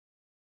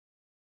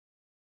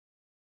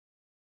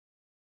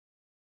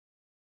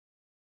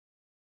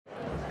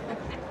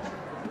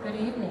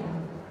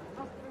evening,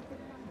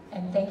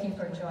 and thank you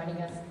for joining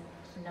us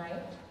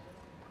tonight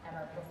at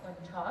our Brooklyn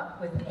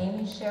Talk with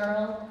Amy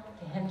Sherald,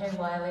 Kehinde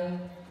Wiley,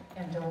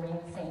 and Doreen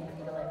St.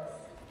 Felix.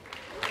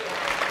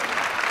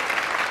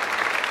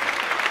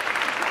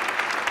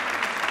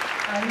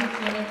 I'm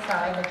Eugenie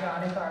Tsai, the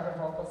John and Barbara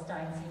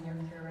Vogelstein Senior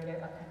Curator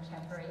of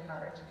Contemporary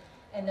Art,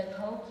 and the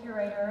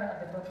co-curator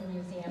of the Brooklyn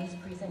Museum's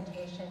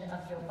presentation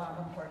of the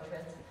Obama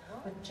portraits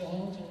with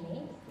Jane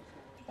Deeney,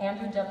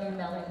 Andrew W.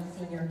 Mellon,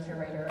 Senior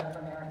Curator of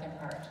American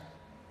Art.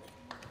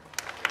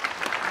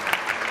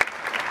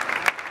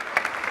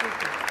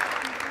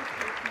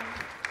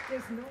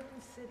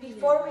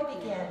 Before we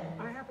begin,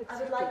 I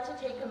would like to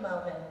take a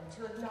moment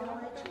to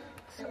acknowledge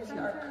that we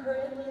are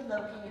currently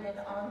located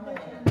on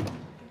land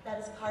that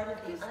is part of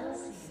the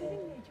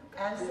unceded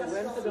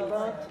ancestral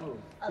homeland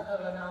of the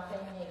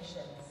Lenape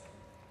Nations.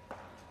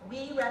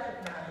 We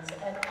recognize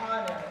and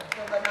honor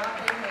the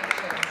Lenape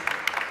Nations,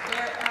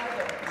 their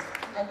elders,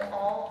 and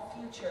all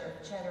future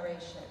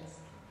generations.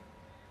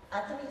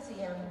 At the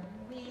museum,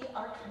 we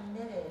are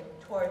committed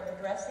toward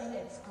addressing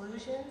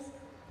exclusions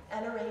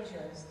and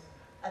erasures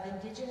of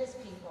Indigenous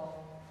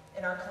people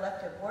in our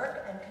collective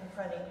work and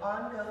confronting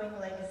ongoing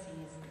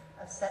legacies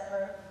of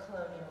settler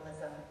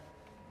colonialism.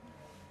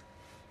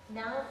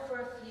 Now for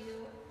a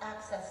few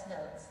access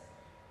notes.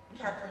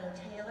 Kathleen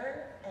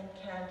Taylor and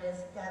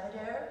Candice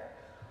Davider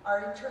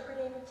are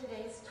interpreting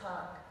today's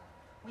talk.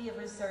 We have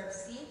reserved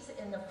seats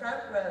in the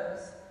front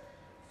rows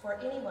for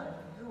anyone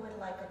who would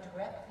like a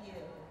direct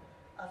view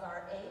of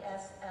our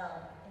ASL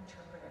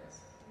interpreters.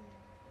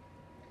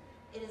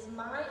 It is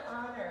my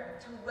honor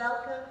to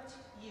welcome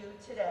you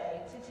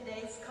today to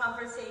today's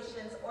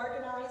conversations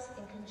organized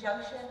in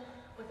conjunction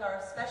with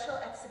our special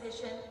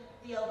exhibition,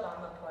 The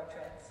Obama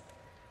Portraits.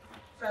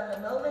 From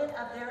the moment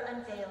of their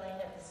unveiling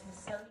at the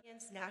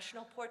Smithsonian's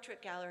National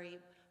Portrait Gallery,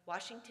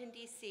 Washington,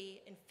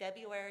 D.C. in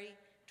February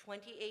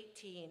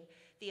 2018,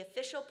 the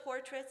official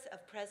portraits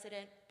of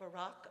President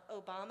Barack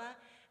Obama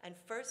and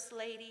First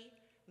Lady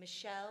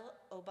Michelle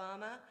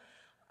Obama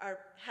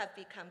have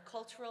become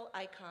cultural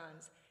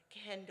icons.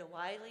 Kehinde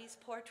Wiley's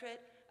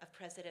portrait of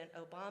President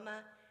Obama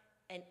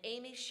and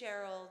Amy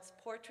Sherald's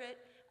portrait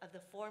of the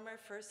former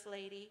First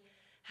Lady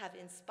have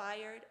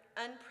inspired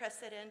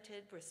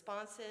unprecedented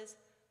responses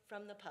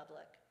from the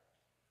public.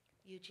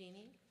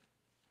 Eugenie?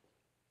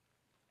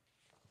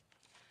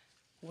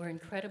 We're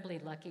incredibly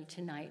lucky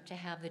tonight to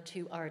have the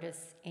two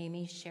artists,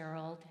 Amy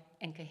Sherald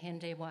and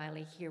Kehinde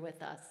Wiley, here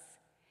with us.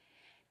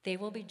 They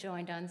will be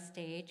joined on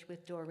stage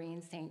with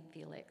Doreen St.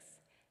 Felix.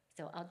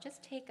 So I'll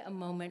just take a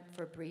moment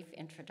for brief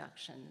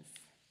introductions.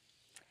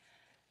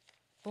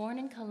 Born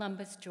in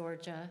Columbus,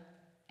 Georgia,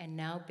 and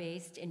now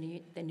based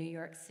in the New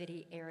York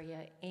City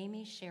area,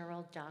 Amy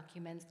Sherald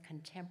documents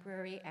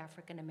contemporary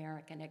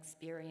African-American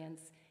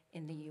experience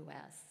in the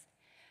U.S.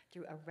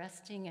 through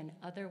arresting and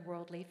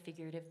otherworldly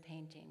figurative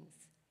paintings.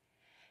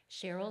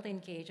 Sherald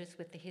engages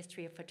with the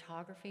history of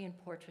photography and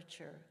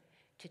portraiture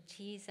to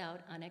tease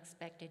out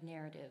unexpected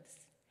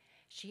narratives.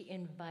 She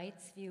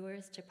invites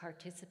viewers to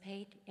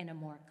participate in a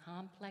more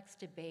complex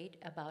debate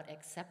about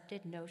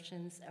accepted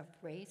notions of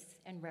race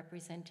and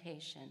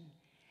representation,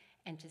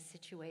 and to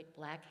situate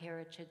Black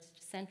heritage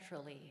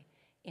centrally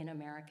in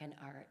American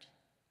art.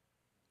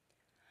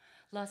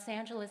 Los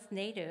Angeles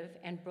native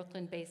and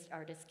Brooklyn-based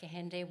artist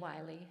Kehinde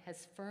Wiley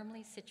has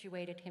firmly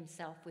situated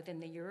himself within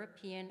the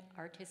European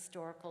art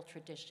historical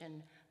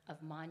tradition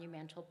of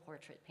monumental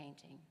portrait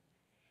painting.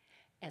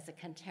 As a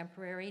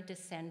contemporary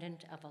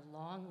descendant of a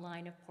long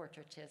line of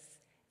portraitists,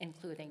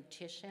 including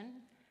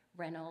Titian,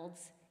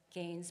 Reynolds,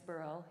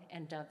 Gainsborough,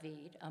 and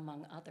David,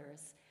 among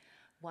others,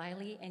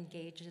 Wiley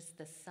engages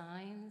the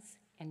signs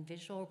and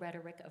visual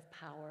rhetoric of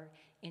power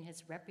in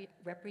his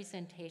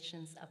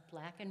representations of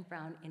Black and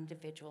brown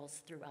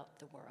individuals throughout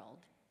the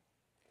world.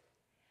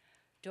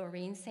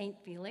 Doreen St.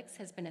 Felix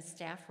has been a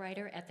staff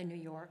writer at The New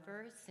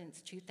Yorker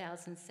since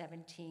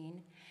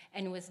 2017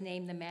 and was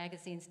named the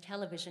magazine's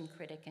television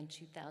critic in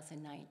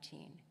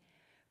 2019.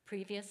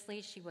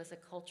 Previously, she was a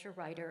culture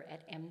writer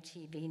at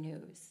MTV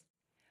News.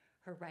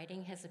 Her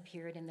writing has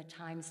appeared in the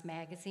Times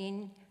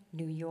Magazine,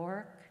 New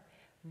York,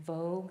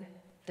 Vogue,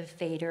 The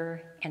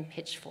Fader, and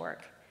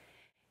Pitchfork.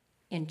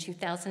 In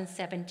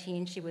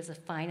 2017, she was a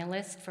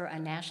finalist for a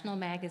National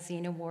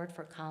Magazine Award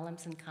for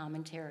columns and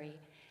commentary,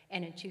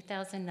 and in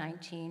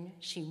 2019,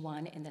 she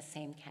won in the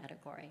same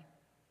category.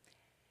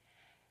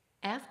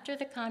 After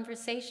the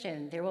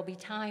conversation, there will be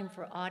time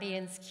for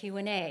audience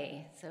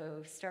Q&A,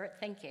 so start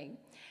thinking.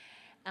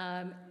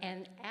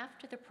 And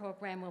after the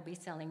program, we'll be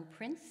selling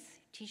prints,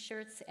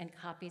 t-shirts, and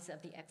copies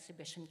of the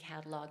exhibition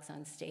catalogs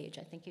on stage.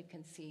 I think you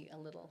can see a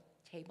little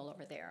table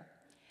over there.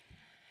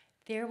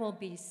 There will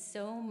be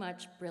so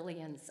much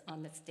brilliance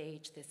on the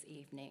stage this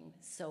evening,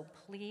 so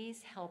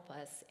please help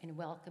us in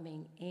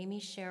welcoming Amy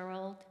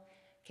Sherald,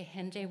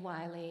 Kehinde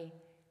Wiley,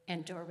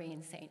 and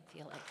Doreen St.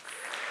 Felix.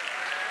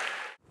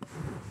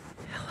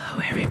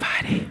 Hello,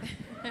 everybody.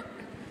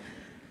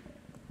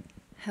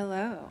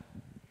 Hello.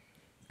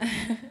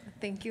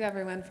 Thank you,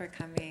 everyone, for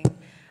coming.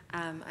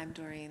 I'm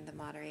Doreen, the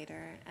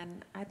moderator,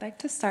 and I'd like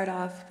to start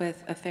off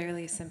with a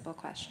fairly simple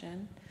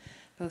question.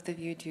 Both of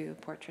you do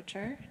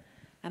portraiture,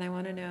 and I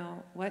want to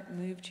know what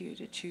moved you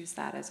to choose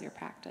that as your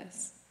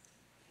practice?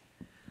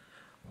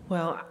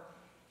 Well,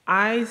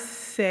 I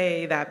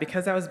say that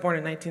because I was born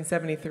in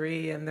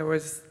 1973 and there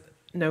was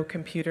no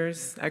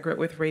computers. I grew up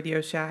with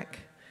Radio Shack,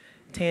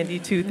 Tandy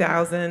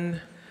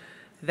 2000,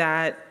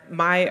 that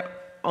my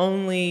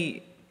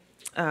only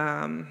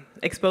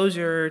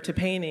exposure to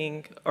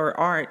painting or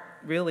art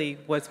really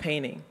was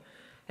painting.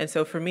 And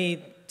so for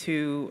me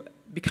to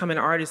become an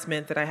artist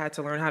meant that I had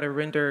to learn how to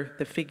render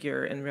the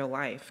figure in real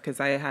life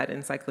because I had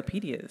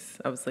encyclopedias.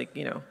 I was like,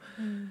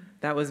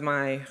 that was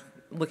my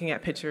looking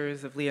at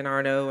pictures of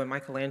Leonardo and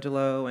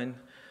Michelangelo and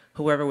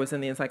whoever was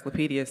in the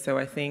encyclopedia. So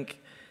I think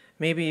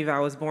maybe if I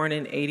was born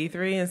in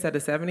 83 instead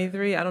of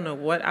 73, I don't know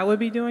what I would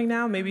be doing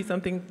now, maybe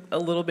something a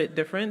little bit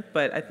different.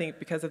 But I think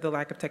because of the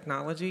lack of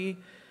technology,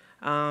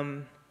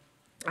 I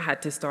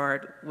had to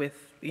start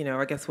with,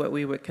 I guess what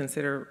we would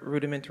consider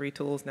rudimentary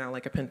tools now,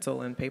 like a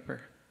pencil and paper.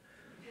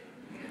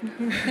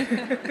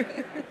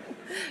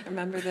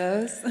 Remember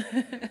those?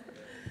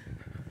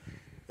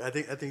 I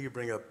think you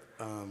bring up,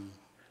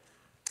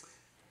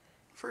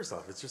 first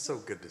off, it's just so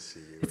good to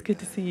see you. It's good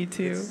to see you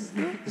too.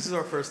 This is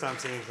our first time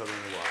seeing each other in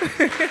a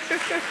while.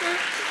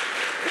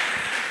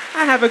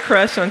 I have a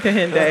crush on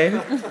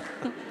Kehinde.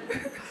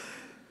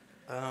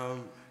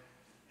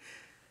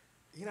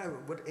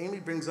 What Amy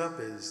brings up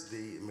is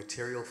the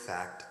material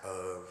fact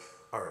of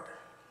art,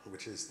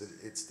 which is that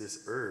it's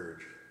this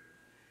urge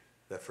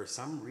that for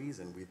some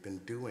reason we've been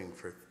doing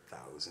for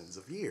thousands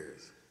of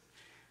years.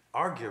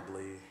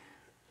 Arguably,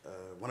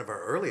 one of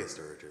our earliest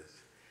urges.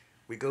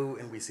 We go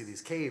and we see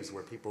these caves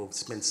where people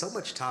spend so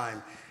much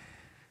time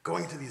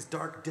going to these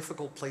dark,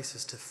 difficult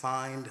places to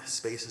find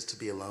spaces to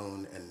be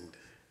alone and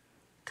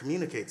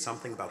communicate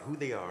something about who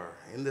they are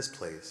in this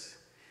place.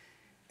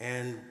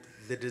 And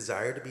the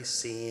desire to be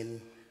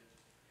seen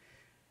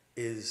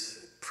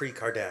is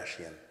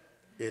pre-Kardashian.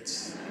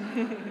 It's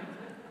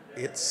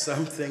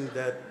something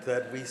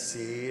that we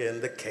see in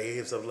the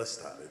caves of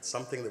Lestat. It's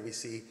something that we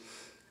see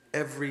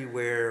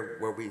everywhere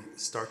where we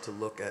start to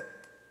look at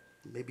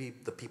maybe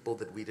the people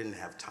that we didn't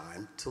have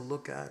time to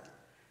look at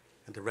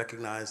and to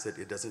recognize that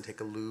it doesn't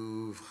take a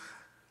Louvre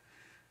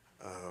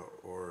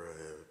or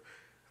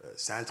a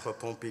Centre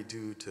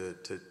Pompidou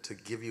to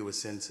give you a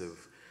sense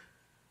of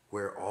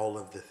where all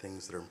of the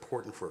things that are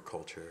important for a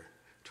culture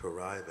to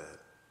arrive at.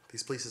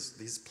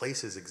 These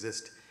places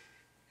exist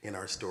in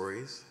our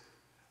stories.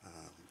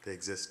 They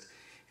exist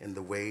in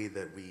the way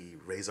that we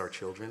raise our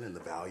children and the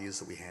values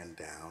that we hand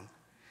down.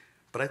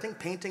 But I think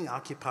painting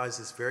occupies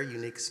this very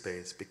unique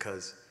space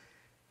because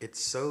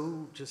it's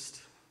so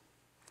just,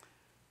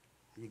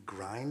 you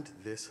grind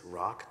this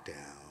rock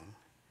down,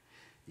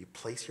 you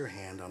place your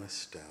hand on a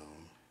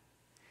stone,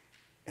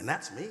 and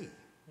that's me.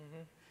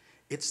 Mm-hmm.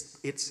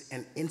 It's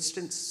an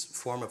instant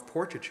form of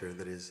portraiture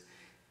that is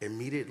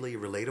immediately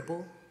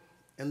relatable,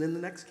 and then the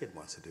next kid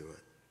wants to do it.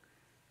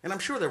 And I'm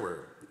sure there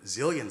were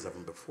zillions of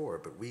them before,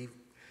 but we,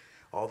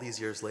 all these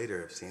years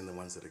later, have seen the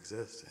ones that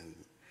exist. And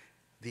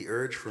the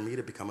urge for me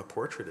to become a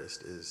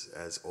portraitist is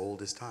as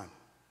old as time.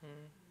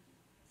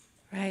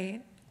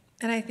 Right.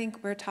 And I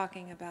think we're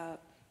talking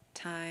about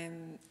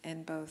time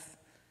in both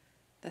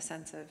the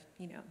sense of,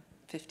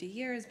 50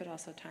 years, but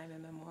also time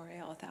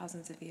immemorial,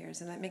 thousands of years.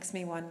 And that makes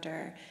me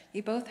wonder,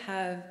 you both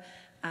have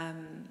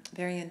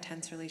very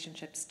intense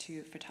relationships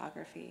to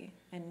photography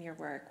and your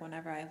work.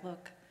 Whenever I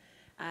look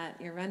at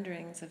your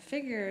renderings of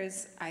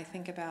figures, I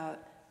think about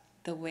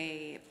the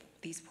way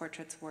these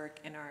portraits work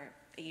in our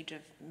age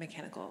of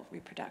mechanical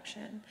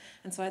reproduction.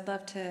 And so I'd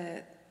love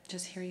to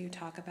just hear you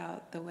talk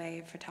about the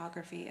way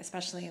photography,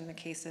 especially in the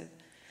case of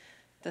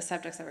the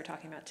subjects that we're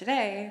talking about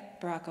today,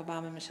 Barack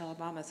Obama, Michelle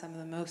Obama, some of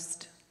the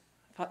most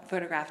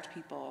photographed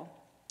people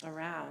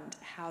around,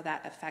 how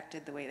that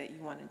affected the way that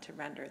you wanted to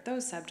render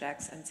those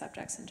subjects and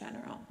subjects in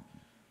general.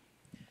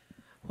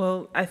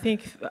 Well, I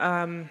think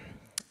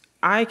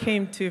I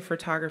came to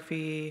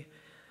photography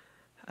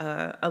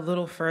a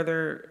little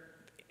further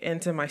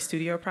into my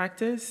studio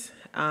practice.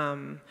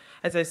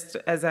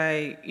 As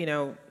I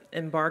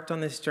embarked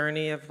on this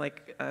journey of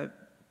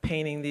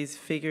painting these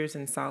figures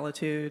in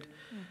solitude,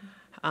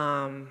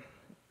 I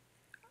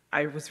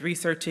was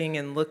researching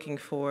and looking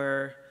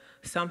for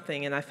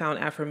something, and I found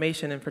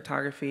affirmation in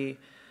photography,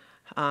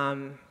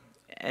 and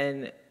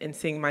in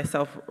seeing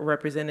myself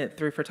represented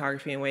through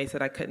photography in ways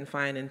that I couldn't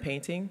find in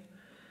painting.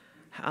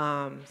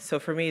 So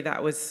for me,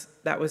 that was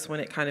when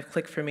it kind of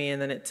clicked for me, and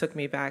then it took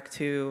me back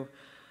to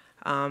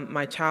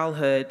my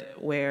childhood,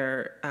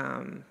 where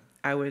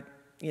I would,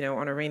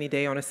 on a rainy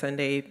day on a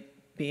Sunday,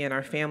 be in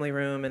our family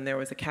room, and there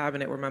was a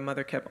cabinet where my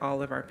mother kept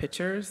all of our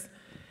pictures.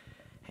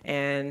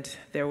 And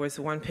there was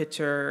one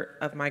picture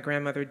of my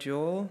grandmother,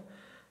 Jewel.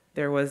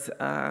 There was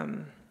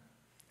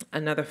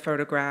another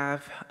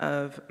photograph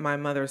of my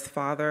mother's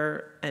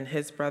father and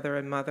his brother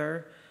and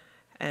mother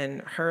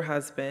and her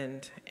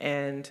husband.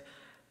 And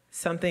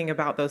something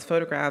about those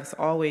photographs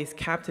always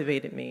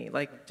captivated me,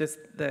 like just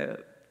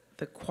the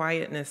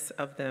quietness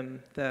of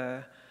them,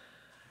 the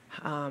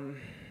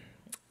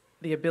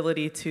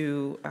ability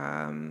to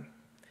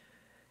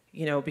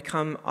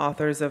become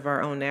authors of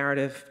our own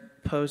narrative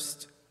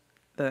post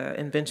the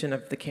invention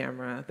of the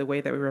camera, the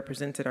way that we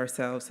represented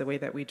ourselves, the way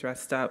that we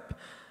dressed up,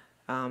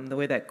 the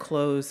way that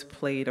clothes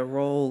played a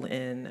role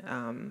in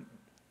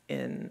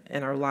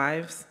our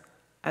lives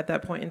at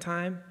that point in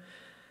time.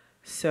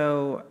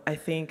 So I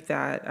think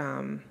that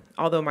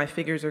although my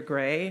figures are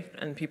gray,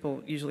 and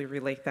people usually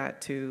relate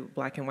that to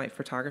black and white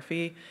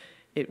photography,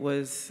 it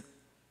was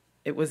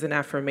an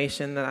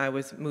affirmation that I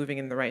was moving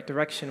in the right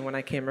direction when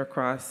I came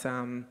across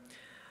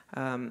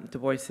Du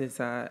Bois's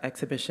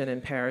exhibition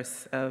in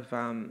Paris of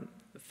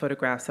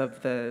photographs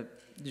of the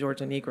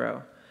Georgia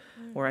Negro,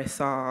 where I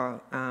saw,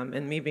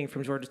 and me being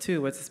from Georgia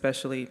too, was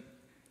especially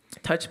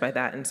touched by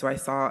that. And so I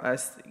saw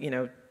us,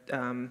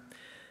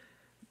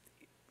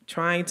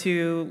 trying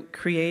to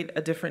create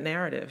a different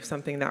narrative,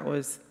 something that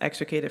was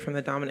extricated from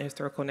the dominant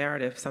historical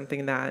narrative,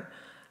 something that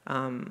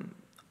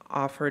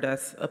offered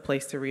us a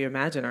place to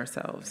reimagine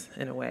ourselves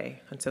in a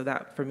way. And so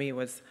that, for me,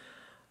 was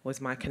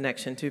my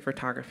connection to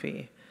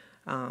photography.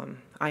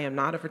 I am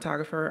not a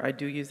photographer. I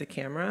do use a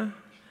camera.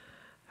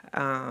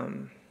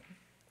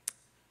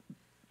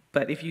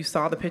 But if you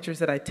saw the pictures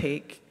that I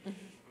take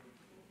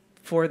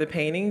for the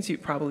paintings,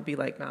 you'd probably be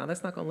like, nah,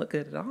 that's not gonna look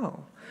good at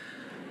all.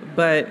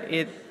 But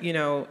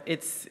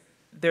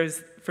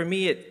for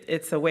me,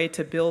 it's a way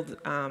to build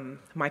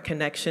my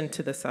connection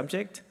to the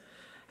subject.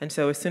 And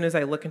so as soon as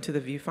I look into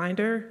the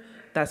viewfinder,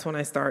 that's when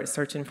I start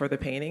searching for the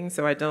painting.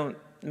 So I don't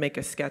make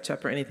a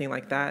SketchUp or anything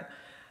like that.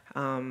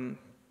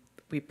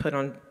 We put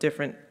on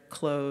different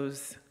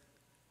clothes.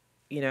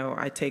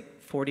 I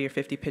take 40 or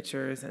 50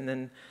 pictures, and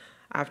then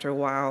after a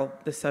while,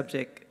 the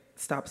subject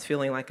stops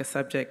feeling like a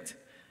subject.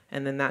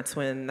 And then that's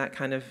when that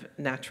kind of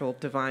natural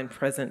divine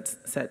presence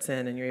sets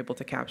in, and you're able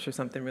to capture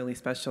something really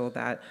special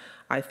that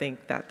I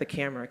think that the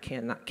camera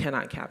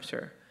cannot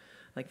capture.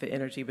 Like the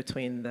energy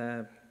between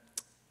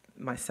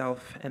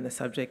myself and the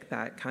subject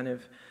that kind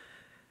of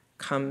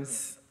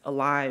comes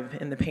alive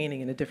in the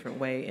painting in a different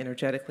way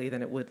energetically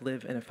than it would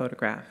live in a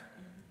photograph.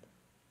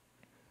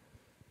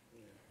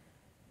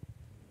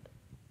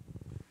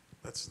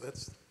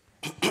 That's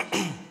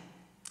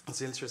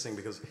interesting,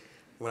 because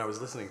when I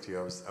was listening to you,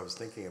 I was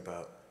thinking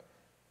about,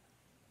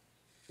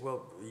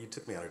 well, you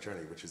took me on a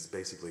journey, which is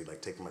basically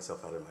like taking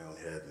myself out of my own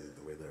head and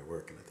the way that I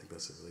work, and I think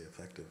that's a really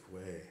effective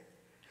way.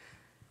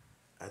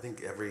 I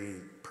think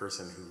every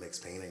person who makes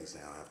paintings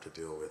now have to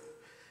deal with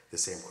the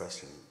same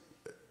question.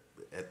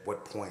 At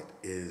what point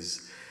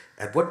is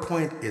a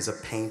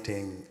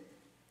painting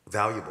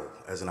valuable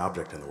as an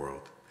object in the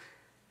world?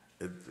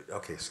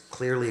 Okay, so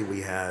clearly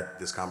we had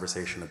this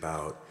conversation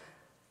about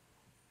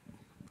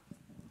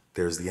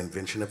there's the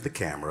invention of the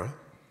camera,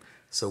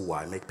 so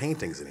why make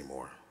paintings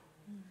anymore?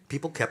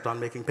 People kept on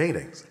making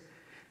paintings.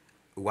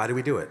 Why do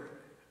we do it?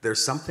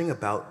 There's something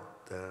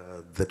about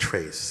the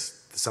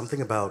trace,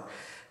 something about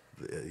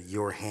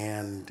your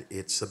hand,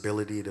 its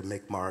ability to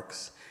make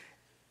marks.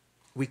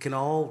 We can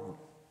all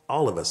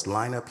of us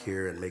line up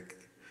here and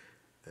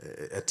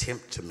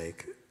attempt to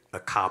make a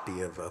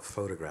copy of a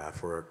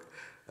photograph or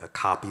a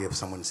copy of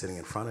someone sitting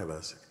in front of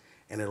us,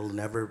 and it'll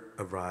never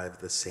arrive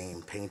the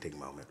same painting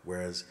moment.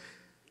 Whereas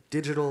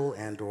digital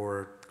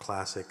and/or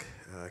classic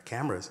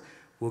cameras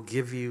will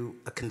give you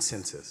a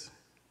consensus.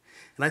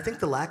 And I think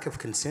the lack of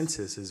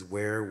consensus is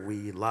where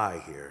we lie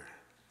here.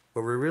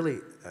 What we're really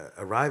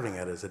arriving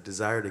at is a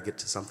desire to get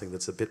to something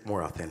that's a bit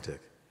more authentic.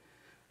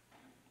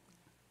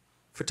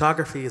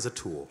 Photography is a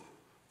tool.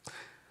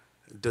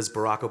 Does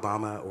Barack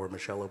Obama or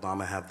Michelle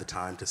Obama have the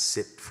time to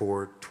sit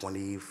for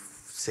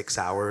 26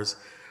 hours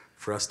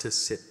for us to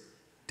sit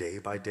day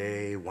by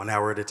day, 1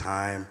 hour at a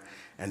time,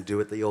 and do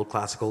it the old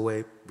classical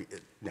way?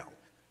 No.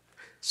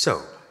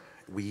 So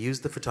we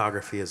use the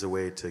photography as a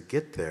way to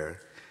get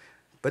there.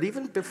 But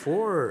even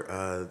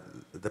before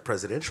the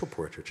presidential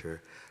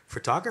portraiture,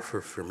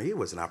 photography for me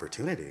was an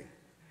opportunity.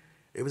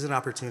 It was an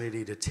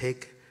opportunity to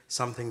take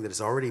something that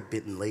has already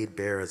been laid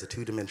bare as a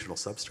two-dimensional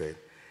substrate,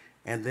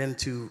 and then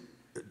to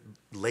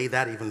lay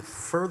that even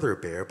further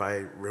bare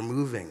by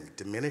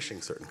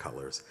diminishing certain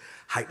colors,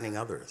 heightening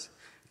others,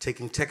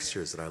 taking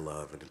textures that I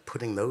love and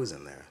putting those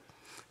in there.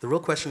 The real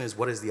question is,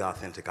 what is the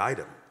authentic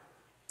item?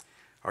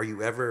 Are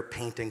you ever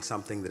painting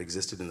something that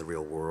existed in the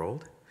real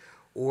world?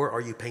 Or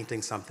are you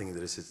painting something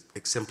that is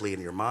simply in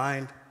your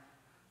mind?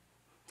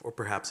 Or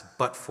perhaps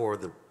but for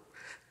the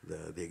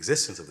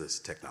existence of this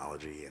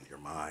technology in your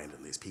mind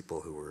and these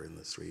people who were in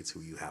the streets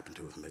who you happen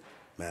to have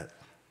met,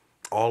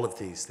 all of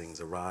these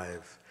things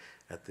arrive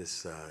at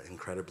this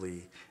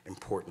incredibly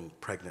important,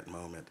 pregnant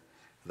moment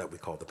that we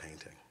call the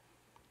painting.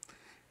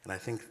 And I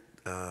think,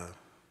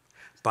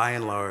 by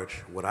and large,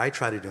 what I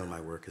try to do in my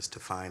work is to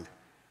find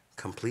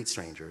complete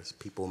strangers,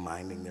 people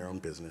minding their own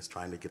business,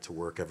 trying to get to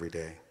work every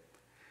day.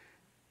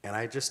 And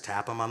I just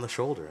tap them on the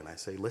shoulder and I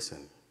say,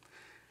 listen,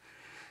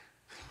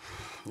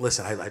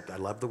 I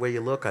love the way you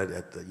look.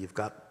 You've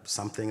got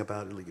something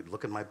about it.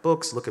 Look at my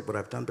books, look at what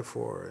I've done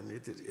before. And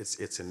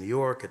it's in New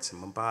York, it's in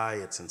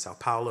Mumbai, it's in Sao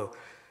Paulo.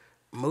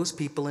 most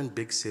people in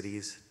big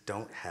cities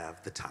don't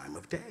have the time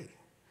of day.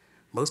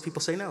 Most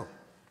people say no.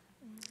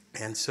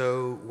 And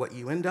so what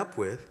you end up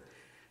with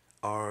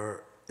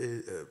are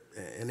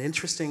an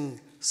interesting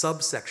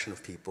subsection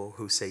of people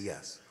who say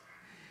yes.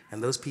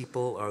 And those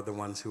people are the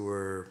ones who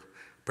are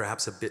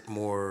perhaps a bit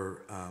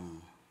more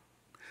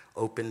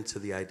open to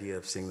the idea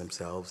of seeing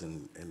themselves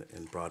in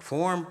broad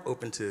form,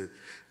 open to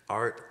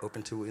art,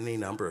 open to any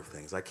number of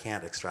things. I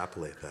can't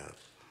extrapolate that.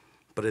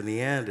 But in the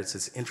end, it's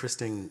this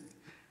interesting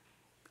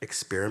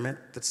experiment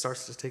that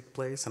starts to take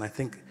place, and I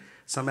think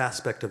some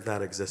aspect of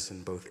that exists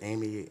in both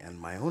Amy and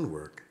my own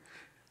work,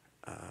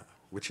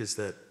 which is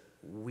that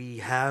we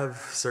have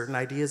certain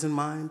ideas in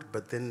mind,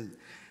 but then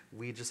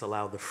we just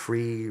allow the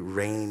free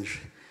range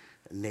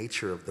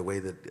nature of the way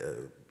that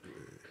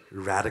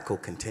radical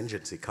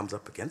contingency comes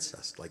up against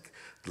us. Like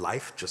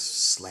life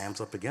just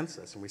slams up against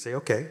us, and we say,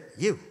 okay,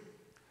 you.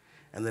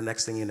 And the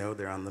next thing you know,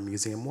 they're on the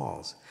museum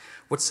walls.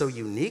 What's so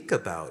unique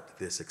about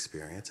this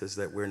experience is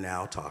that we're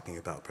now talking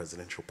about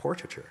presidential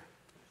portraiture,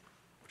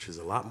 which is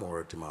a lot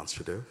more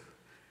demonstrative,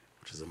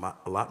 which is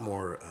a lot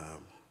more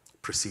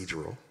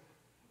procedural,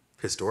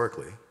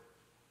 historically,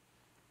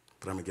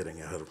 but I'm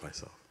getting ahead of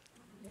myself.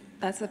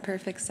 That's a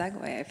perfect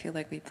segue. I feel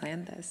like we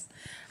planned this.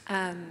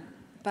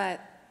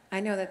 But I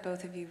know that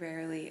both of you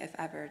rarely, if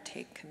ever,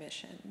 take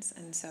commissions.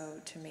 And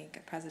so to make a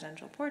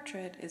presidential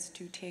portrait is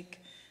to take,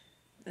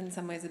 in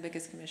some ways, the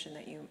biggest commission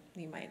that you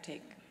might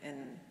take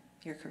in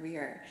your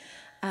career.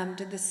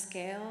 Did the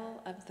scale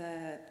of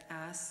the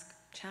ask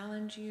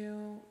challenge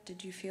you?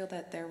 Did you feel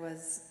that there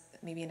was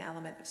maybe an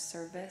element of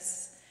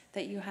service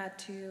that you had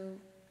to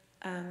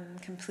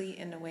complete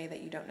in a way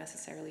that you don't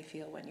necessarily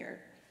feel when you're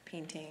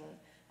painting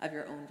of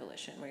your own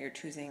volition, where you're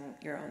choosing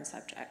your own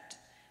subject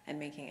and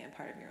making it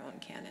part of your own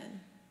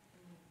canon?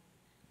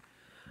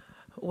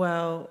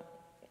 Well,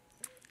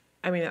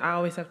 I mean, I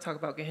always have to talk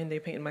about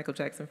Kehinde painting Michael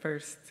Jackson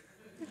first,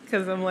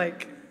 because I'm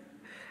like,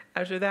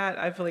 after that,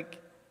 I feel like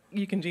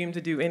you can dream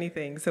to do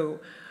anything. So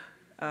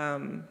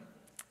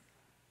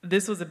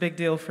this was a big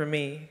deal for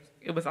me.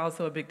 It was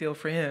also a big deal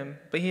for him,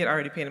 but he had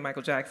already painted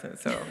Michael Jackson,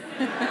 so.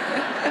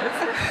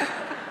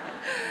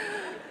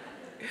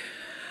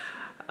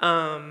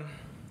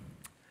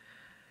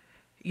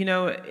 You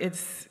know,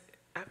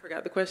 I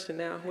forgot the question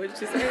now. What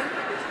did you say?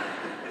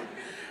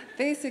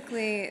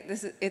 Basically,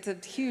 it's a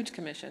huge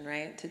commission,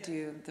 right, to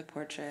do the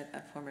portrait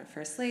of former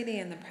First Lady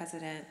and the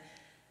President.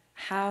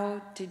 How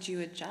did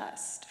you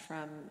adjust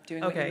from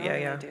doing what you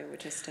normally do,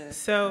 which is to...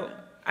 So,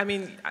 I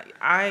mean,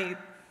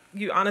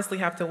 you honestly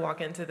have to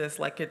walk into this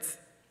like it's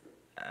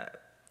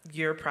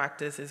your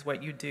practice is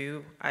what you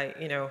do.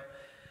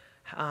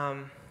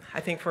 I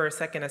think for a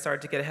second I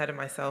started to get ahead of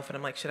myself, and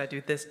I'm like, should I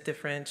do this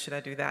different? Should I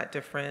do that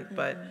different? Mm-hmm.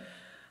 But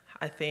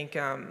I think,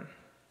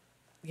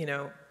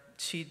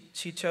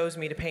 she chose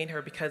me to paint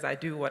her because I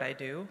do what I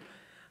do.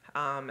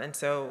 And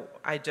so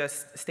I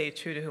just stayed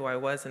true to who I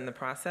was in the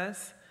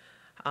process,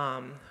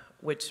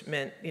 which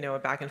meant, a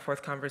back and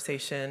forth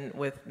conversation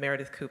with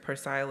Meredith Coop, her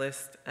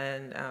stylist,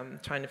 and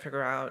trying to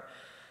figure out,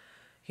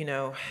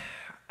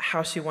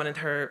 how she wanted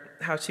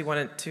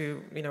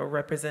to,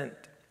 represent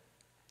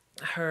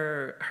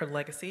her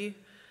legacy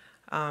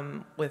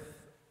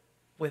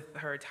with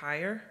her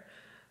attire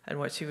and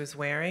what she was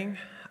wearing.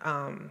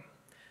 And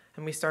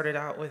we started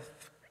out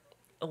with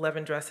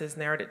 11 dresses,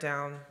 narrowed it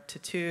down to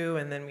 2,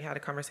 and then we had a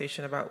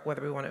conversation about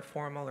whether we wanted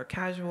formal or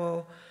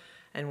casual,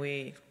 and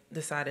we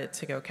decided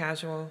to go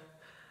casual.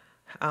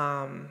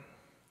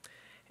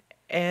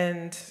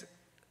 And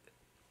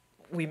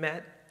we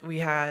met. We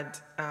had,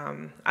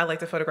 I like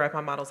to photograph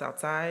my models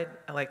outside.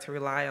 I like to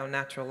rely on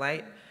natural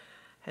light.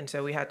 And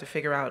so we had to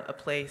figure out a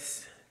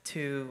place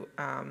to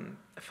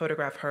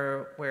photograph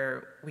her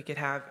where we could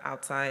have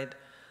outside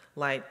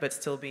light but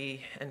still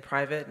be in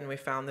private. And we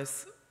found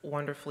this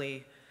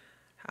wonderfully,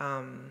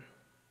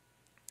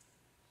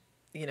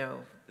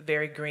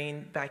 very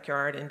green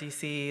backyard in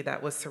DC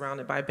that was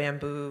surrounded by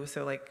bamboo.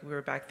 So like we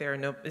were back there.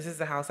 This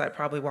is a house I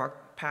probably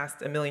walked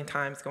past a million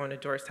times going to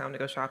Georgetown to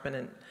go shopping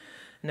and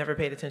never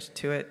paid attention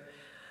to it.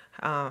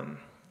 And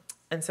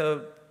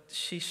so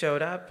she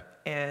showed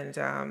up,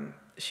 and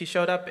she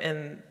showed up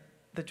in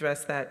the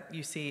dress that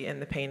you see in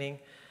the painting.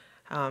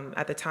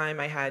 At the time,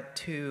 I had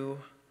 2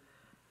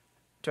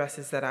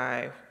 dresses that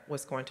I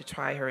was going to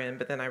try her in,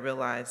 but then I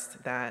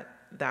realized that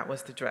that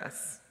was the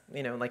dress.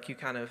 Like you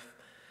kind of,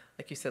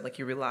 like you said, like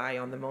you rely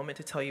on the moment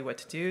to tell you what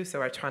to do,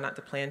 so I try not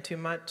to plan too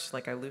much,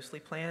 like I loosely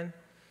plan.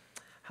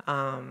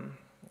 And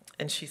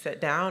she sat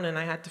down, and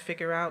I had to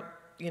figure out,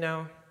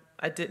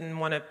 I didn't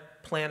want to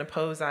plan a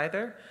pose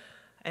either,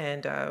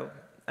 and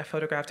I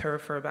photographed her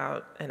for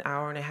about an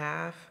hour and a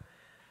half.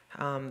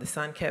 The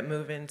sun kept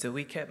moving, so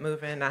we kept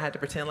moving. I had to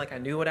pretend like I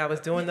knew what I was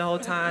doing the whole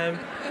time.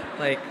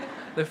 Like,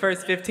 the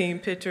first 15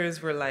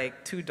 pictures were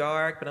like too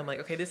dark, but I'm like,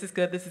 okay, this is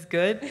good, this is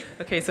good.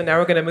 Okay, so now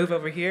we're gonna move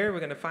over here,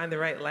 we're gonna find the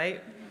right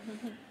light.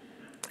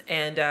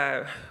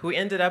 And we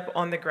ended up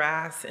on the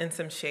grass in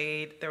some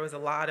shade. There was a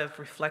lot of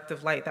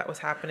reflective light that was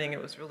happening.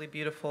 It was really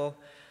beautiful.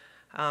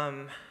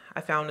 I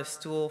found a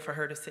stool for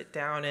her to sit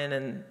down in,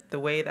 and the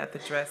way that the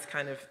dress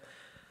kind of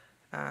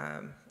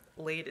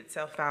laid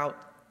itself out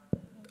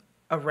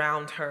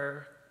around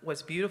her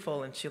was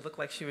beautiful, and she looked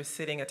like she was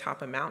sitting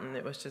atop a mountain.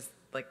 It was just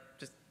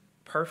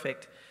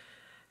perfect.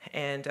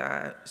 And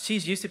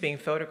she's used to being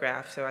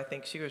photographed, so I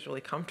think she was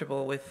really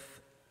comfortable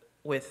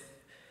with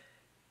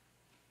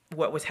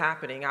what was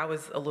happening. I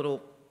was a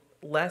little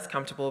less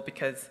comfortable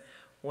because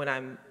when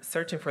I'm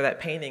searching for that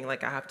painting,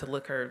 like I'm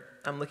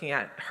looking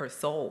at her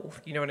soul,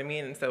 you know what I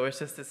mean? And so it's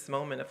just this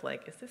moment of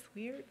like, is this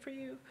weird for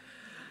you?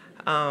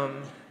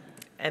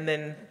 And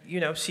then,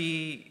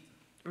 she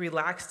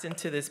relaxed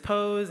into this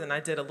pose, and I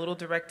did a little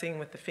directing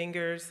with the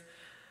fingers.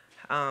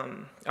 I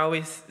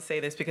always say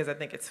this because I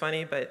think it's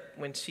funny, but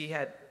when she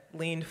had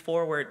leaned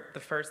forward the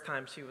first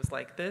time, she was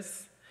like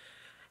this.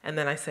 And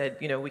then I said,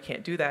 we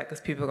can't do that because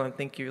people are going to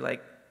think you're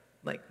like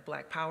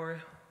Black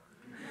Power,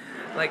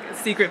 like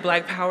secret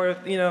Black Power,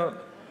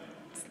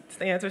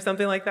 stance or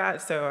something like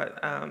that. So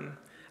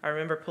I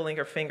remember pulling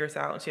her fingers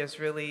out, and she has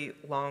really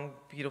long,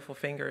 beautiful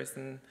fingers,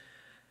 and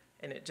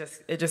it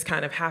just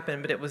kind of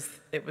happened. But it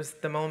was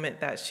the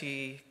moment that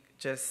she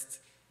just,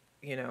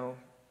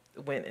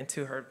 went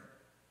into her.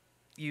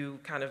 You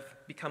kind of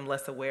become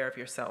less aware of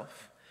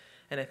yourself,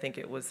 and I think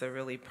it was a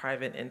really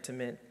private,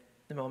 intimate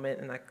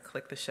moment. And I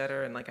clicked the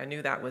shutter, and I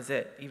knew that was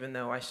it, even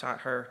though I shot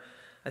her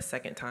a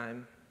second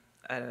time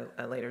at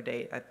a later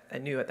date. I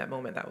knew at that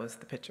moment that was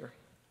the picture.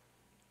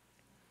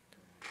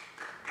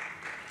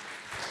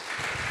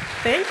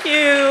 Thank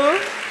you.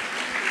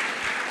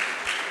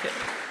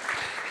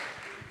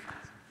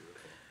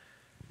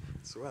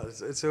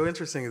 It's so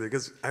interesting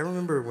because I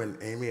remember when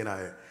Amy and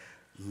I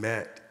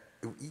met,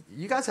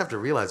 you guys have to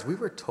realize we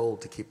were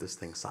told to keep this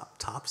thing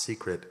top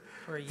secret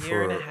for a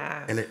year and a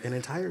half. An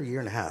entire year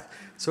and a half.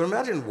 So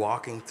imagine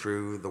walking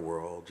through the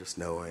world just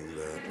knowing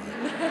that.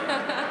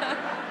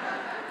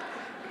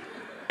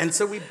 And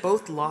so we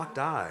both locked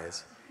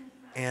eyes,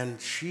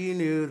 and she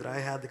knew that I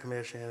had the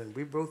commission, and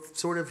we both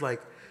sort of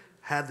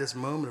had this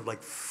moment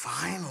of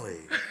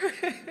finally,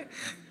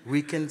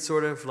 we can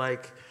sort of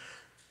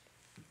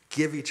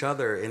give each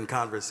other in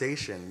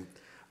conversation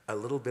a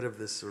little bit of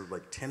this sort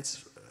of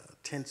tense.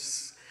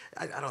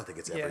 I don't think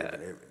it's ever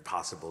even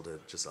possible to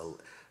just.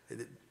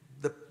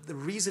 The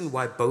reason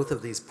why both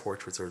of these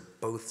portraits are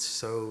both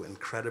so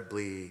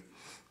incredibly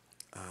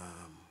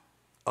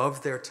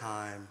of their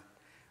time,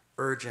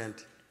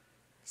 urgent,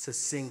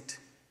 succinct,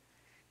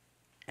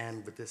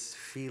 and with this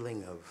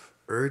feeling of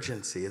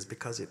urgency is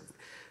because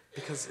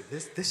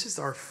this is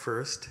our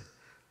first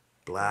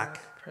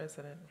Black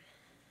president,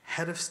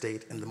 head of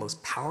state in the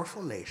most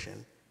powerful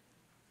nation,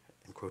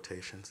 in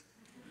quotations,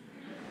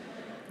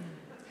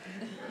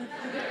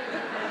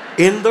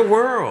 in the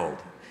world.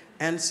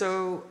 And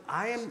so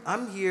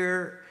I'm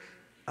here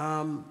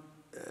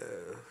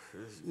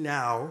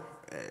now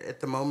at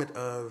the moment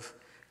of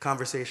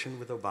conversation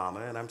with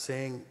Obama, and I'm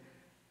saying,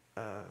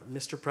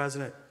 Mr.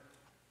 President,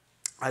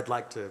 I'd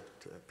like to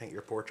paint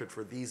your portrait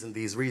for these and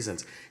these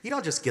reasons. You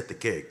don't just get the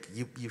gig.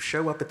 You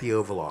show up at the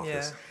Oval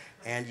Office,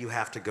 and you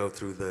have to go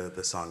through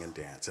the song and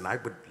dance. And I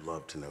would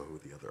love to know who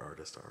the other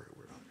artists are who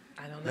were on.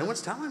 I don't know. No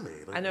one's telling me.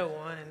 I know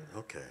one.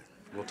 Okay,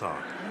 we'll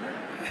talk.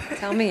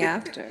 Tell me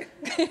after.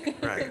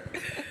 Right.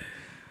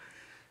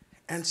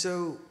 And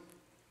so,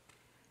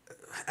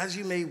 as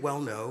you may well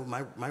know,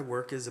 my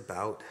work is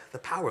about the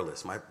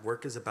powerless. My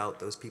work is about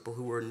those people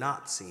who are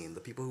not seen,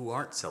 the people who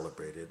aren't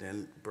celebrated.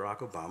 And Barack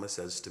Obama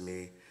says to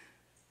me,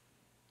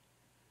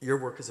 your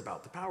work is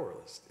about the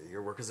powerless.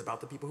 Your work is about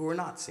the people who are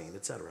not seen,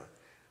 etc.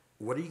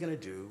 What are you going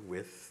to do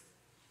with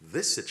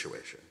this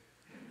situation?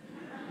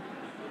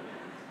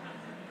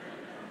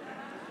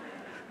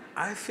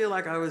 I feel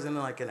like I was in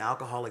an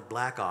alcoholic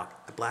Blackout.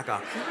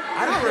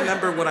 I don't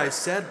remember what I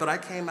said, but I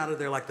came out of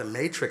there like the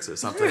Matrix or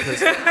something.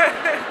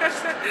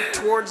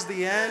 Towards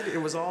the end,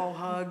 it was all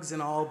hugs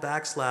and all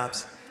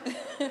backslaps.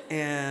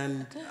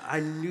 And I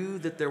knew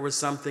that there was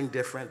something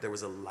different. There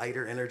was a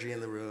lighter energy in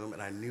the room,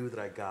 and I knew that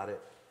I got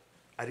it.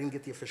 I didn't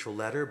get the official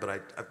letter, but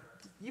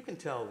you can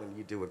tell when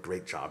you do a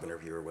great job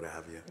interview or what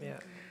have you. Yeah.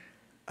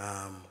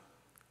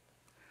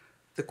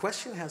 The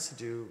question has to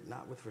do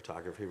not with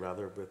photography,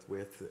 rather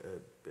with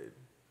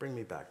bring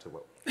me back to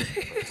what.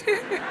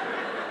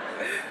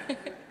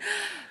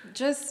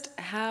 Just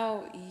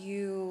how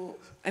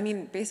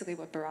basically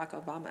what Barack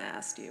Obama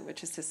asked you,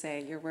 which is to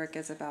say your work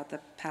is about the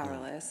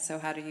powerless. So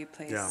how do you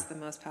place the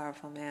most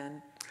powerful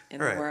man in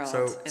the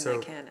world in the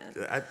canon?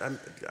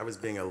 I was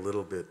being a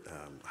little bit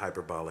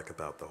hyperbolic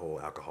about the whole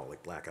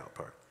alcoholic blackout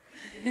part.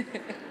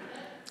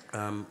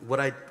 What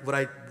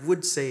I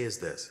would say is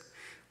this.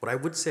 What I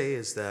would say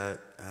is that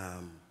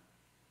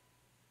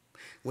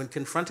when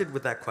confronted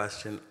with that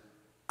question,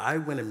 I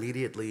went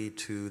immediately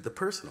to the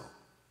personal.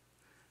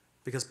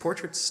 Because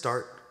portraits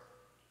start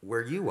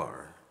where you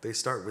are. They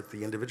start with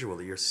the individual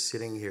that you're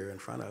sitting here in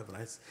front of. And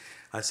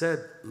I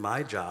said,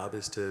 my job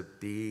is to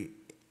be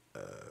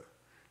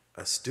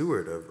a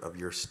steward of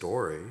your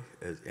story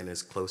and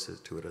as close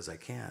to it as I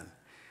can.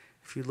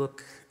 If you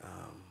look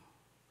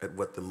at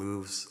what the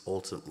moves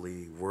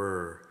ultimately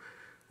were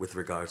with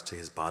regards to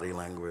his body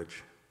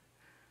language,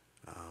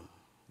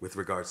 with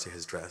regards to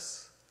his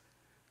dress,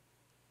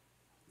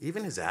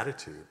 even his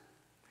attitude,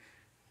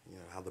 you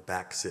know, how the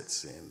back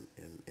sits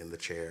in the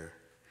chair.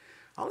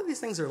 All of these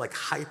things are like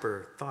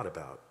hyper thought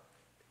about.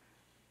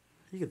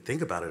 You can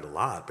think about it a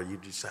lot, but you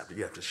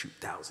have to shoot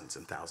thousands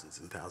and thousands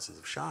and thousands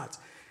of shots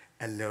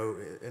and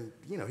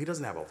you know, he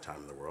doesn't have all the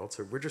time in the world,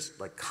 so we're just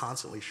like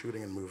constantly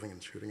shooting and moving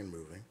and shooting and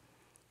moving.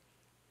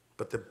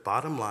 But the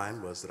bottom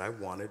line was that I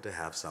wanted to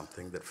have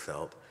something that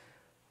felt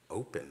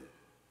open.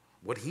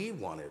 What he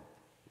wanted,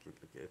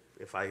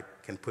 if I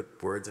can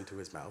put words into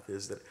his mouth,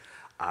 is that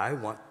I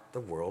want the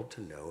world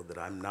to know that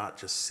I'm not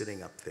just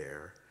sitting up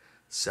there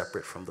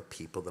separate from the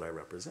people that I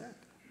represent.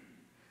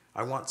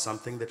 I want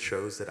something that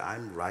shows that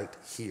I'm right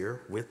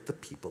here with the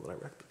people that I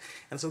represent.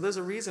 And so there's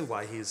a reason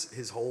why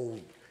his whole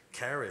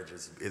carriage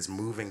is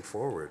moving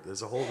forward.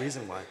 There's a whole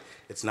reason why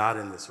it's not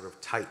in this sort of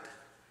tight,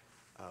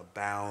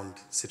 bound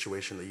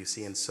situation that you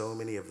see in so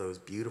many of those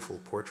beautiful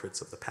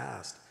portraits of the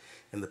past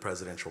in the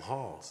presidential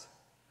halls.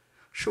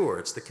 Sure,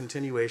 it's the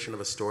continuation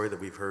of a story that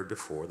we've heard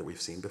before, that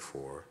we've seen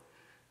before.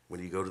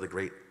 When you go to the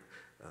great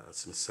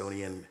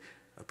Smithsonian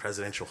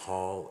Presidential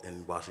Hall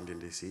in Washington,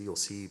 D.C., you'll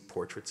see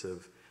portraits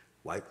of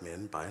white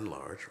men, by and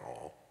large,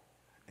 all,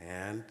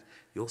 and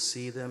you'll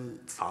see them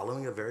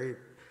following a very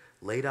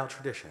laid out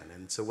tradition.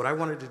 And so what I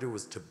wanted to do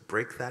was to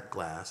break that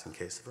glass in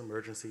case of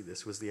emergency.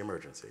 This was the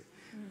emergency.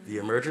 The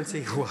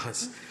emergency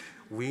was,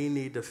 we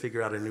need to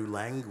figure out a new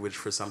language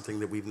for something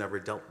that we've never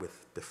dealt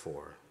with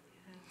before.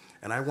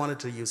 And I wanted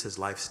to use his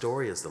life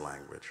story as the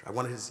language. I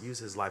wanted to use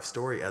his life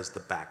story as the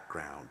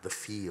background, the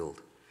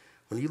field.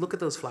 When you look at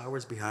those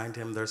flowers behind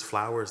him, there's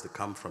flowers that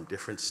come from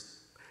different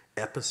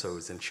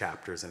episodes and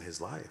chapters in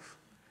his life.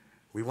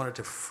 We wanted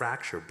to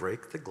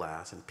break the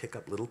glass, and pick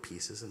up little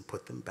pieces and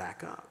put them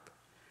back up.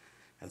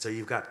 And so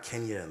you've got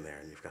Kenya in there,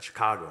 and you've got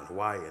Chicago and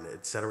Hawaii, and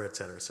et cetera, et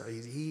cetera. So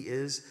he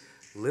is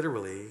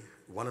literally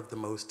one of the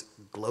most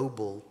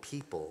global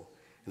people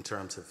in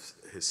terms of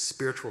his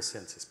spiritual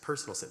sense, his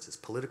personal sense, his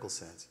political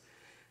sense.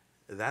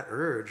 That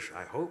urge,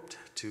 I hoped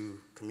to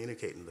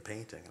communicate in the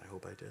painting, and I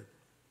hope I did.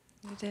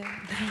 You did.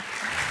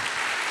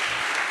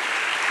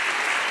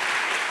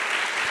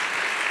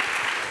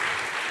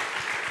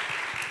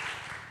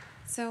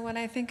 So when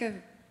I think of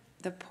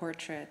the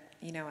portrait,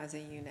 you know, as a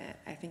unit,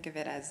 I think of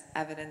it as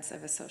evidence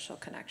of a social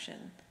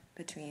connection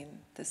between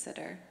the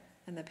sitter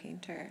and the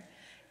painter.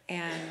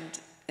 And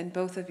in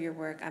both of your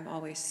work, I'm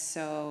always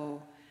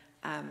so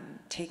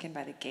taken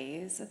by the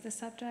gaze of the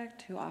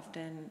subject, who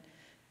often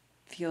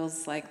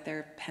feels like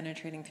they're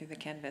penetrating through the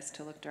canvas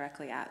to look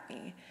directly at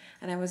me.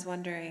 And I was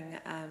wondering,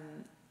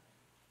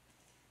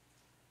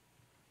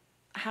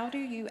 how do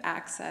you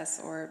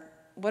access, or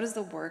what is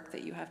the work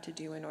that you have to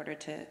do in order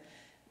to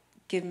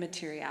give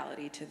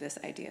materiality to this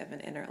idea of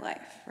an inner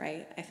life,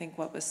 right? I think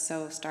what was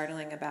so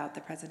startling about the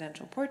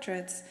presidential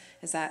portraits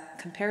is that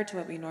compared to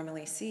what we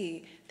normally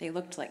see, they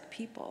looked like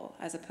people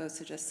as opposed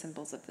to just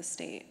symbols of the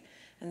state.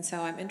 And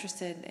so I'm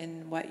interested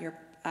in what your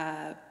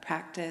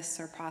practice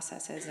or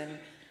process is in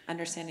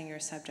understanding your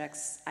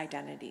subjects'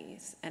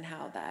 identities and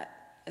how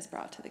that is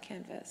brought to the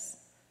canvas,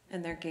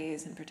 and their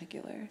gaze in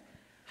particular.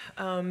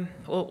 Well,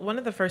 one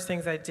of the first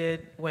things I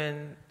did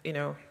when, you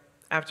know,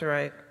 after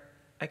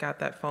I got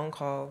that phone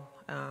call,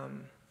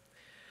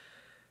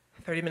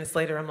 30 minutes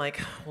later, I'm like,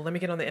 well, let me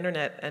get on the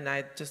internet, and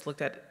I just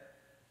looked at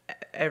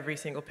every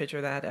single picture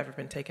that had ever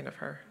been taken of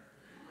her.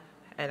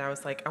 And I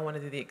was like, I want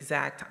to do the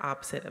exact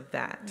opposite of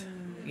that,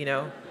 you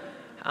know?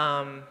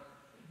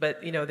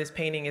 But, you know, this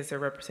painting is a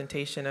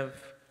representation of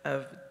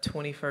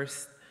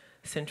 21st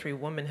century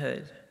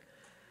womanhood.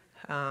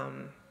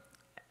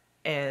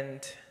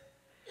 And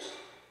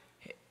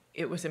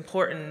it was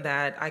important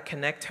that I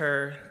connect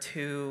her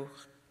to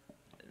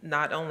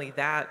not only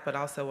that, but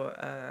also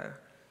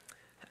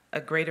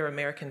a greater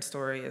American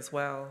story as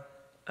well,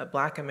 a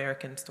Black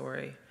American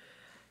story.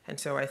 And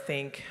so I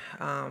think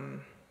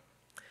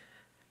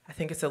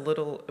it was a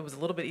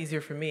little bit easier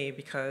for me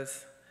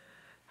because,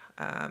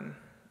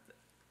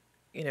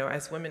 you know,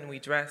 as women we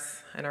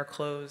dress, and our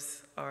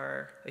clothes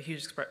are a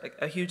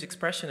huge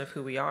expression of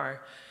who we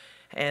are.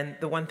 And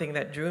the one thing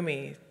that drew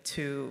me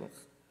to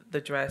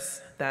the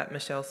dress that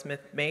Michelle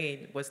Smith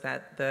made was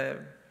that the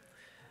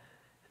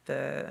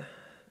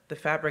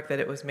fabric that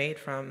it was made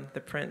from,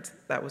 the print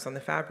that was on the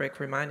fabric,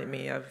 reminded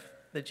me of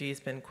the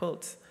G-spin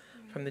quilts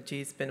from the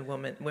G-spin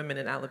women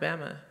in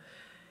Alabama.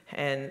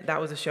 And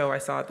that was a show I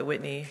saw at the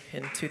Whitney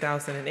in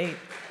 2008.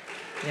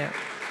 Yeah.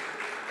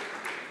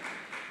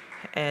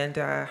 And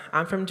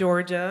I'm from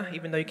Georgia,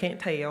 even though you can't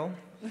tell.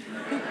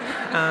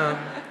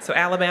 So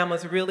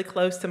Alabama's really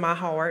close to my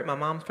heart. My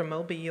mom's from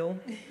Mobile.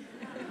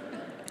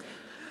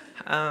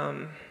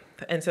 And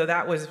so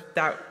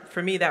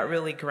for me, that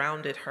really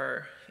grounded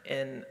her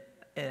in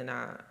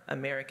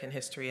American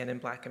history and in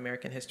Black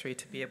American history,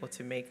 to be able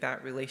to make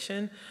that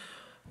relation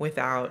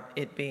without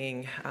it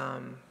being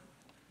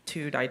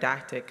too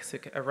didactic, so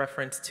a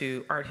reference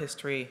to art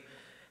history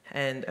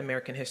and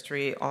American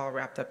history all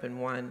wrapped up in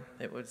one.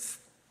 It was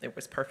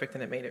perfect,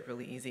 and it made it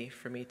really easy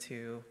for me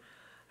to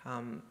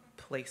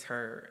place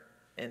her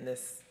in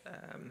this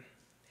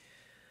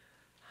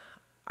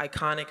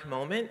iconic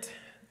moment,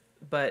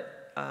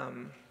 but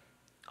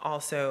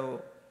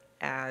also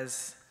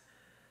as,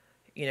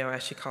 you know,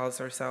 as she calls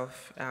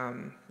herself,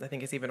 I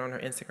think it's even on her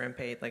Instagram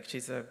page, like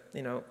she's a,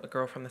 you know, a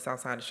girl from the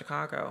south side of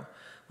Chicago.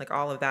 Like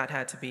all of that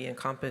had to be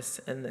encompassed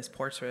in this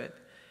portrait.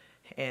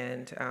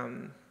 And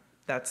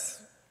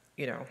that's,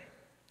 you know,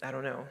 I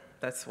don't know,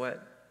 that's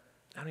what,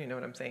 I don't even know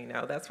what I'm saying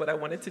now. That's what I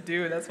wanted to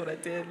do, that's what I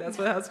did, that's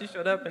how she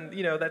showed up, and,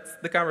 you know, that's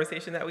the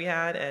conversation that we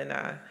had, and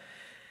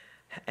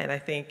I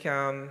think,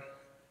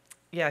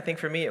 yeah, I think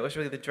for me it was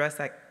really the dress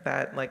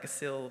that like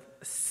sealed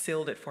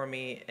it for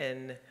me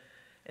in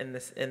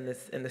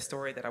the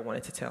story that I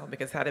wanted to tell.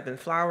 Because had it been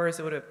flowers,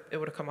 it would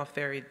have come off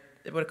very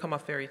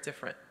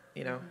different.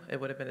 You know,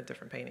 it would have been a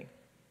different painting.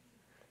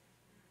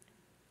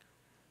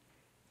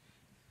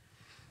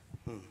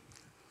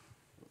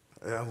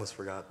 I almost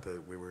forgot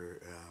that we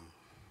were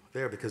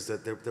there, because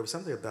there was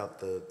something about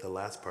the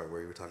last part where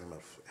you were talking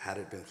about had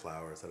it been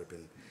flowers, had it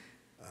been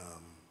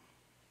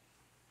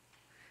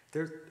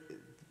there.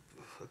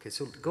 Okay,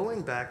 so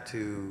going back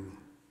to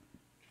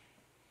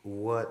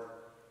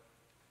what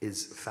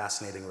is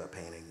fascinating about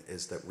painting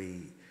is that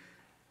we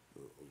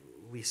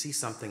see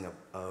something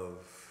of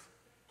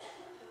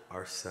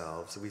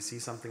ourselves. We see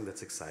something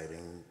that's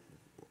exciting.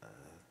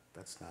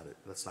 That's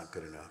not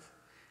good enough.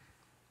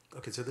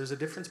 Okay, so there's a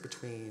difference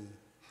between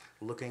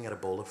looking at a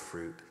bowl of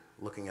fruit,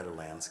 looking at a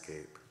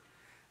landscape,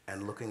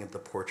 and looking at the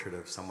portrait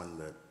of someone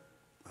that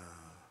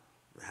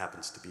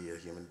happens to be a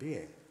human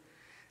being.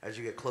 As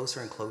you get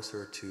closer and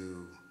closer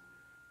to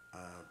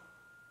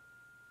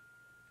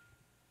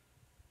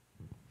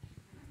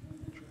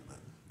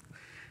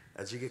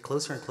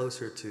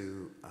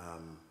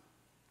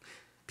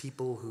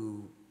people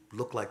who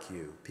look like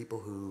you, people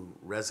who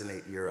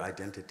resonate your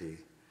identity,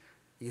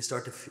 you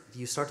start to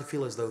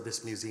feel as though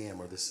this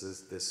museum or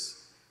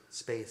this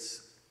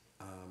space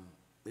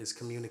is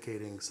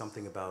communicating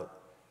something about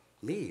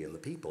me and the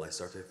people. I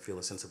start to feel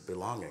a sense of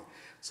belonging.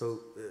 So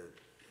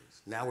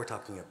now we're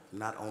talking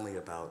not only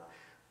about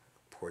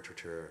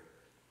portraiture,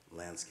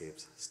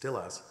 landscapes, still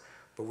us,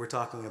 but we're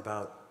talking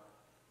about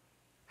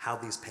how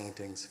these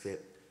paintings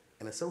fit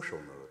in a social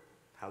mode.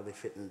 How do they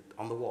fit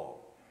on the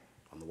wall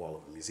of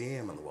a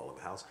museum, on the wall of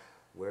a house?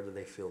 Where do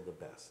they feel the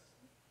best?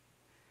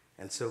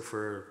 And so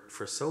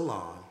for so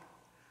long,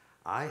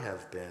 I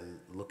have been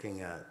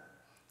looking at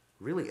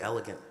really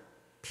elegant,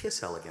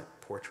 piss-elegant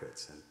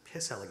portraits and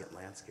piss-elegant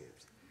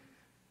landscapes.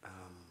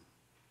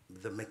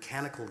 The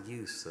mechanical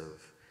use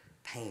of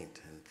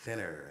paint and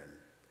thinner and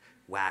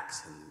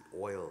wax and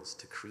oils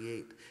to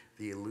create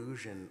the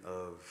illusion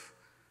of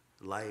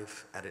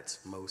life at its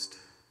most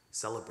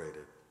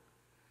celebrated.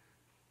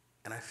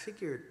 And I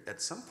figured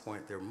at some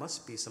point there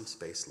must be some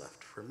space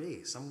left for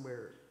me,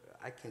 somewhere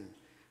I can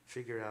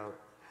figure out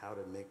how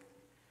to make,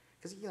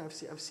 because you know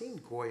I've seen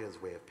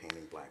Goya's way of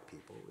painting black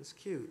people. It's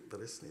cute,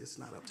 but it's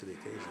not up to the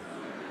occasion.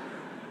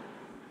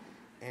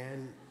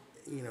 And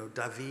you know,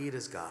 David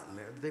has gotten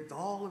there.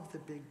 All of the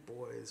big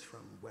boys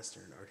from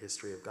Western art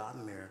history have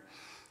gotten there,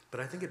 but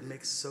I think it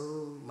makes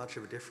so much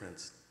of a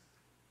difference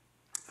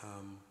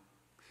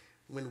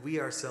when we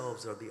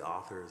ourselves are the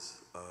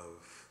authors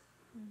of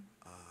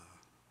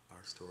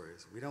our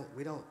stories. We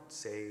don't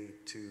say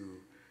to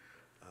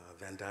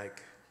Van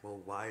Dyck, well,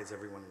 why is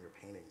everyone in your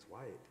paintings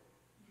white?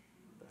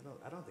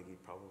 I don't think he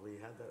probably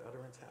had that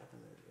utterance happen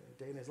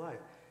a day in his life.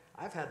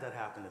 I've had that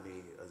happen to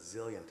me a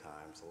zillion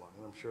times along,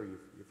 and I'm sure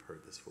you've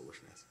heard this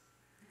foolishness.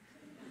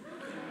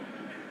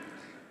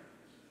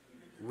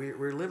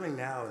 We're living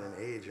now in an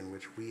age in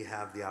which we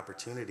have the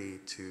opportunity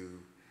to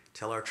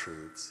tell our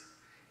truths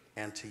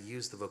and to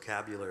use the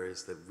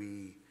vocabularies that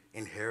we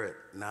inherit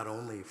not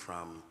only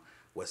from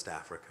West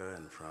Africa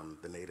and from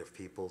the native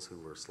peoples who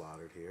were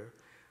slaughtered here,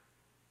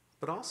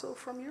 but also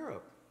from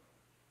Europe,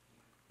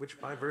 which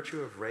by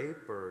virtue of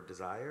rape or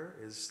desire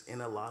is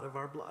in a lot of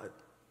our blood.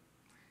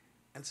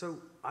 And so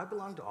I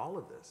belong to all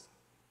of this.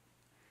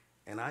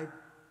 And I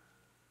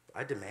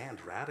demand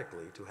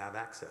radically to have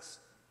access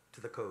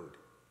to the code,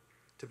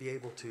 to be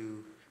able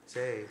to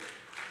say,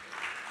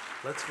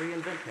 let's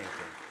reinvent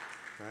painting,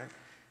 right?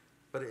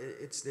 But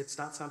it's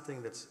not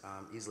something that's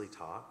easily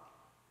taught.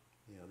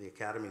 You know, the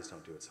academies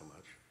don't do it so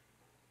much.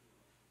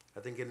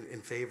 I think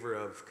in favor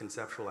of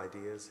conceptual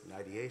ideas and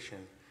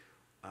ideation,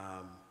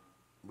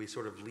 we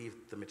sort of leave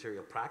the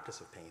material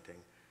practice of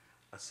painting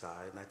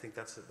aside, and I think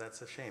that's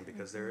a shame,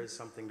 because there is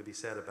something to be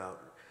said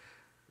about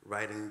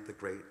writing the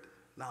great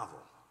novel.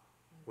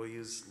 We'll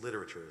use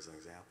literature as an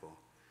example.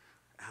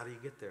 How do you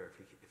get there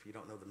if you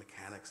don't know the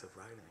mechanics of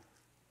writing?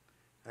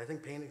 I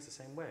think painting's the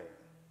same way.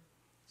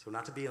 So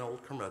not to be an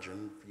old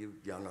curmudgeon, you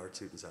young art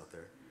students out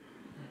there,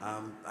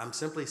 I'm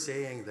simply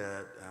saying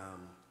that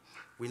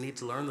we need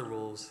to learn the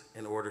rules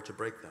in order to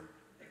break them.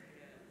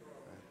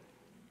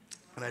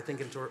 And I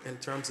think in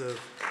terms of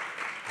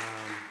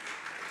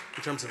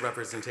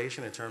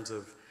representation, in terms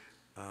of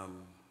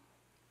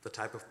the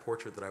type of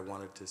portrait that I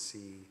wanted to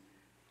see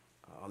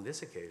on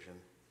this occasion,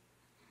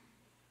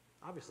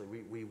 obviously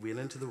we went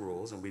into the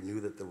rules and we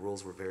knew that the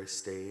rules were very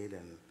staid,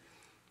 and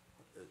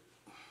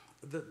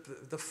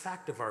the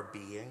fact of our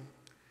being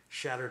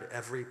shattered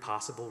every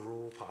possible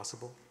rule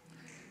possible.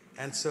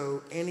 And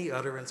so any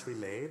utterance we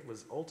made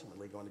was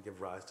ultimately going to give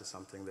rise to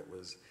something that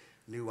was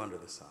new under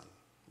the sun.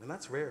 And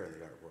that's rare in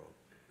the art world.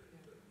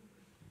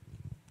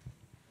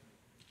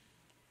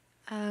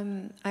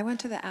 I went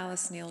to the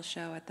Alice Neal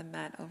show at the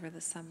Met over the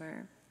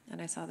summer,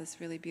 and I saw this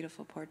really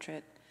beautiful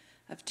portrait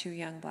of two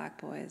young black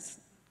boys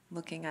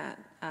looking at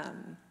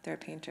their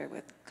painter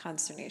with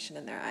consternation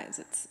in their eyes.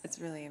 It's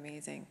really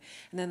amazing.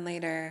 And then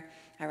later,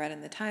 I read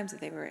in the Times that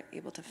they were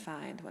able to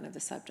find one of the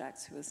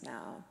subjects who was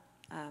now,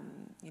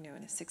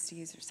 in his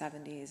 60s or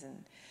 70s,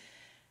 and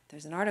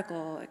there's an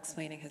article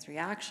explaining his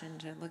reaction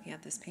to looking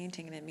at this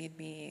painting, and it made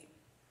me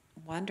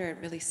wonder, it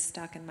really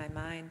stuck in my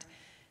mind.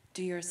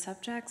 Do your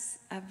subjects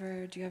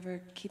do you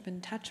ever keep in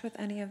touch with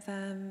any of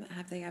them?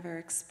 Have they ever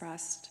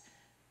expressed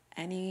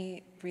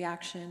any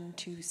reaction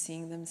to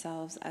seeing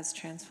themselves as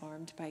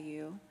transformed by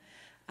you?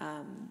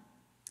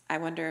 I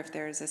wonder if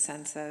there's a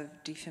sense of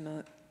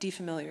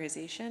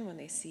defamiliarization when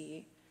they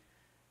see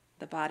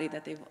the body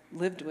that they've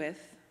lived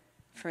with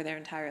for their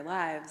entire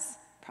lives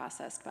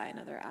processed by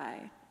another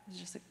eye. It's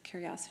just a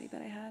curiosity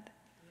that I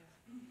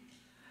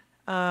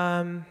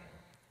had.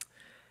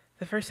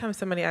 The first time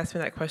somebody asked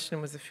me that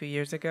question was a few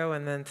years ago,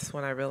 and then it's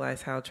when I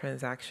realized how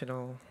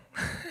transactional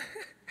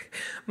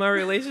my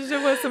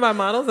relationship was to my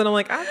models, and I'm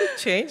like, I have to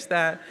change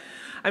that.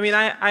 I mean,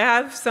 I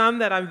have some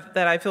that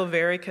I feel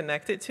very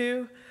connected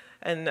to,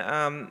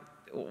 and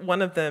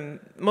one of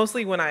them,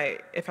 mostly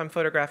if I'm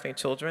photographing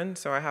children,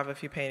 so I have a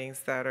few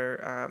paintings that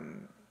are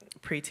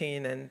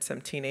preteen and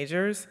some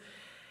teenagers,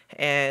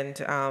 and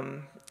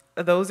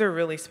those are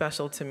really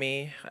special to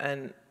me.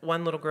 And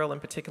one little girl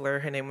in particular,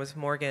 her name was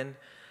Morgan.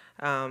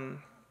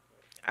 When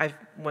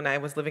I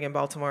was living in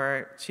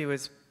Baltimore, she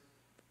was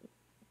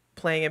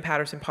playing in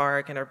Patterson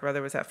Park, and her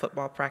brother was at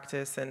football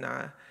practice, and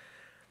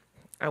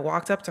I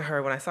walked up to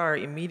her. When I saw her,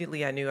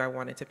 immediately I knew I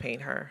wanted to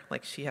paint her.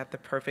 Like, she had the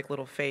perfect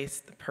little face,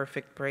 the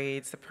perfect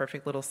braids, the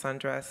perfect little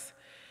sundress.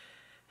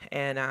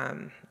 And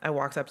I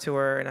walked up to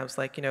her, and I was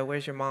like,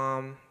 where's your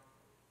mom?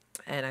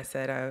 And I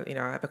said, I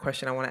have a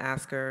question I want to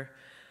ask her.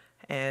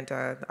 And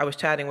I was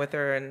chatting with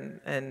her,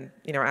 and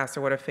I asked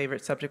her what her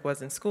favorite subject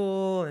was in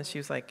school, and she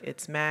was like,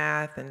 it's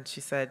math. And she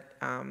said,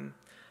 and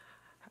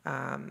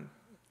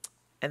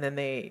then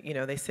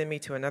they send me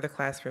to another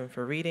classroom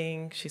for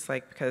reading. She's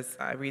like, because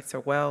I read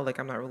so well, like,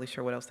 I'm not really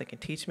sure what else they can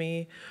teach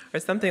me, or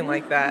something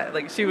like that.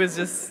 Like, she was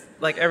just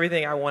like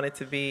everything I wanted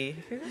to be,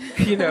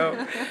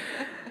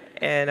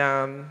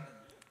 And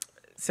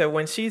so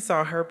when she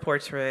saw her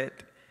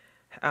portrait,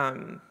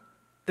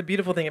 the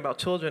beautiful thing about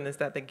children is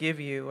that they give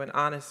you an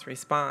honest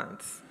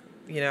response,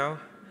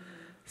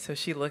 So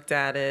she looked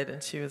at it,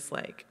 and she was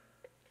like,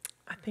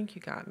 I think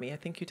you got me. I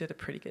think you did a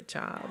pretty good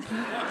job,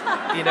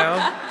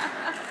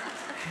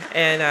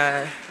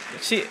 And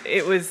she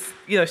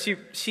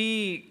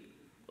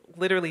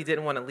literally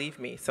didn't want to leave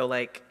me. So,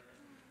 like,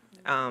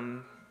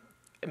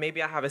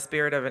 maybe I have a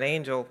spirit of an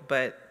angel,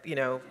 but,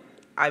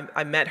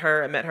 I met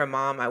her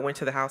mom. I went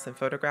to the house and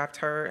photographed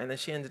her, and then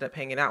she ended up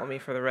hanging out with me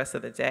for the rest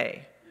of the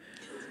day.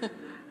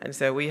 And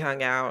so we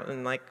hung out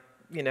and, like,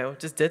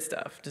 just did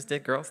stuff, just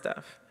did girl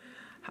stuff.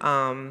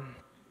 And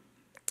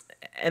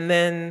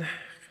then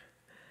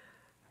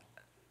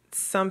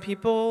some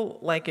people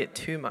like it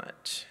too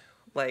much.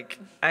 Like,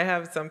 I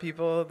have some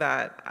people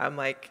that I'm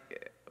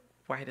like,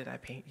 why did I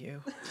paint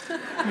you?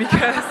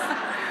 Because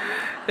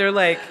they're,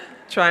 like,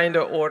 trying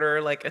to order,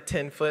 like, a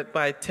 10-foot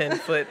by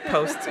 10-foot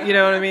post. You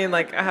know what I mean?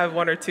 Like, I have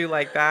one or two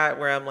like that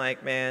where I'm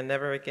like, man,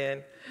 never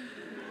again.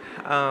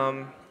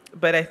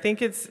 But I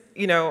think it's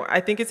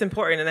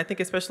important, and I think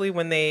especially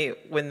when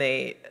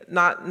they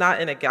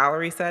not in a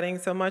gallery setting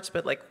so much,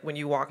 but like when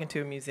you walk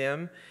into a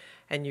museum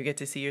and you get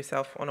to see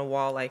yourself on a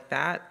wall like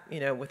that,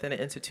 within an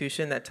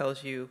institution that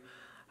tells you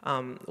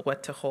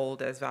what to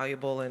hold as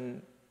valuable,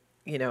 and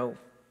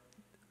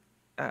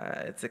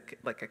it's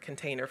like a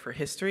container for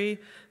history,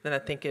 then I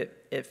think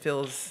it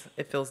feels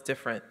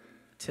different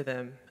to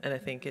them, and I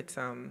think it's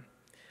I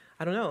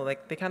don't know,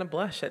 like, they kind of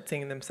blush at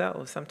seeing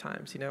themselves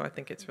sometimes. I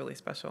think it's really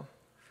special.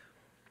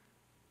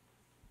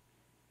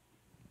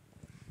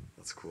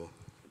 That's cool.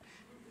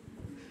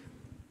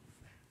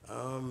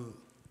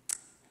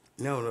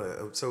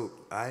 No. So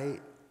I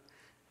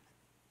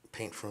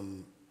paint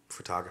from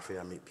photography.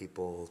 I meet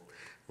people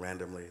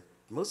randomly.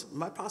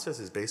 My process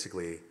is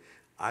basically,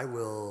 I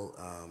will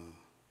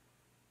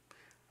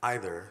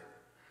either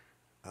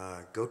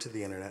go to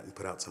the internet and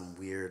put out some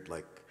weird,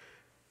 like,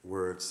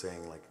 words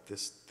saying, like,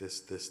 this,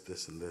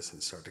 and this,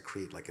 and start to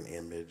create, like, an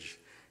image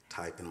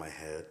type in my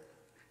head,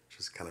 which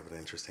is kind of an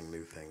interesting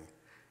new thing.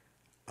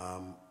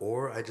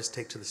 Or I just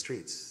take to the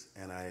streets,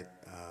 and I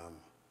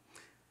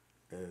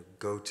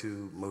go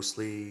to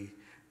mostly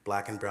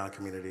black and brown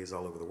communities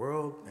all over the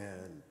world,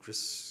 and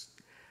just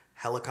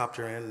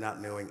helicopter in,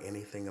 not knowing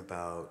anything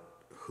about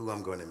who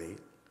I'm going to meet,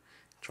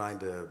 trying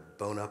to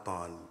bone up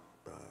on,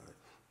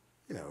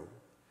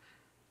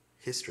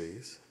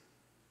 histories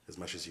as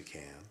much as you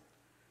can,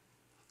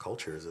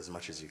 cultures as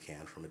much as you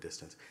can from a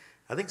distance.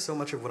 I think so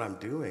much of what I'm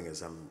doing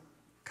is I'm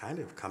kind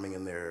of coming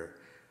in there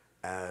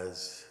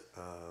as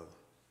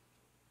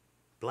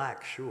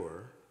black,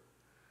 sure,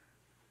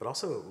 but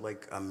also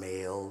like a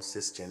male,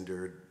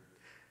 cisgendered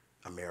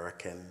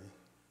American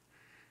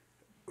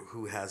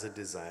who has a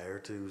desire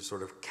to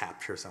sort of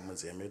capture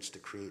someone's image to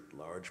create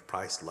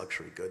large-priced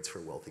luxury goods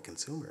for wealthy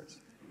consumers.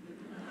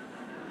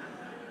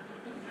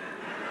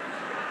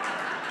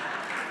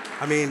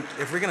 I mean,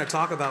 if we're going to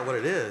talk about what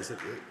it is,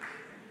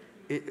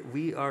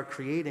 we are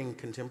creating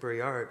contemporary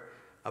art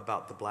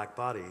about the black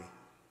body.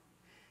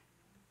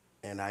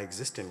 And I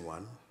exist in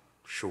one,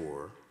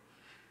 sure.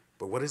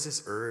 But what is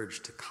this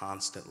urge to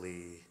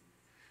constantly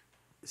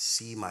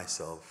see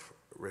myself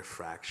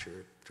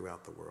refractured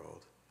throughout the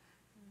world?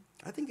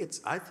 I think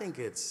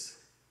it's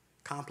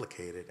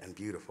complicated and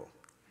beautiful,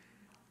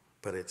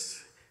 but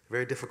it's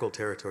very difficult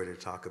territory to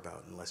talk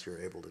about unless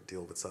you're able to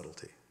deal with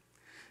subtlety.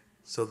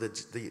 So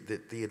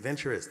the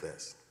adventure is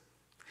this.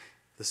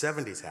 The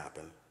 70s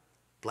happen.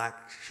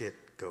 Black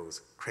shit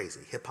goes crazy.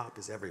 Hip hop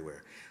is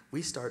everywhere.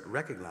 We start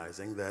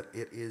recognizing that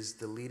it is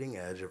the leading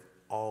edge of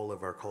all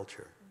of our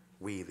culture.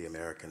 We, the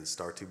Americans,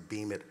 start to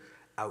beam it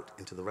out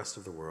into the rest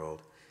of the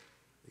world.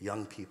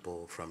 Young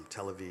people from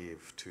Tel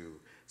Aviv to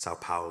Sao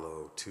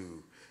Paulo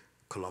to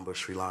Colombo,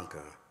 Sri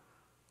Lanka,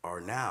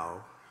 are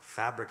now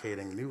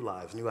fabricating new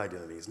lives, new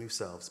identities, new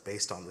selves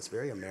based on this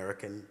very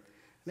American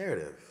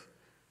narrative.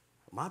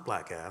 My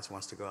black ass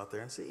wants to go out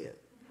there and see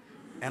it.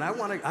 And I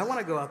want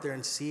to go out there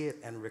and see it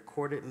and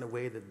record it in a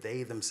way that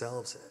they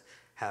themselves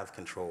have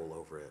control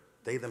over it.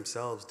 They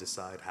themselves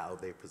decide how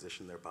they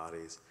position their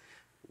bodies.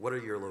 What are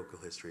your local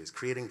histories?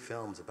 Creating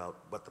films about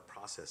what the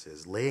process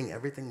is, laying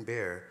everything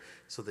bare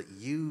so that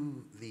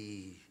you,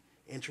 the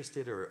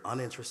interested or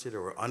uninterested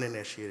or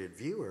uninitiated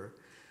viewer,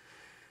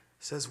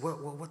 says,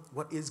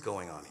 what is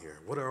going on here?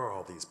 What are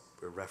all these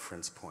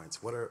reference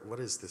points? What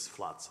is this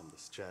flotsam,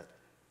 this jet?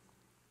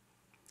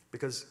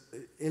 Because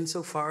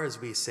insofar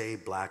as we say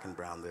black and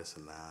brown this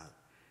and that,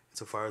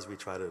 insofar as we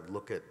try to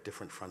look at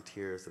different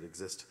frontiers that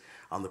exist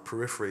on the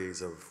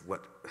peripheries of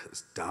what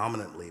has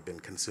dominantly been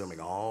consuming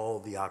all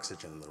the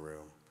oxygen in the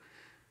room,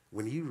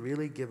 when you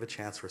really give a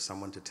chance for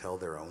someone to tell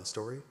their own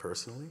story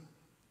personally,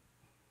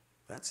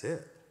 that's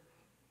it.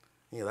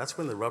 You know, that's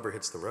when the rubber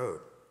hits the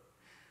road.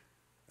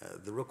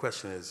 The real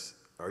question is,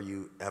 are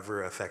you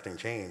ever affecting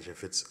change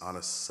if it's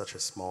on such a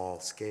small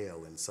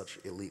scale in such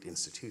elite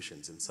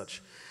institutions, in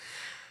such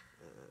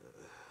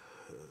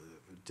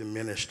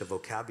diminished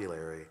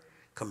vocabulary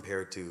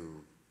compared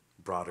to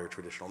broader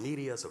traditional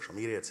media, social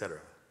media, et cetera?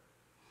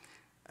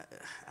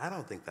 I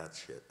don't think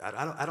that's shit.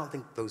 I don't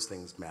think those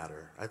things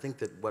matter. I think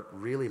that what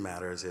really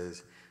matters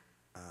is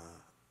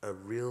a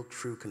real,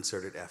 true,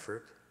 concerted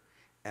effort,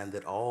 and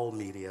that all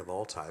media of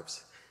all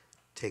types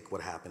take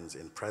what happens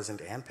in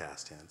present and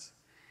past tense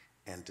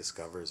and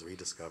discovers,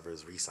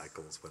 rediscovers,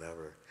 recycles,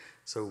 whatever.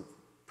 So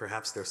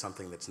perhaps there's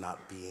something that's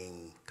not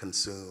being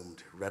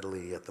consumed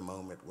readily at the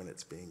moment when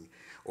it's being,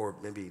 or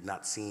maybe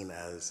not seen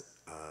as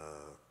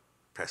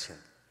prescient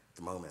at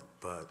the moment.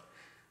 But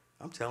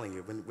I'm telling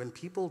you, when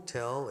people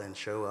tell and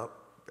show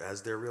up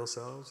as their real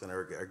selves and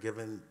are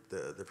given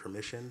the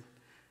permission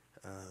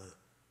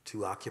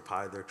to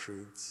occupy their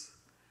truths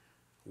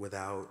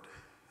without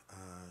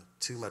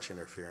too much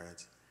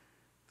interference,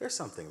 there's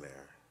something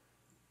there.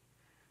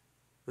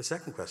 The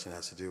second question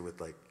has to do with,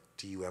 like,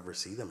 do you ever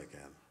see them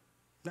again?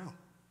 No,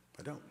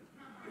 I don't.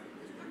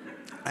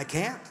 I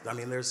can't. I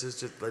mean, there's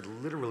just like,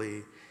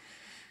 literally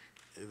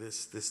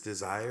this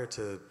desire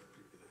to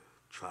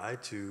try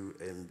to,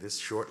 in this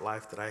short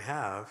life that I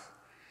have,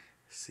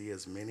 see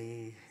as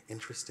many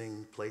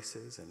interesting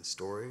places and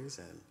stories.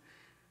 And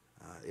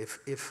if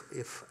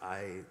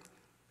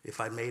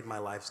I made my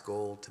life's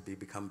goal to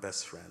become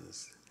best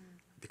friends,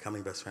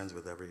 becoming best friends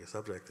with every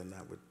subject, then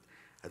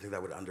I think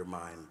that would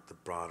undermine the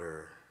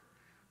broader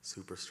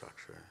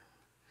superstructure.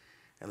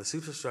 And the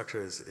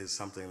superstructure is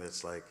something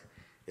that's like,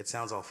 it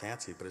sounds all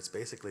fancy, but it's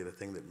basically the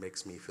thing that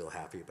makes me feel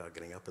happy about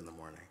getting up in the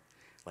morning,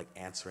 like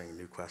answering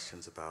new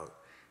questions about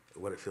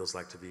what it feels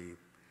like to be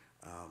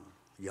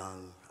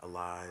young,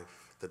 alive,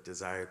 the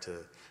desire to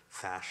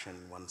fashion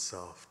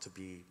oneself, to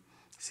be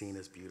seen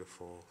as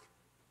beautiful,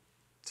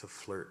 to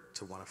flirt,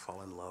 to want to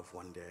fall in love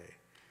one day.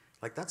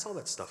 Like, that's all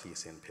that stuff you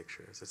see in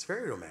pictures. It's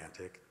very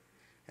romantic,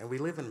 and we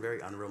live in very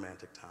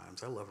unromantic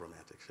times. I love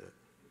romantic shit.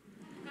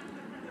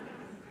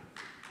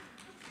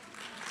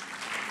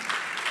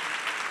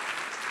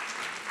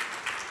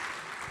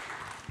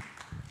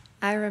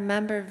 I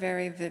remember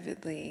very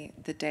vividly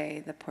the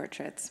day the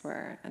portraits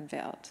were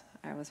unveiled.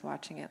 I was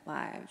watching it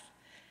live.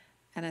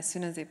 And as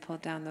soon as they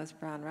pulled down those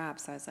brown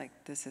wraps, I was like,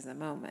 this is a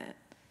moment.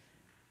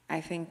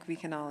 I think we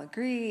can all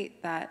agree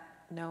that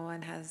no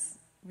one has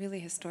really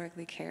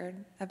historically cared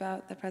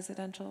about the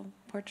presidential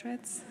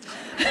portraits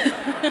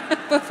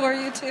before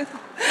you two.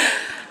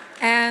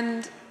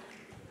 And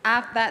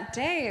at that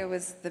day, it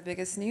was the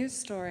biggest news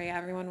story.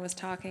 Everyone was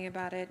talking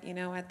about it, you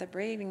know, at the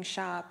braiding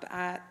shop,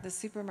 at the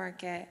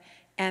supermarket.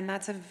 And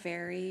that's a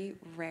very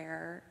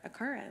rare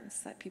occurrence,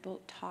 that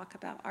people talk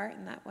about art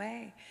in that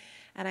way.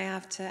 And I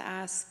have to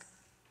ask,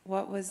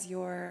 what was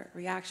your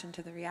reaction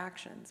to the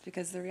reactions?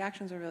 Because the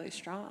reactions were really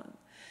strong.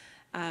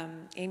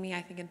 Amy,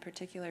 I think in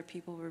particular,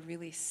 people were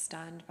really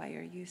stunned by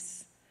your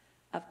use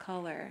of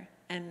color,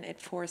 and it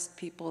forced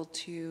people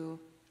to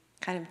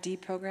kind of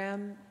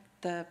deprogram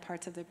the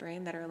parts of the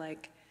brain that are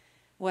like,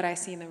 what I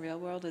see in the real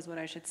world is what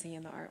I should see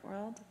in the art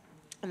world.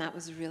 And that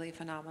was really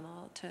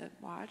phenomenal to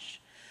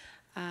watch.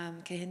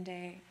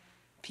 Kehinde,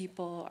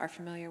 people are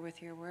familiar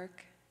with your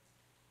work,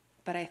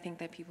 but I think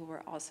that people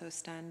were also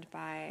stunned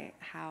by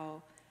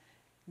how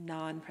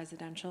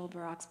non-presidential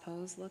Barack's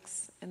pose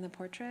looks in the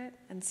portrait.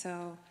 And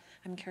so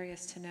I'm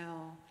curious to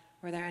know,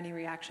 were there any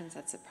reactions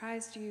that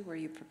surprised you? Were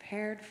you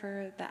prepared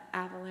for the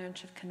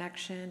avalanche of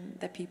connection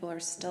that people are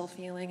still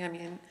feeling? I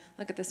mean,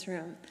 look at this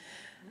room.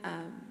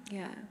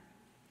 Yeah.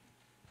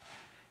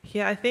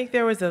 Yeah, I think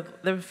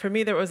for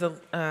me there was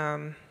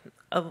a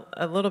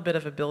little bit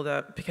of a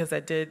buildup, because I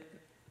did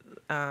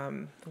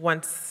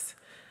once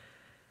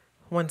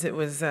it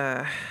was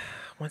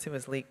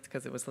leaked,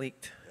 because it was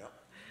leaked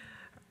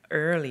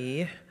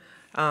early.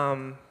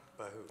 By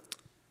who?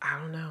 I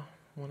don't know,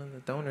 one of the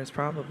donors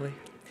probably,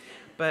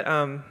 but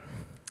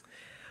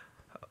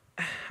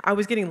I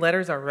was getting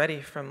letters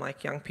already from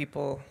like young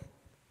people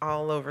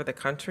all over the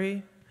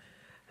country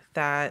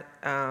that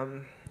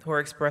who are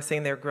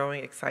expressing their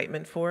growing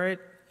excitement for it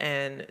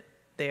and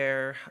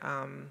their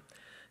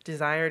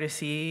desire to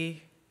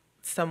see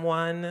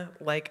someone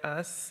like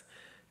us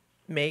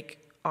make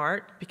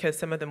art, because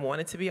some of them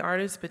wanted to be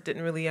artists but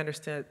didn't really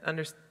understand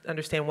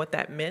what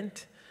that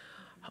meant,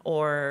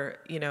 or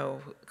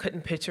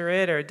couldn't picture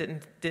it, or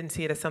didn't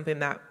see it as something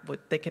that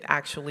they could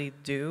actually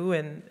do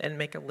and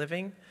make a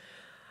living.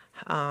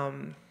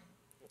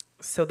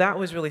 So that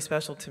was really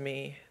special to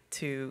me,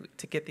 to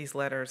get these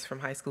letters from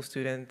high school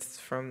students,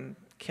 from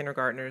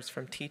kindergartners,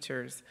 from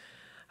teachers.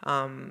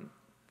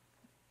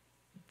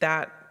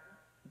 That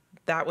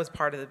was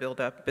part of the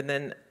buildup. And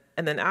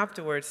then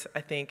afterwards,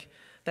 I think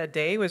that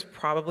day was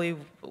probably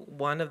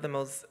one of the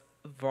most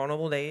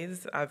vulnerable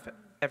days I've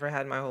ever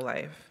had in my whole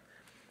life,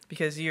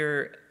 because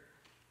you're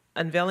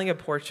unveiling a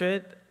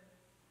portrait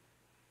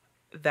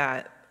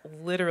that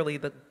literally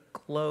the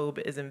globe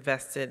is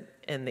invested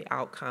in the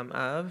outcome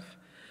of.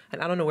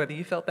 And I don't know whether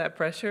you felt that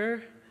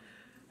pressure,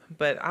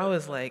 but I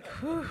was like,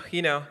 whew,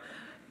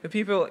 the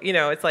people,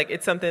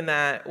 it's something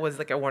that was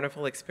like a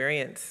wonderful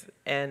experience.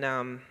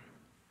 And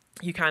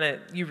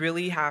you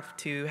really have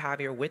to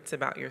have your wits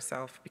about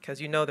yourself, because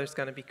there's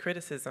going to be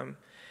criticism.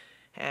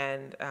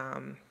 And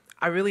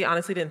I really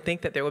honestly didn't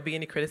think that there would be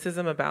any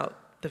criticism about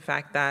the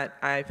fact that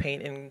I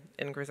paint in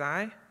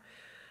grisaille.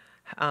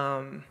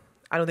 I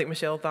don't think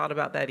Michelle thought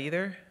about that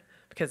either,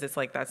 because it's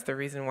like that's the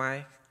reason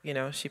why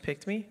she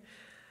picked me.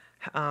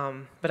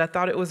 But I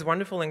thought it was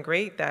wonderful and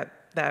great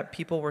that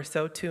people were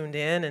so tuned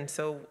in and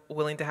so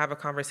willing to have a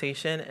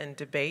conversation and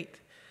debate.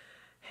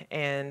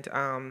 And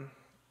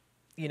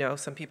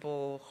some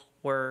people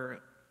were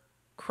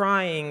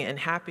crying and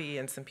happy,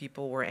 and some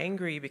people were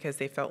angry because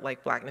they felt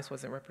like blackness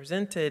wasn't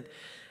represented.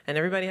 And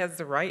everybody has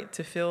the right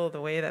to feel the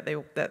way that they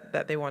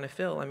want to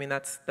feel. I mean,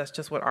 that's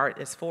just what art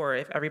is for.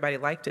 If everybody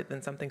liked it,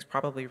 then something's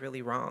probably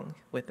really wrong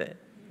with it,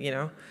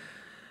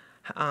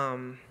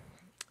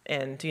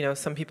 And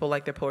some people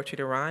like their poetry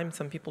to rhyme,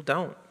 some people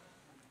don't.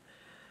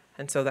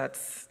 And so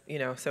that's,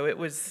 so it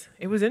was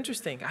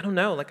interesting. I don't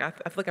know, I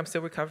feel like I'm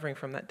still recovering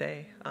from that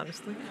day,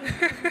 honestly.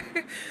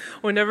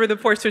 Whenever the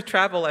portraits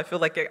travel, I feel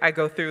like I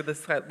go through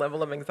this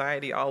level of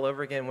anxiety all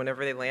over again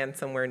whenever they land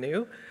somewhere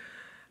new.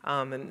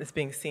 And it's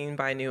being seen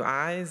by new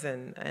eyes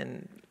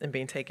and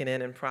being taken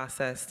in and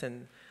processed.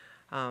 And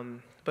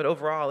but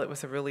overall, it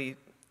was a really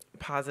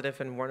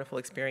positive and wonderful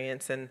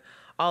experience. And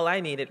all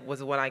I needed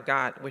was what I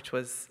got, which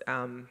was,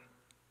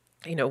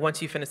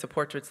 once you finish the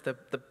portraits,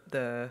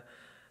 the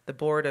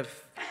board of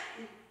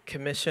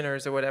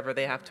commissioners or whatever,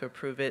 they have to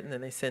approve it, and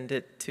then they sent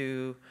it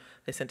to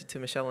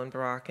Michelle and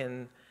Barack,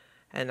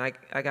 and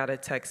I got a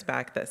text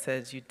back that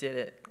says, "You did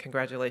it.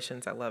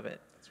 Congratulations. I love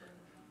it." That's right.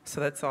 So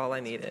that's all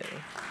I needed.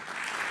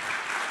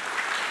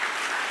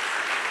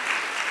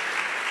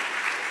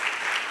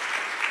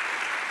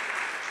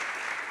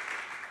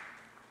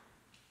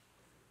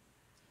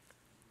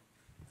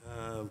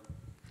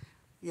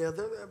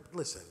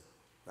 Listen,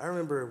 I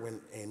remember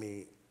when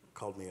Amy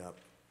called me up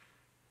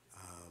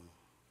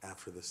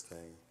after this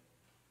thing.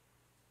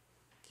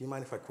 Can you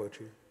mind if I quote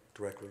you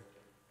directly?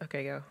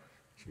 Okay, go.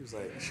 She was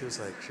like,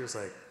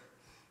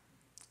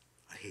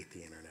 I hate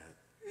the internet.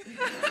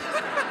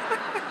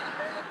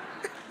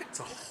 It's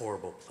a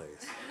horrible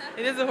place.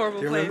 It is a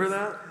horrible place. Do you remember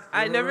that?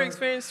 I never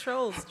experienced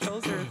trolls.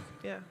 Trolls are,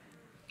 yeah.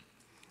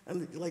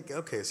 And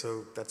okay,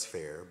 so that's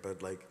fair,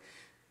 but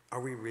are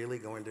we really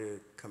going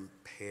to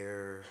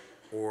compare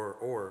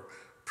or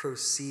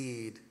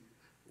proceed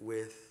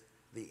with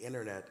the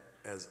internet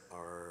as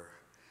our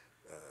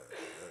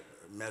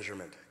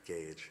measurement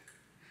gauge?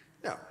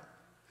 No.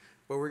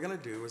 What we're going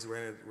to do is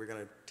we're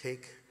going to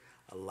take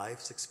a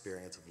life's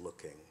experience of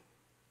looking,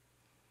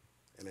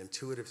 an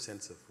intuitive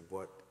sense of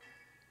what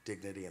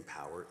dignity and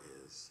power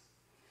is,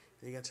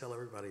 and you're going to tell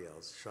everybody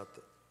else, shut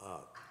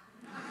up.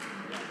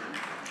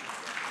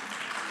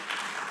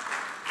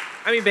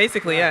 I mean,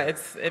 basically, yeah.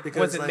 It Because,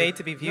 wasn't like, made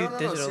to be viewed no,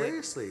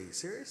 digitally.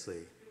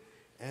 seriously.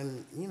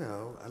 And, you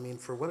know, I mean,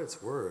 for what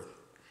it's worth,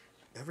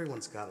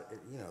 everyone's got,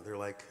 they're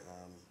like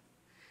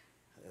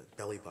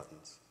belly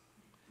buttons.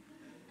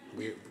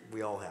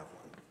 We all have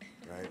one,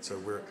 right? So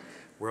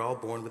we're all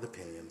born with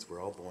opinions.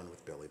 We're all born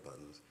with belly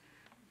buttons.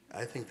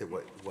 I think that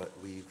what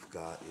we've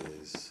got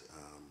is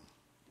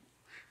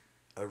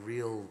a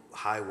real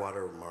high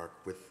water mark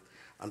with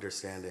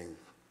understanding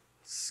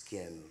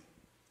skin.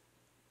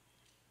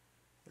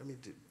 I mean,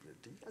 do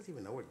you guys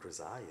even know what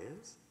grisaille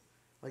is?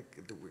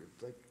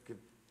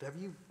 Have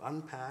you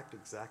unpacked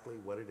exactly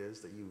what it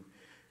is that you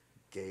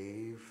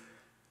gave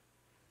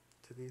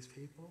to these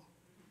people?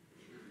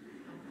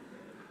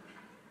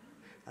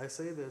 I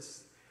say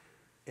this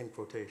in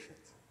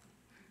quotations,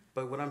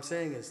 but what I'm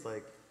saying is,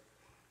 like,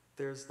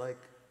 there's like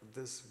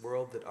this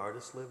world that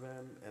artists live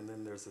in, and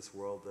then there's this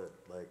world that,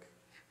 like,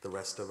 the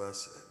rest of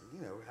us,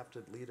 have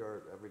to lead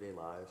our everyday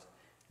lives.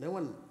 No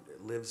one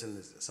lives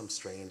in some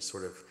strange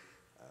sort of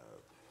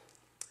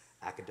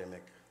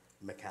academic,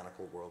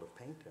 mechanical world of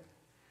painting.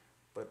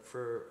 But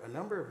for a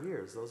number of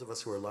years, those of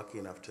us who are lucky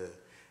enough to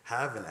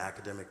have an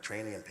academic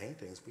training in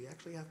paintings, we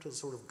actually have to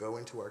sort of go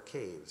into our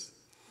caves.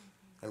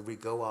 And we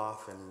go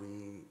off and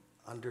we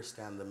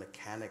understand the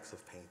mechanics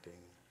of painting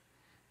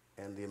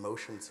and the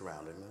emotions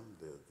surrounding them,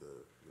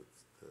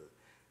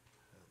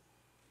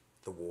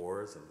 the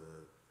wars and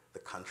the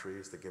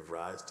countries that give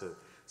rise to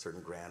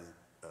certain grand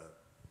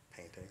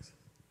paintings.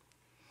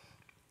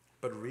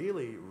 But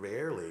really,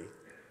 rarely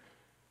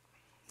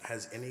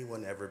has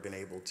anyone ever been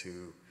able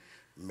to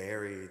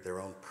marry their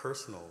own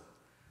personal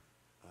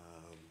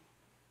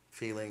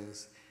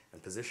feelings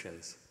and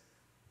positions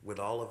with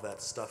all of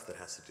that stuff that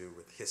has to do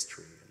with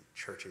history and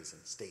churches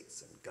and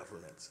states and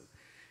governments and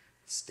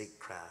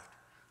statecraft.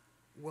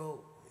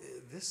 Well,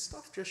 this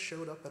stuff just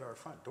showed up at our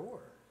front door.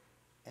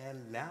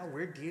 And now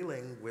we're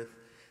dealing with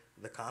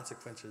the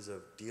consequences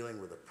of dealing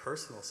with a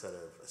personal set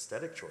of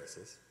aesthetic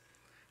choices,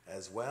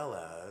 as well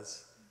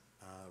as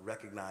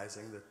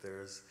recognizing that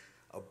there's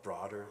a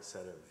broader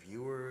set of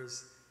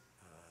viewers,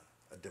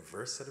 a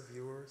diverse set of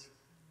viewers.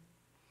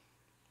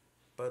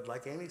 But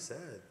like Amy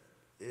said,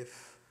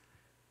 if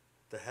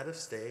the head of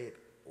state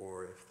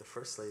or if the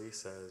first lady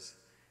says,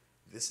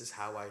 this is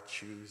how I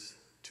choose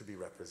to be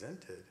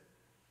represented,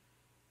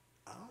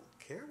 I don't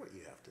care what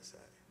you have to say.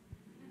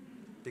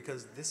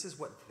 Because this is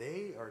what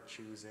they are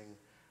choosing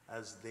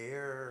as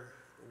their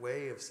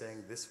way of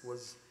saying, this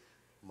was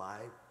my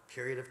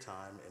period of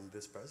time in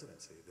this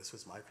presidency. This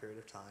was my period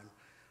of time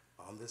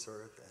on this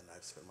earth, and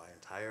I've spent my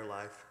entire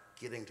life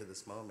getting to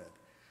this moment.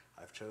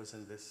 I've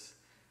chosen this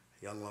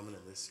young woman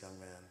and this young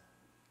man,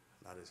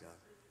 not as young,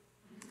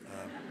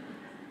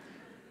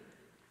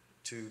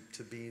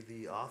 to be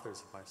the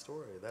authors of my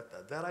story.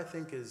 That I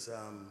think is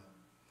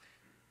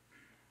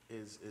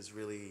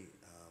really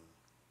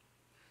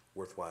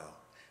worthwhile.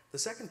 The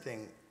second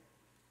thing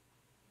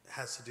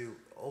has to do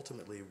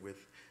ultimately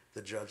with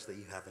the judge that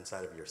you have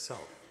inside of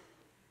yourself.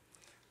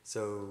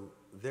 So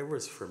there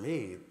was, for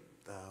me,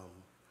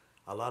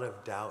 a lot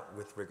of doubt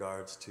with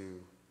regards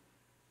to,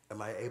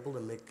 am I able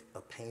to make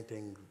a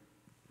painting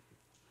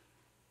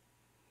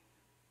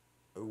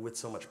with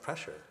so much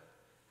pressure?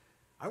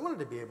 I wanted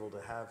to be able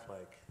to have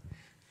like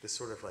this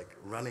sort of like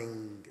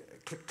running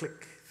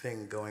click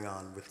thing going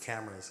on with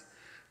cameras.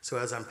 So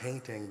as I'm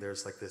painting,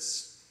 there's like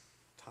this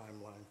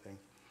timeline thing.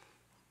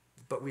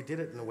 But we did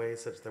it in a way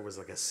such that there was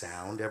like a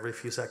sound every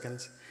few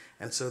seconds.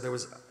 And so there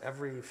was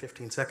every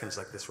 15 seconds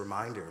like this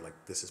reminder, like,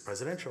 this is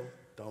presidential,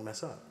 don't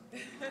mess up.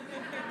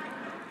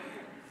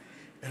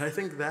 And I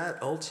think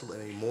that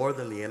ultimately, more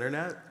than the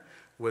internet,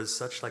 was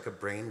such like a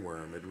brain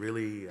worm. It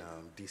really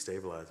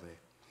destabilized me.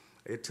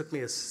 It took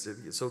me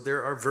so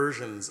there are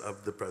versions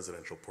of the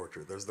presidential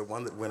portrait. There's the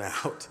one that went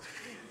out,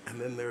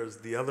 and then there's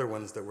the other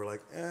ones that were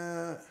like,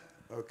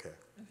 okay.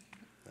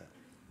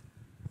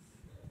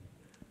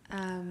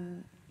 Yeah.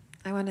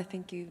 I want to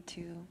thank you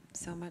two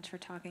so much for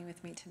talking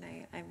with me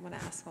tonight. I want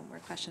to ask one more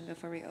question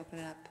before we open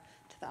it up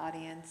to the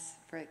audience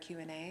for a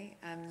Q&A.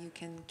 You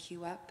can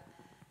queue up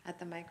at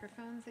the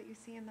microphones that you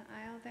see in the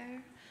aisle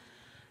there.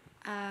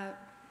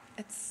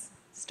 It's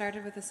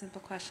started with a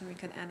simple question. We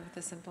could end with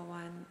a simple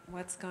one.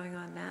 What's going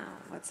on now?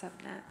 What's up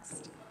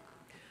next?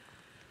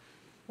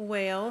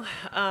 Well,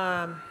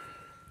 I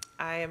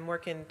am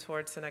working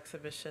towards an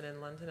exhibition in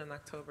London in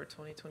October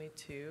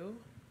 2022.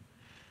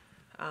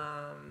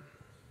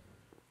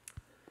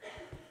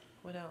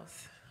 What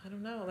else? I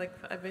don't know. Like,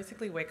 I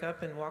basically wake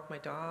up and walk my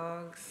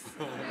dogs.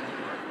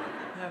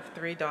 I have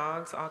 3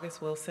 dogs,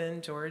 August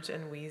Wilson, George,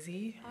 and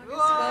Wheezy.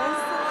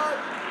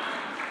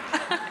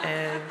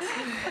 And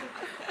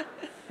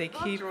they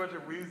keep George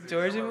and Wheezy.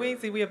 George and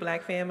Wheezy. We a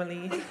black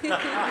family.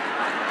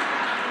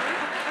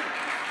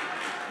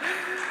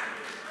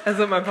 That's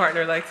what my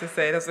partner likes to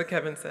say. That's what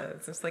Kevin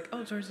says. It's like,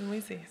 oh, George and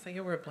Wheezy. It's like,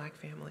 yeah, we're a black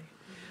family.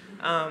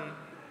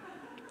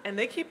 And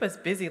they keep us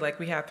busy like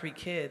we have 3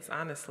 kids,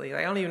 honestly.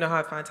 Like, I don't even know how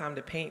I find time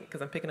to paint because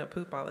I'm picking up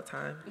poop all the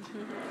time.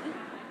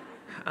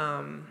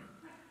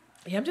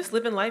 yeah, I'm just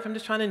living life. I'm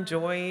just trying to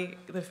enjoy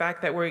the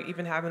fact that we're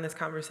even having this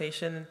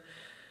conversation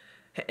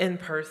in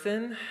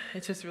person.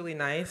 It's just really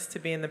nice to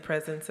be in the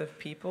presence of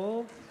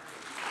people.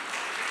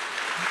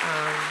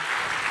 I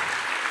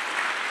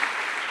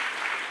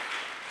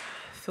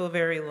feel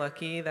very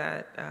lucky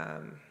that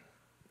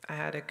I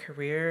had a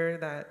career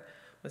that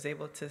was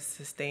able to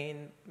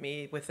sustain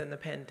me within the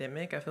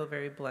pandemic. I feel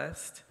very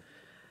blessed.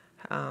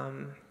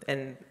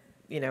 And,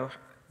 you know,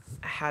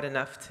 I had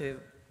enough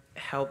to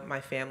help my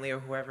family or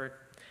whoever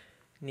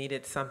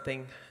needed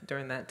something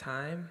during that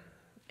time.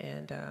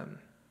 And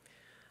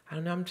I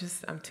don't know,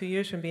 I'm 2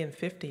 years from being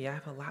 50. I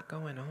have a lot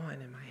going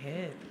on in my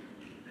head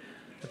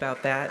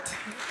about that.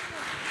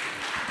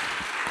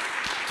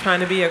 Trying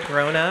to be a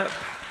grown-up,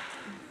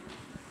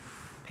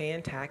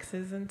 paying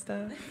taxes and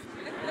stuff.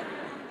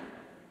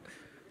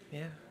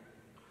 Yeah.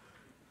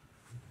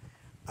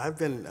 I've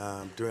been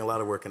doing a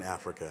lot of work in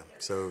Africa.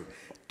 So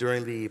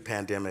during the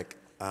pandemic,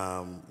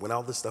 when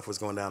all this stuff was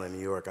going down in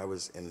New York, I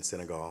was in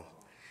Senegal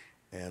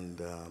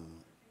and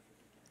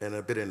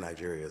a bit in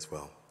Nigeria as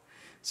well.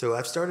 So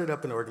I've started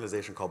up an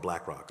organization called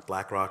BlackRock.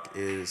 BlackRock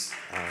is,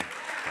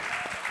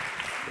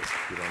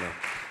 if you don't know,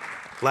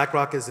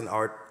 BlackRock is an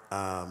art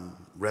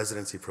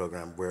residency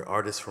program where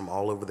artists from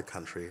all over the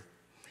country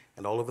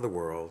and all over the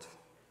world,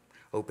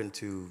 open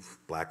to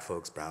black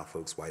folks, brown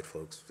folks, white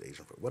folks,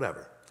 Asian folks,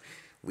 whatever.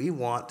 We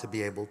want to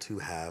be able to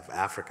have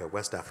Africa,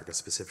 West Africa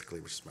specifically,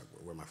 which is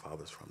where my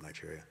father's from,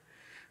 Nigeria.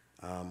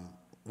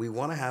 We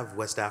want to have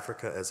West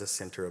Africa as a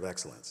center of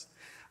excellence,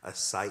 a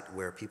site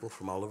where people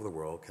from all over the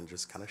world can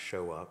just kind of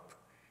show up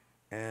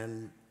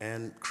and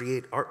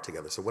create art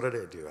together. So what did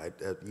I do?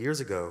 Years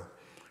ago,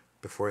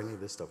 before any of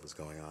this stuff was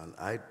going on,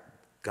 I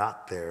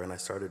got there and I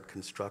started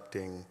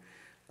constructing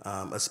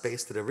a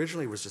space that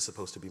originally was just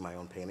supposed to be my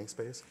own painting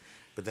space.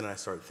 But then I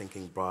started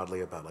thinking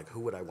broadly about like,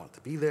 who would I want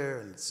to be there?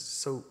 And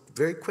so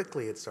very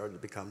quickly it started to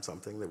become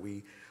something that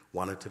we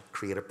wanted to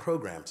create a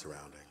program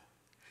surrounding.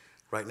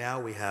 Right now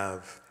we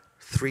have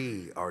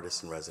 3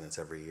 artists in residence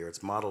every year.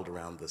 It's modeled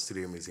around the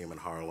Studio Museum in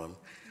Harlem.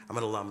 I'm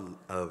an alum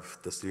of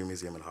the Studio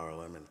Museum in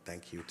Harlem, and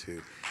thank you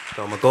to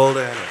Thelma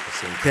Golden and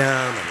Christine Kim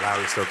and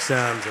Lowry Stokes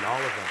Sims and all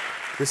of them.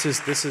 This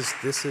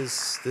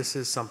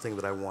is something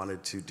that I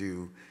wanted to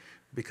do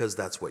because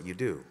that's what you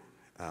do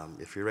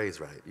if you're raised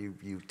right.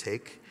 You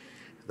take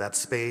that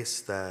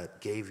space that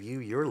gave you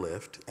your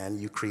lift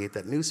and you create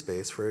that new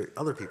space for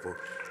other people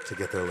to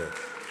get their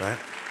lift, right?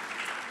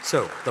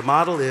 So the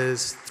model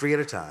is 3 at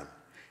a time.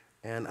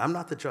 And I'm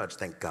not the judge,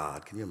 thank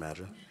God, can you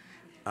imagine?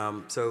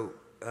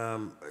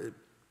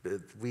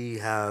 We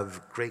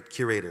have great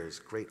curators,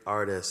 great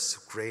artists,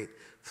 great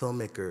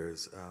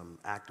filmmakers,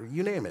 actors,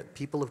 you name it,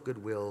 people of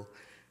goodwill.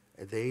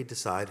 They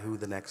decide who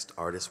the next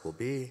artist will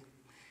be,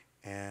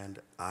 and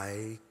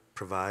I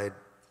provide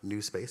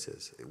new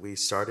spaces. We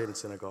started in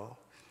Senegal.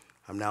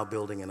 I'm now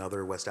building in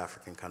other West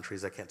African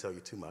countries. I can't tell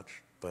you too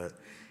much, but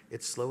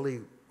it's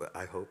slowly,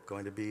 I hope,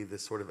 going to be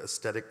this sort of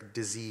aesthetic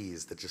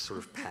disease that just sort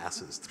of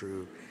passes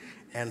through.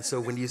 And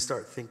so when you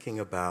start thinking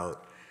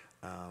about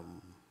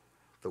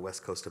the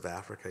west coast of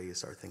Africa, you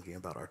start thinking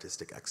about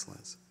artistic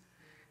excellence.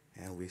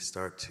 And we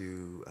start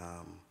to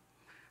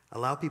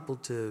allow people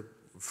to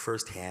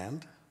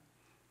firsthand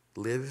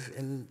live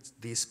in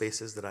these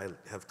spaces that I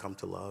have come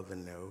to love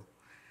and know,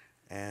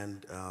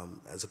 and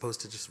as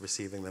opposed to just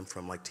receiving them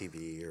from like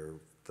TV or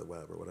the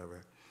web or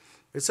whatever.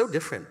 It's so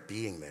different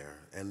being there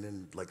and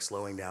then like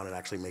slowing down and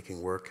actually making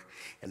work,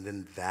 and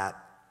then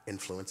that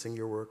influencing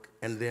your work.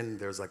 And then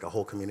there's like a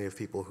whole community of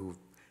people who've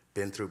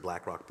been through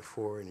BlackRock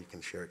before and you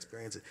can share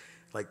experiences.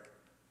 Like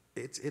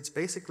it's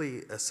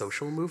basically a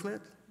social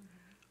movement,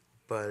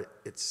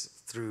 but it's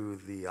through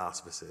the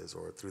auspices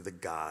or through the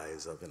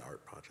guise of an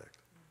art project.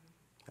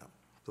 Yeah.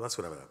 So that's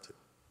what I've been up to.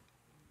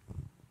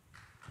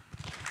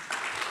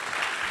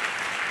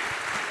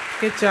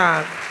 Good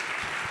job.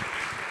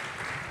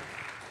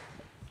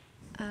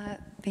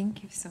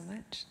 Thank you so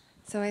much.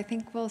 So I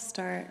think we'll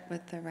start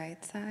with the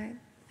right side,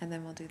 and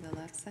then we'll do the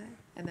left side,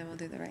 and then we'll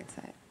do the right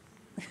side.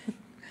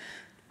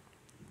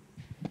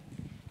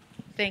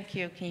 Thank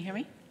you. Can you hear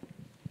me?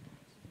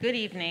 Good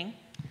evening.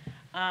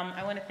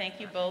 I want to thank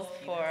you both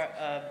for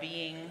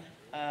being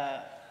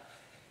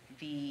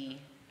the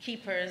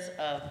keepers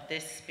of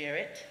this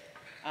spirit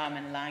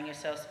and allowing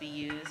yourselves to be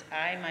used.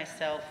 I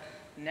myself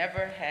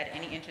never had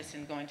any interest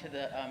in going to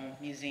the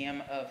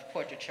Museum of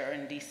Portraiture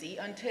in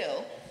DC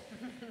until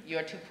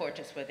your 2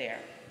 portraits were there.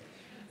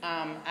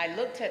 I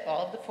looked at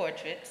all of the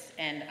portraits,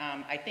 and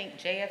I think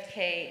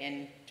JFK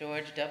and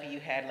George W.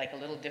 had like a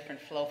little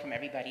different flow from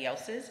everybody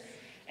else's,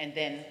 and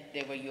then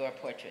there were your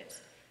portraits.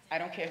 I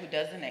don't care who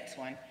does the next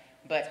one,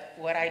 but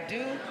what I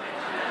do,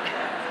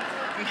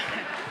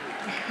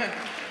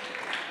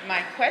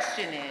 my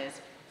question is,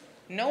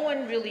 no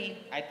one really,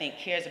 I think,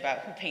 cares about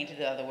who painted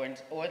the other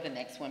ones or the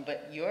next one,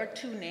 but your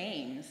 2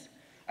 names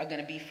are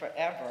going to be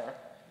forever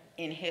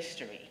in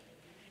history.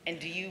 And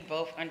do you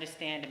both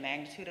understand the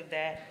magnitude of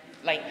that?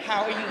 Like,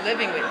 how are you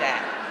living with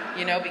that?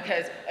 You know,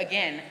 because,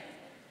 again,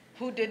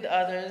 who did the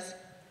others?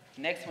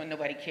 Next one,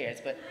 nobody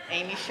cares, but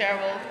Amy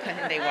Sherald,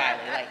 Kehinde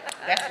Wiley, like,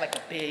 that's like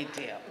a big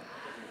deal.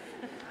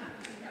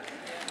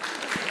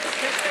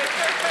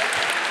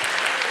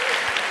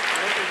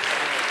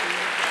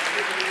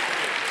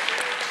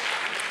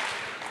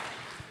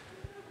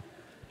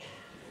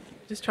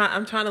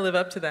 I'm trying to live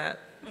up to that.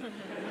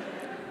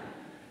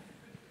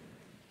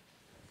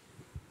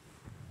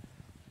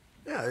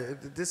 Yeah,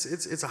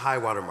 it's a high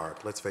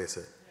watermark. Let's face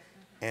it,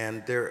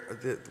 and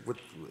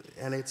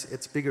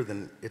it's bigger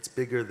than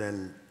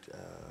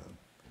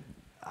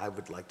I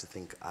would like to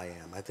think I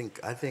am. I think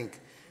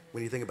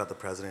when you think about the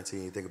presidency,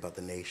 you think about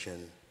the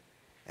nation,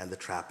 and the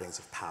trappings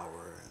of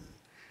power,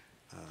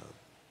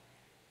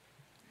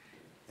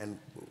 and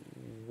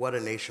what a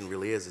nation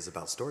really is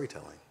about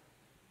storytelling.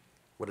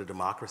 What a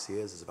democracy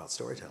is about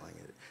storytelling.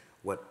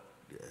 What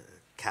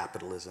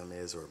capitalism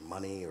is, or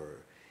money, or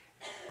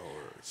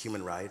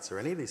human rights, or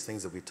any of these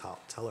things that we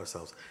tell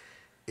ourselves,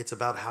 it's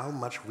about how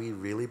much we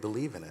really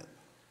believe in it.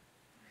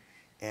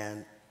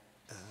 And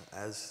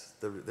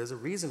there's a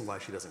reason why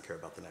she doesn't care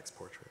about the next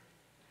portrait.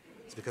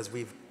 It's because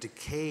we've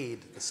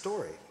decayed the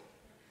story.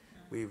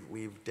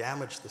 We've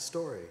damaged the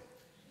story.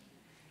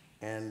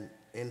 And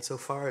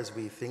insofar as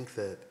we think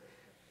that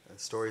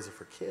stories are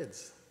for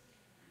kids,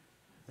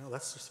 no,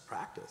 that's just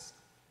practice.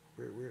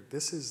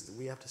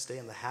 We have to stay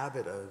in the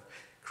habit of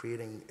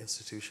creating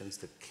institutions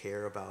that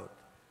care about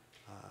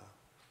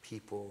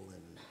people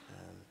and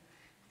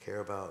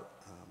care about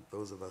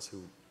those of us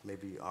who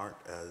maybe aren't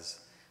as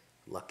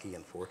lucky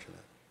and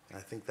fortunate. And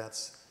I think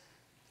it's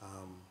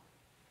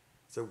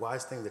a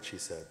wise thing that she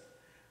said,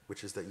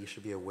 which is that you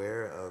should be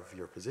aware of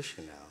your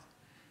position now,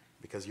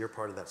 because you're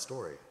part of that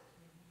story.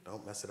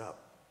 Don't mess it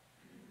up.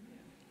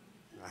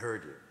 I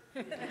heard you.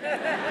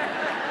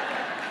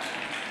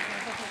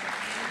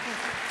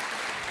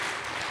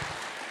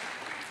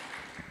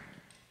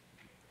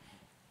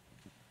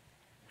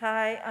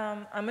 Hi,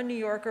 I'm a New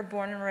Yorker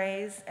born and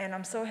raised, and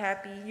I'm so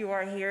happy you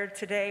are here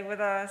today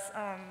with us.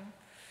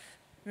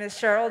 Ms.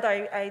 Sherald,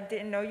 I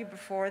didn't know you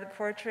before the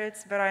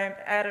portraits, but I am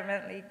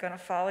adamantly going to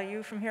follow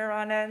you from here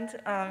on end.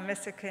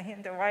 Mr.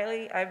 Kehinde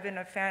Wiley, I've been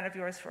a fan of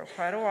yours for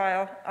quite a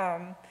while,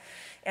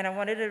 and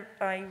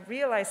I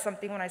realized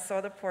something when I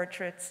saw the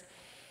portraits,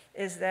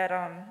 is that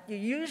you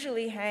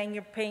usually hang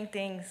your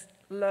paintings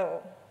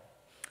low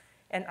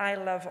and eye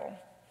level.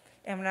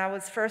 And when I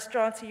was first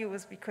drawn to you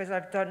was because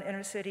I've done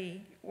inner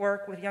city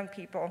work with young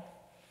people.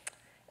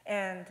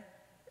 And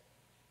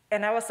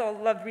I also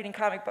loved reading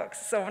comic books.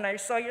 So when I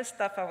saw your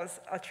stuff, I was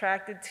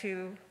attracted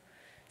to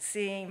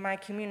seeing my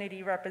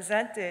community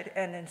represented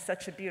and in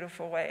such a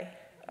beautiful way.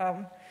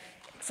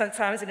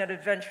 Sometimes in an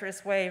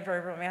adventurous way, very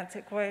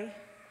romantic way.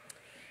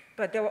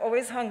 But they were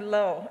always hung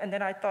low. And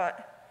then I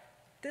thought,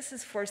 this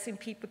is forcing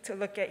people to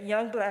look at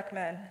young black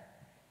men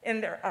in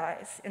their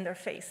eyes, in their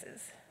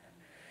faces.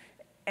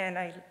 And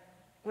I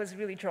was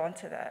really drawn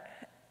to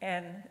that.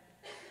 And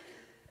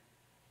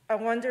I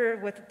wonder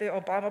with the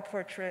Obama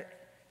portrait,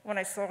 when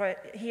I saw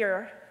it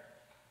here,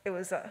 it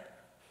was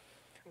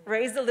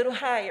raised a little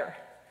higher.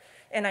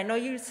 And I know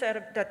you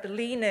said that the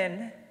lean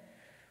in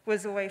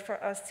was a way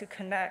for us to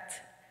connect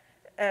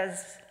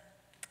as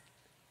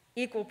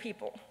equal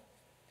people.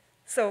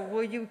 So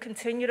will you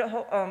continue to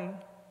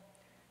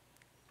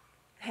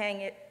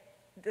hang it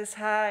this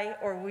high,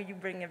 or will you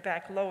bring it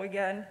back low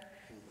again?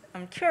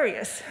 I'm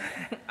curious.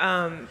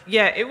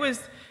 Yeah, it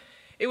was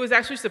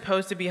actually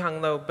supposed to be hung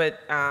low,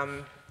 but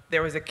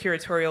there was a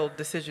curatorial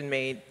decision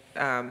made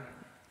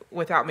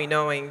without me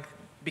knowing,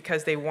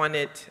 because they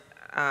wanted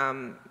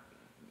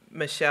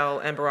Michelle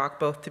and Barack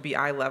both to be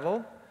eye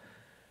level.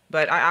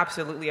 But I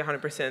absolutely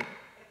 100%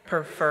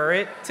 prefer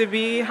it to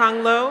be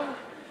hung low.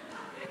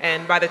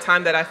 And by the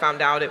time that I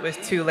found out, it was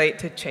too late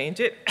to change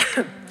it.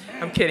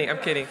 I'm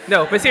kidding.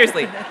 No, but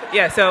seriously,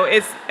 yeah, so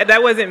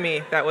that wasn't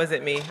me.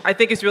 I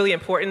think it's really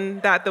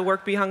important that the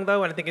work be hung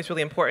low, and I think it's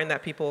really important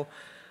that people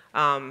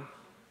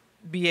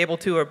be able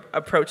to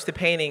approach the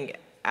painting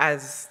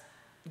as,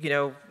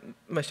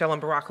 Michelle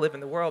and Barack live in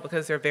the world,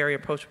 because they're very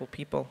approachable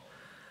people,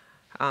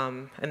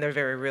 and they're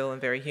very real and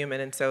very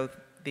human, and so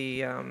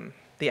the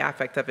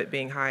affect of it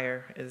being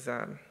higher is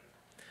I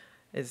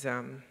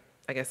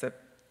guess a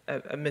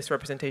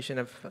misrepresentation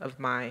of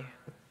my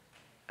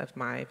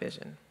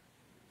vision.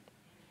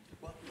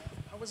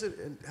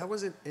 How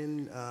was it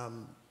in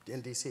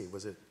DC?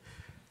 Was it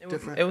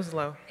different? It was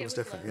low. It was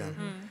different, low. yeah.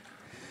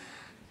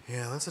 Mm-hmm.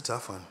 Yeah, that's a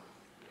tough one.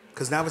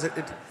 Because now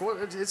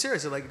it's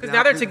seriously like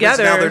now they're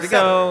together. Now they're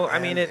together. So and, I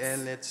mean,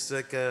 it's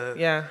like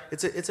yeah.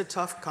 It's a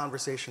tough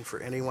conversation for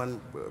anyone,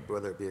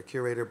 whether it be a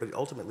curator, but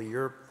ultimately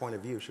your point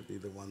of view should be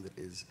the one that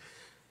is.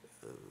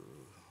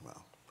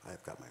 Well,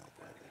 I've got my own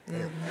point of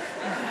view.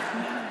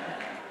 Yeah.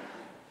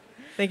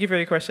 Thank you for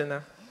your question,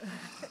 though.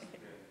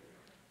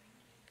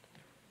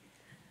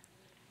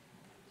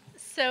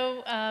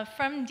 So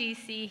from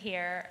DC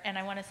here, and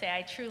I want to say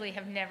I truly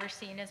have never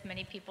seen as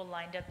many people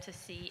lined up to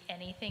see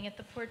anything at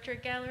the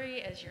Portrait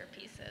Gallery as your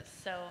pieces.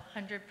 So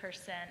 100%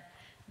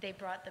 they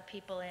brought the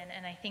people in,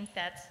 and I think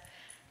that's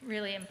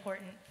really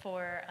important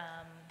for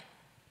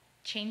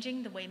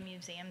changing the way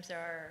museums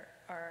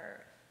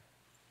are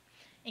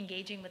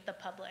engaging with the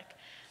public.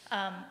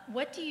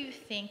 What do you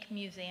think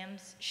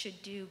museums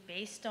should do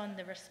based on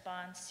the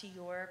response to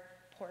your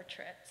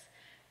portraits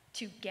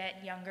to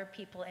get younger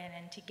people in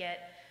and to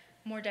get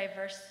more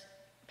diverse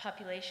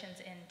populations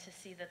in to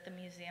see that the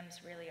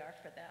museums really are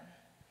for them?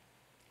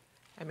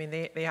 I mean,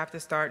 they have to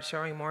start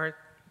showing more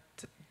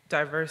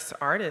diverse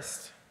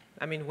artists.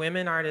 I mean,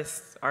 women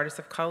artists, artists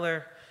of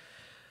color,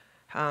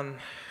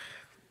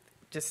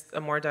 just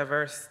a more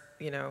diverse,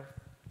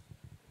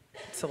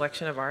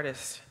 selection of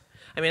artists.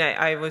 I mean,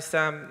 I was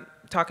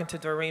talking to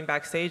Doreen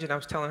backstage, and I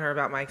was telling her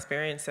about my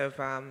experience of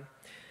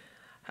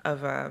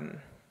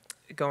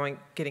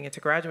getting into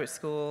graduate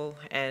school,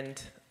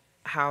 and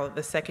how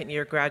the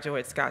second-year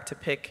graduates got to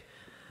pick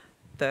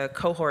the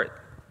cohort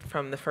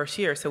from the first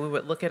year. So we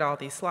would look at all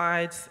these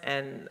slides,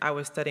 and I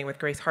was studying with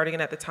Grace Hardigan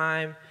at the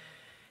time,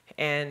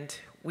 and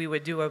we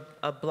would do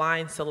a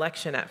blind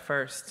selection at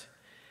first.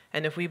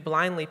 And if we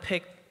blindly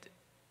picked,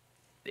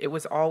 it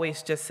was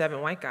always just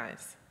 7 white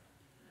guys.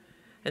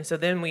 And so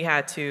then we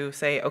had to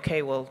say,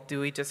 okay, well,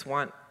 do we just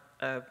want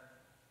a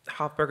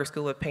Hofburger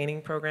School of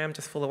Painting program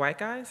just full of white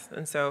guys?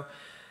 And so,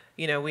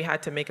 we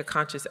had to make a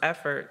conscious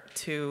effort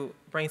to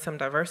bring some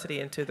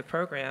diversity into the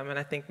program. And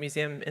I think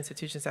museum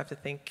institutions have to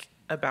think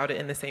about it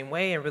in the same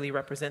way and really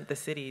represent the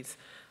cities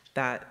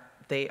that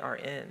they are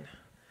in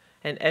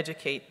and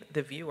educate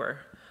the viewer.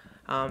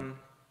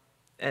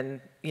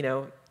 And,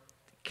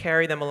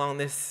 carry them along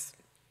this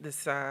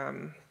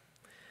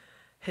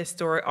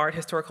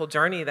historical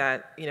journey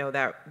that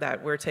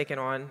that we're taking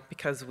on,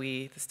 because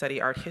we study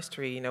art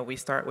history. We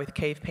start with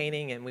cave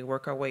painting and we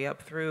work our way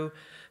up through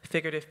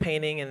figurative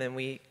painting, and then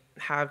we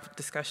have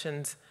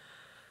discussions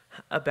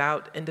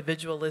about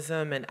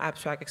individualism and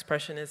abstract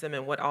expressionism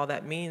and what all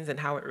that means and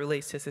how it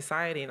relates to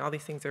society, and all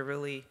these things are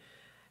really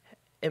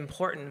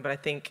important. But I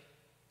think,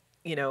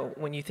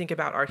 when you think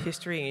about art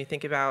history and you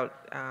think about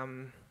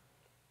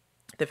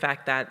the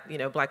fact that,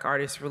 Black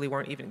artists really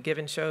weren't even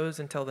given shows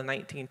until the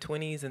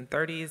 1920s and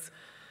 30s,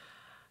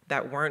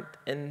 that weren't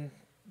in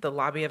the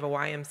lobby of a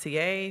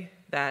YMCA,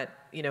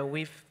 that,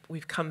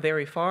 we've come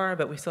very far,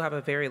 but we still have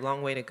a very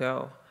long way to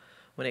go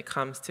when it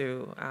comes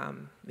to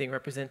being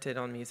represented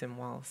on museum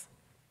walls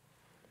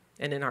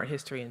and in art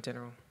history in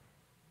general.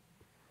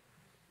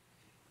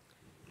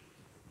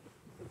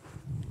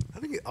 I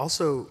think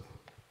also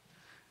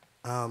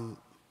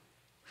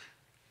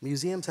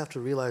museums have to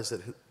realize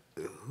that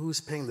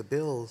who's paying the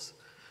bills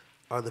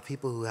are the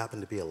people who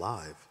happen to be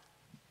alive.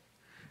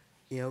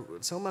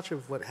 So much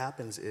of what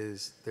happens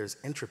is there's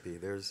entropy.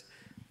 There's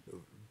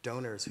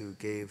donors who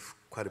gave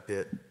quite a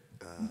bit,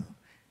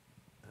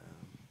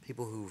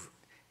 people who've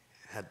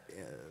had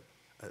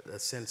a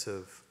sense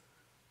of,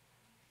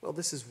 well,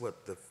 this is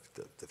what the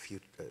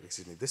future,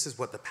 this is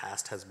what the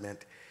past has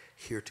meant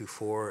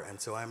heretofore,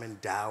 and so I'm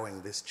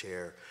endowing this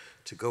chair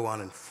to go on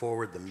and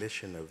forward the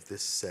mission of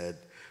this said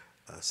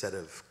set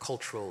of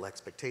cultural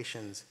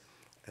expectations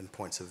and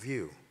points of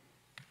view.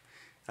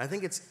 I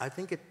think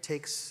it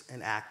takes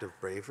an act of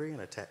bravery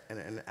and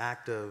an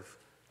act of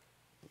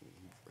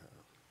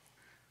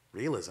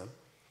realism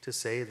to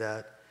say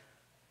that,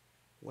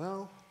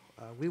 well,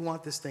 we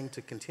want this thing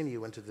to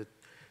continue into the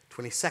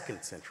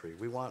 22nd century.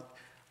 We want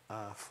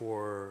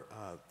for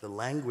the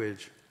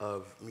language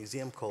of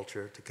museum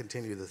culture to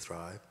continue to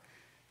thrive.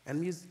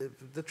 And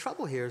the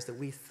trouble here is that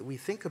we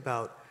think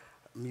about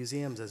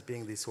museums as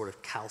being these sort of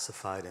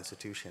calcified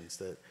institutions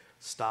that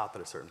stop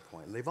at a certain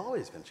point. And they've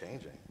always been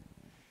changing.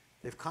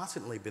 They've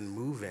constantly been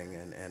moving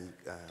and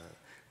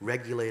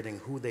regulating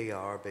who they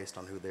are based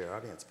on who their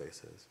audience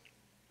base is.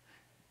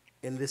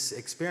 In this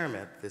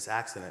experiment, this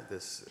accident,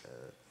 this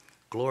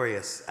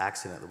glorious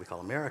accident that we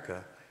call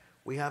America,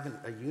 we have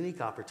a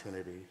unique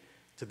opportunity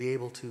to be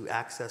able to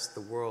access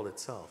the world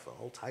itself,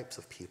 all types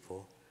of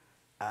people,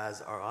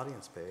 as our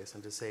audience base,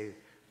 and to say,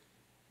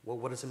 well,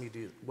 what does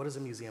a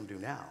museum do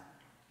now?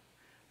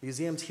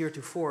 Museums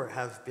heretofore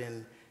have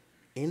been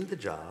in the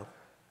job,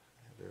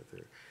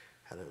 they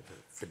had a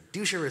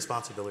fiduciary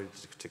responsibility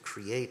to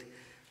create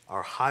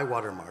our high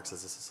water marks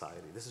as a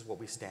society. This is what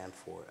we stand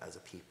for as a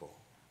people.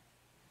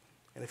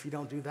 And if you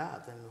don't do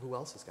that, then who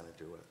else is going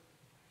to do it?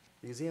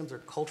 Museums are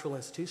cultural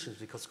institutions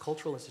because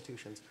cultural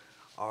institutions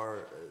are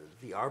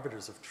the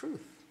arbiters of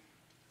truth.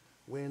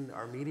 When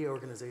our media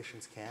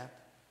organizations can't,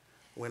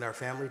 when our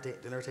family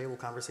dinner table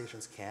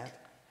conversations can't,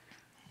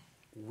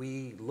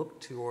 we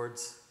look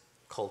towards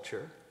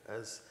culture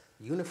as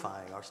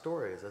unifying our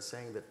stories, as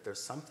saying that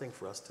there's something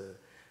for us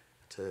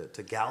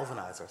to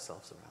galvanize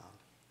ourselves around.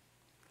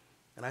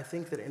 And I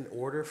think that in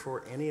order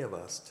for any of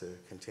us to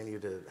continue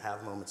to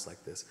have moments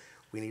like this,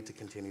 we need to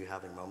continue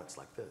having moments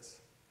like this.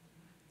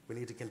 We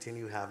need to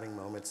continue having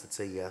moments that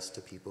say yes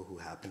to people who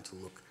happen to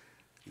look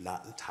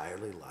not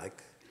entirely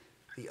like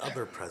the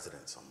other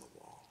presidents on the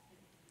wall.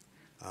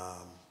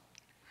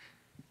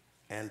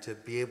 And to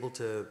be able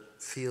to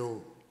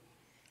feel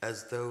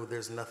as though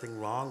there's nothing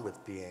wrong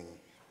with being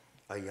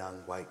a young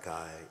white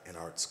guy in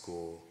art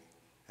school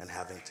and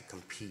having to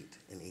compete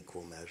in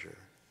equal measure.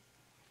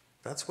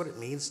 That's what it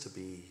means to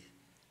be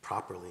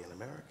properly an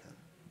American,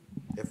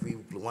 if we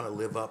want to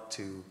live up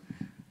to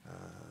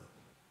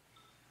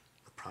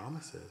the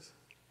promises.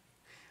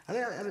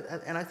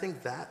 And I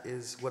think that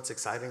is what's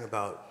exciting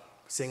about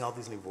seeing all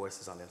these new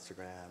voices on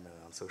Instagram and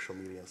on social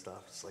media and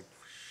stuff. It's like,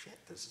 shit,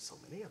 there's just so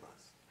many of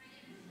us.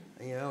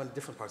 And, you know, in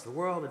different parts of the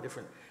world, and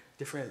different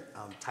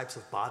types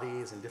of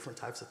bodies and different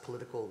types of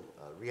political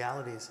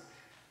realities.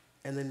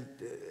 And then,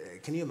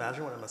 can you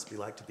imagine what it must be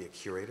like to be a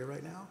curator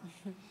right now?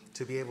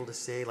 To be able to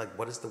say, like,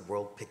 what is the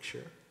world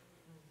picture?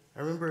 I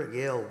remember at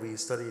Yale, we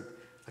studied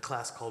a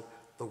class called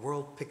The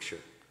World Picture.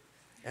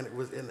 And it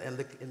was,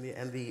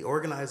 and the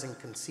organizing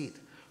conceit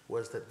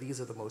was that these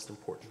are the most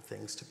important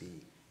things to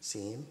be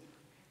seen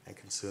and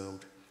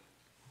consumed,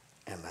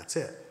 and that's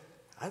it.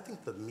 I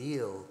think the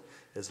meal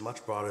is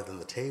much broader than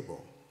the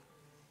table.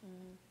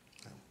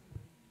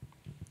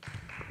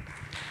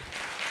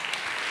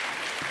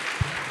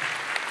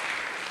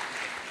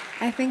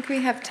 I think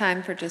we have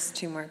time for just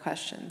 2 more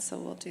questions, so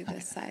we'll do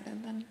this side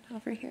and then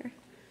over here.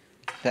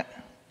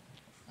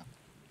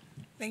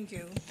 Thank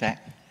you. Thank.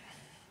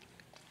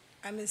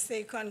 I must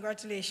say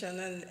congratulations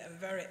and a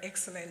very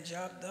excellent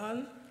job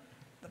done.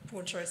 The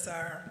portraits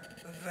are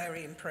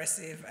very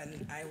impressive,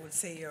 and I would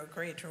say you're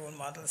great role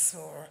models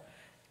for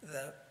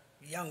the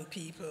young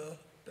people,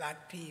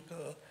 Black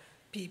people,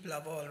 people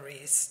of all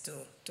race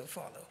to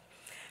follow.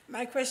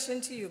 My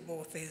question to you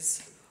both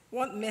is,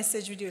 what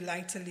message would you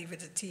like to leave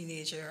with a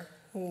teenager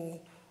who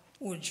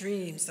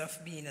dreams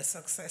of being a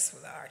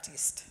successful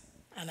artist?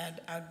 And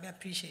I'd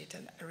appreciate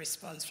a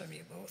response from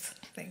you both.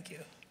 Thank you.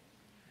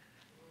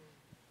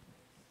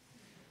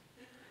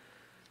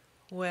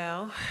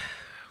 Well,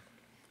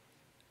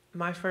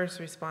 my first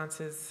response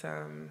is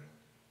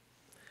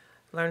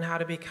learn how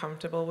to be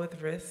comfortable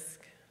with risk.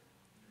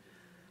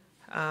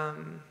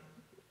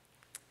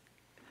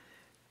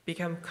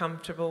 Become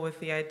comfortable with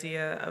the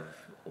idea of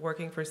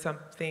working for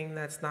something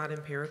that's not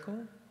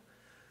empirical.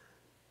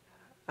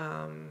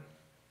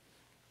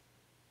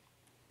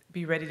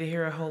 Be ready to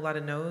hear a whole lot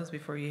of no's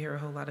before you hear a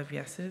whole lot of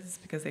yeses,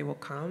 because they will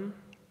come.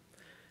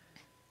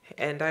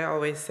 And I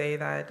always say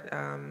that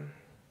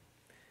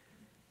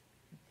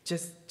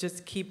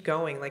just keep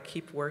going, like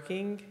keep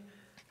working.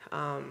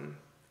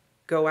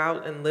 Go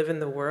out and live in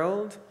the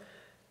world.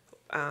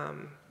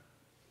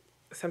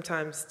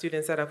 Sometimes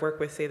students that I've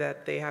worked with say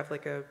that they have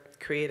like a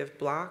creative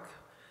block,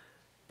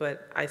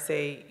 but I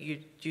say you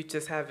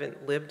just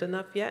haven't lived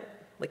enough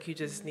yet. Like you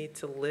just need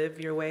to live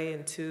your way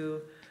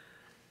into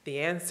the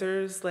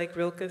answers, like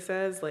Rilke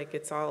says, like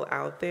it's all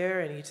out there,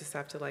 and you just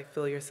have to like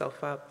fill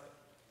yourself up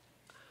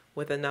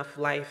with enough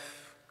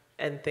life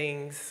and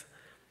things,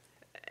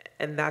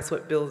 and that's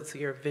what builds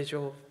your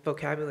visual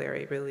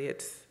vocabulary. Really,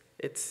 it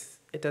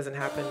doesn't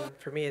happen,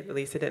 for me at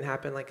least, it didn't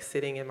happen like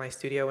sitting in my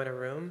studio in a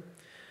room.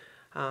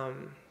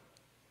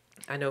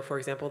 I know, for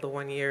example, the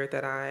one year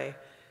that I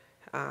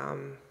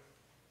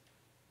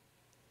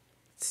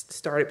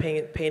started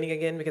painting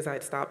again, because I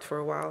had stopped for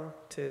a while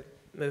to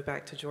move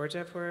back to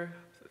Georgia for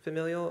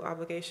familial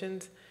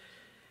obligations,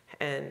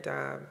 and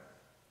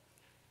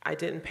I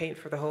didn't paint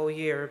for the whole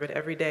year, but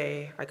every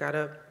day I got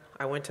up,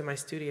 I went to my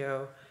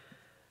studio,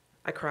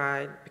 I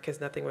cried because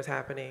nothing was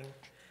happening.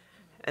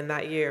 And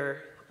that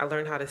year I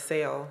learned how to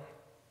sail,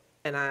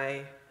 and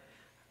I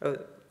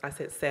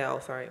said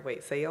sail, sorry,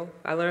 wait, sail?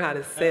 I learned how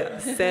to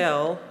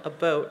sail a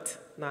boat,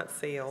 not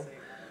sail.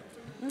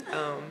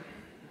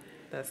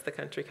 That's the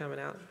country coming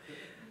out.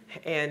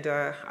 And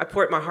I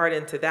poured my heart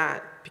into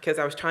that because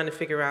I was trying to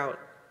figure out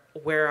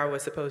where I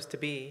was supposed to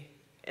be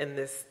in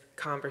this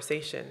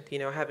conversation, you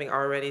know, having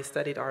already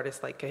studied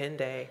artists like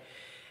Kehinde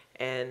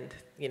and,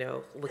 you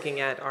know, looking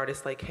at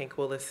artists like Hank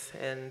Willis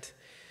and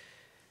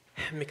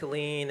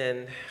Kolin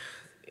and,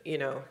 you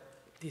know,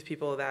 these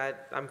people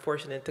that I'm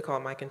fortunate to call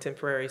my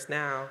contemporaries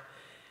now,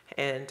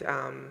 and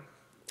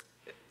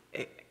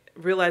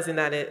realizing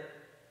that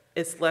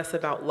it's less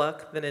about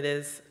luck than it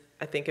is,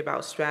 I think,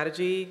 about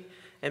strategy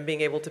and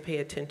being able to pay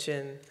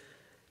attention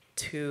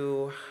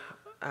to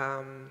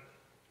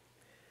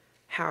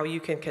how you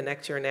can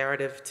connect your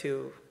narrative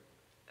to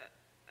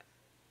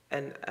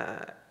an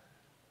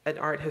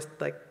art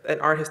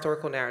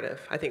historical narrative.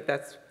 I think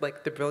that's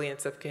like the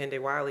brilliance of Kehinde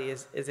Wiley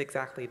is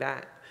exactly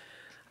that.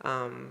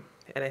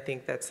 And I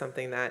think that's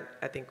something that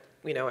I think,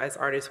 you know, as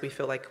artists, we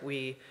feel like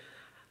we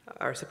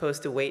are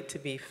supposed to wait to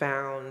be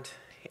found.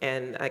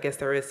 And I guess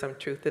there is some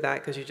truth to that,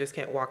 because you just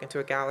can't walk into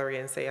a gallery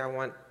and say, I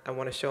want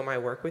to show my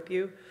work with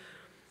you.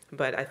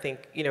 But I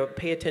think, you know,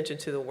 pay attention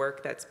to the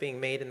work that's being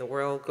made in the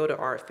world. Go to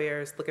art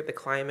fairs, look at the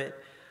climate.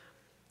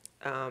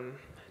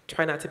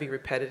 Try not to be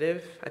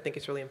repetitive. I think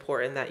it's really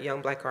important that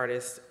young Black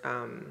artists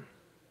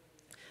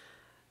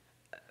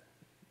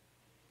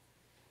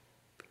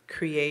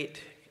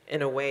create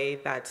in a way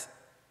that's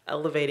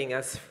elevating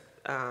us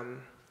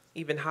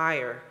even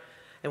higher.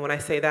 And when I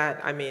say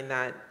that, I mean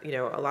that, you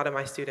know, a lot of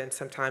my students,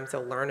 sometimes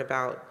they'll learn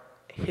about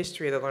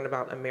history, they'll learn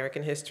about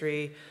American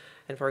history,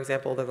 And for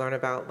example, they learn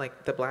about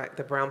like the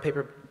brown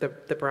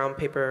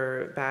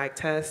paper bag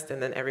test,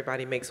 and then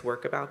everybody makes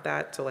work about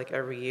that. So like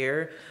every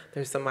year,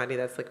 there's somebody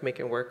that's like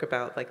making work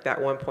about like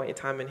that one point in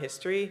time in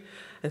history.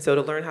 And so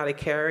to learn how to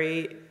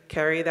carry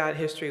that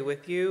history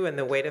with you and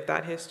the weight of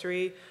that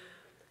history,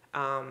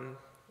 but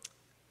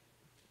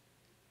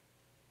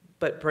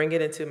bring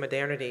it into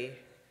modernity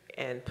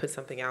and put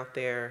something out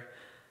there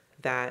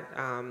that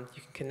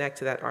you can connect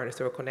to that art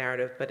historical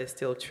narrative, but it's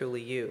still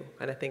truly you.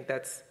 And I think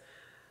that's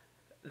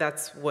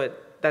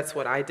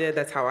what I did.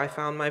 That's how I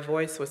found my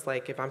voice, was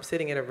like, if I'm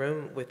sitting in a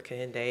room with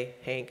Kehinde,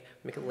 Hank,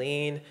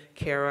 McLean,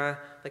 Kara,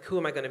 like who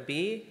am I gonna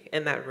be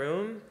in that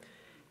room?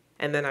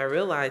 And then I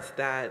realized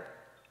that,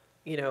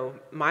 you know,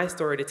 my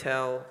story to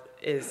tell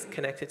is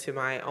connected to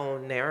my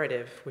own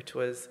narrative, which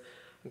was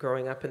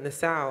growing up in the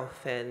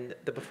South and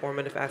the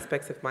performative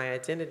aspects of my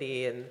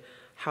identity and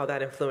how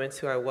that influenced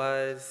who I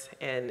was.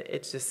 And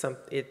it's just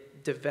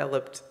it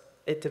developed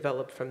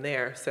from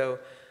there. So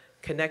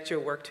connect your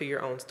work to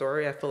your own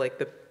story. I feel like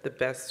the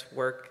best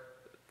work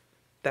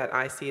that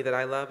I see that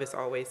I love is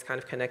always kind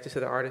of connected to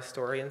the artist's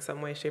story in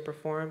some way, shape, or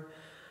form.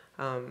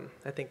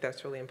 I think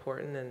that's really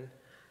important. And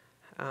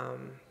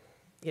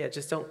yeah,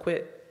 just don't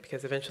quit,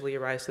 because eventually you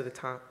rise to the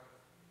top.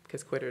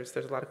 Because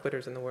there's a lot of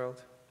quitters in the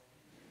world.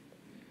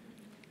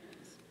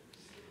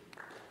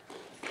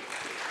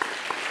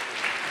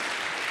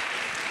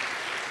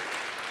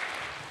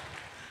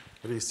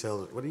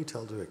 What do you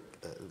tell to,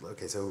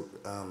 okay, so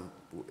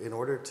in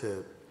order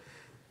to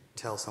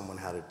tell someone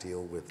how to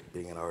deal with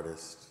being an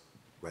artist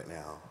right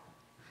now,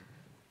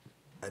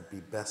 I'd be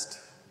best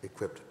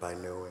equipped by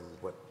knowing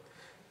what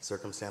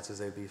circumstances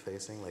they'd be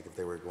facing, like if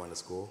they were going to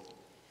school.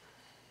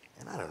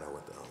 And I don't know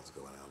what the hell is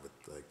going on, but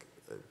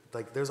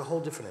like there's a whole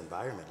different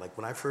environment. Like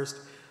when I first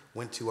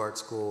went to art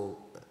school,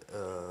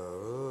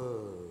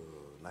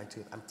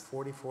 I'm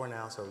 44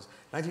 now, so it was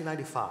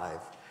 1995,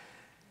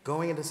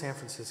 going into San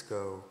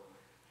Francisco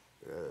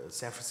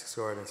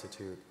Art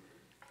Institute,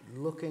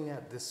 looking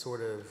at this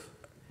sort of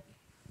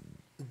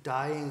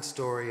dying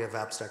story of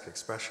abstract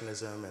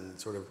expressionism and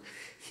sort of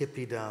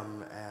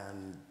hippiedom,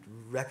 and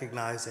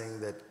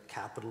recognizing that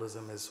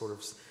capitalism is sort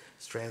of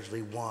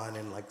strangely won,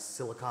 and like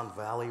Silicon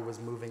Valley was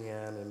moving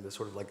in, and the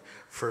sort of like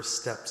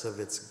first steps of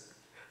its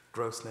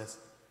grossness.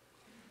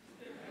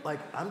 Like,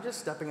 I'm just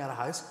stepping out of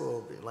high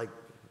school, like,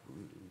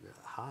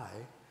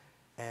 high,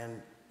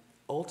 and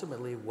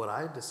ultimately what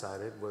I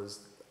decided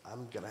was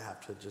I'm gonna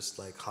have to just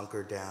like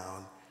hunker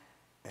down,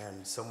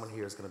 and someone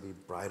here is gonna be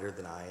brighter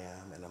than I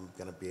am, and I'm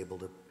gonna be able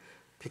to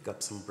pick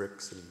up some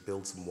bricks and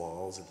build some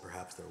walls, and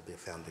perhaps there will be a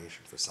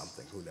foundation for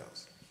something, who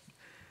knows.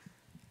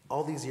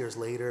 All these years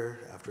later,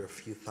 after a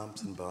few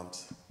thumps and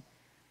bumps,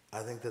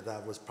 I think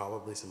that was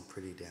probably some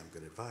pretty damn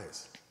good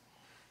advice.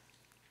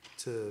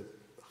 To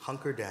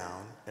hunker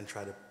down and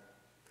try to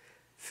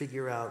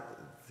figure out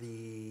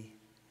the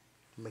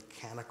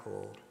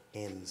mechanical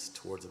ends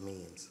towards a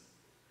means.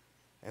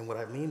 And what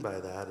I mean by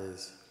that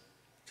is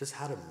just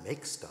how to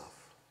make stuff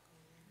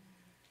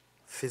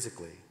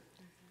physically,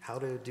 how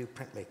to do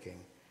printmaking,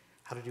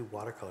 how to do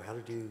watercolor, how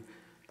to do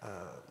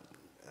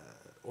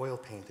oil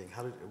painting,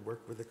 how to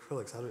work with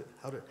acrylics,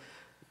 how to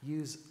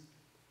use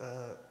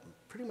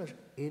pretty much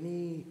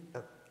any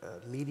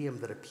medium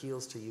that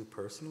appeals to you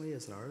personally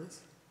as an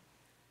artist.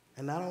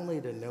 And not only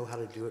to know how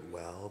to do it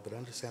well, but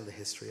understand the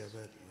history of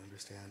it, and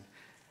understand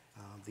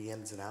the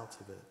ins and outs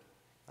of it.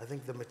 I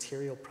think the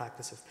material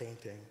practice of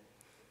painting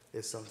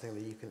is something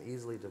that you can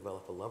easily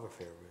develop a love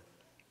affair with.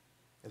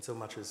 And so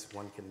much as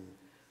one can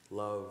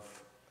love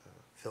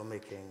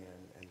filmmaking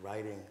and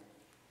writing,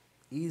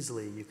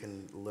 easily you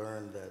can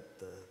learn that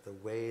the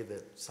way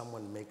that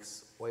someone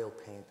makes oil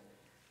paint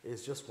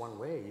is just one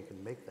way. You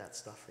can make that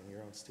stuff in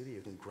your own studio.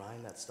 You can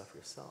grind that stuff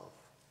yourself.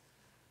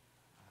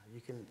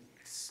 You can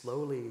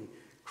slowly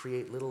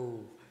create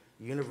little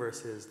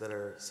universes that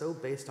are so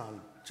based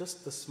on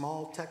just the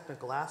small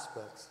technical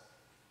aspects,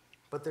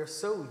 but they're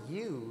so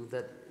you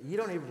that you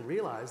don't even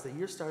realize that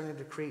you're starting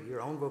to create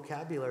your own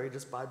vocabulary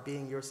just by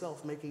being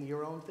yourself, making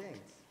your own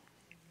things.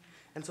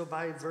 And so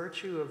by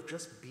virtue of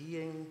just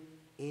being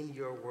in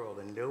your world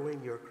and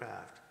knowing your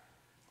craft,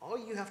 all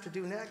you have to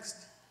do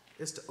next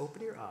is to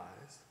open your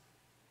eyes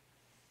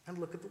and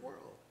look at the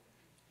world.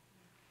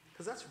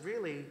 Because that's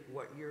really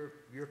what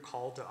your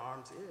call to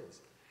arms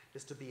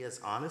is to be as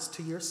honest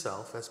to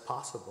yourself as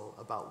possible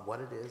about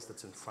what it is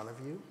that's in front of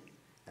you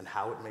and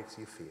how it makes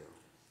you feel.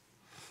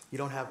 You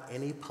don't have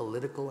any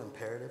political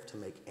imperative to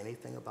make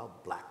anything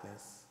about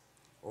blackness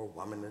or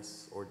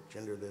womanness or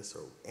gender this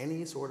or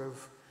any sort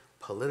of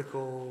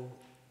political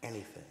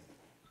anything.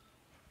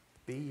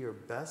 Be your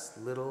best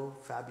little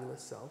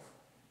fabulous self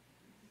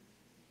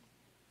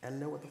and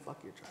know what the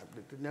fuck you're trying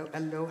to know,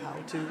 and know how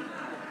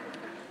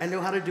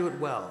to do it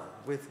well,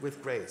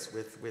 with grace,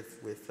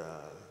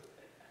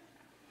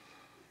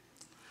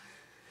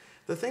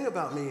 The thing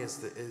about me is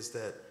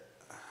that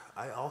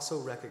I also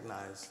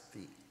recognize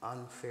the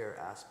unfair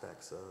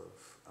aspects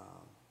of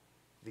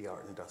the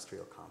art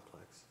industrial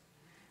complex,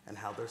 and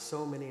how there's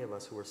so many of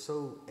us who are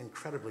so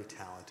incredibly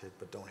talented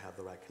but don't have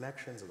the right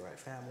connections or the right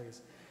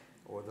families,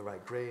 or the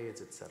right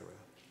grades, etc.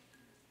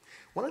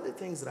 One of the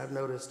things that I've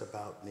noticed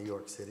about New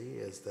York City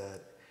is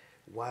that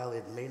while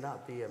it may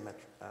not be a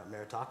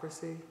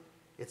meritocracy,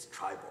 it's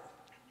tribal.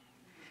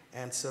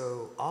 And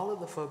so all of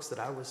the folks that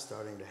I was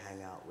starting to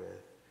hang out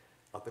with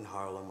up in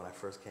Harlem when I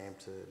first came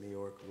to New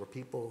York were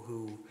people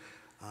who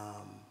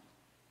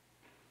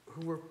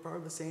were part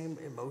of the same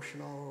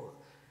emotional,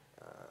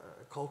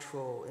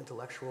 cultural,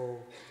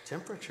 intellectual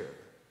temperature.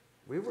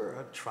 We were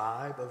a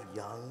tribe of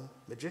young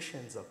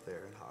magicians up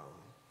there in Harlem.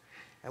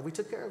 And we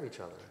took care of each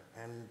other.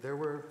 And there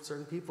were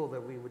certain people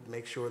that we would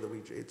make sure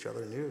that each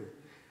other knew.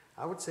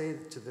 I would say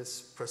to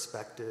this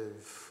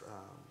prospective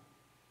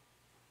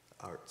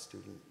art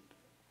student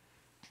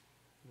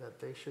that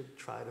they should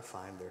try to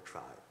find their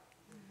tribe,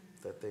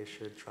 that they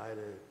should try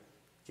to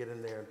get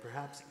in there and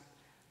perhaps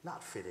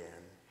not fit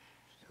in.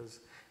 Because,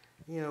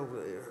 you know,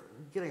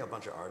 getting a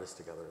bunch of artists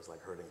together is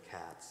like herding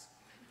cats.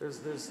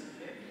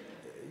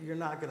 You're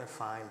not going to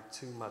find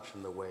too much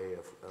in the way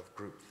of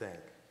groupthink.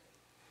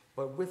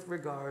 But with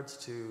regards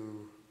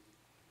to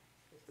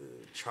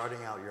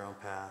charting out your own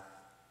path,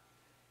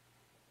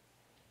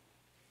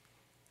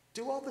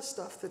 do all the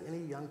stuff that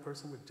any young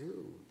person would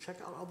do. Check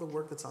out all the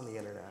work that's on the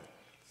internet.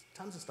 There's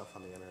tons of stuff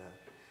on the internet.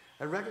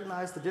 And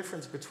recognize the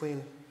difference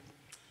between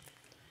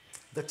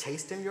the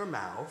taste in your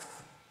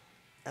mouth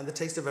and the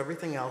taste of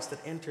everything else that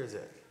enters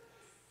it.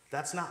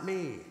 That's not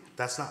me.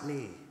 That's not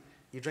me.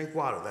 You drink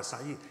water. That's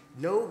not you.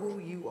 Know who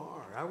you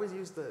are. I always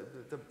use the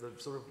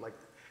sort of like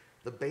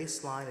the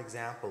baseline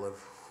example of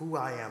who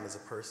I am as a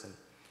person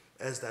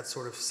as that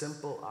sort of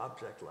simple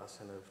object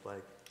lesson of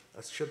like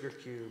a sugar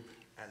cube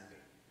and me.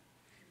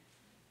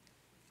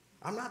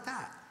 I'm not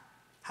that.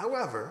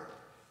 However,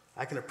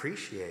 I can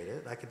appreciate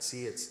it. I can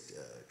see its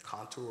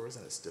contours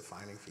and its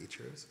defining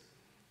features.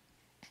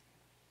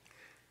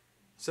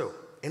 So,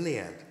 in the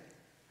end,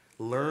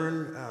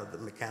 learn the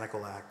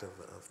mechanical act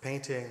of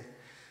painting,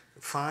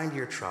 find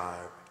your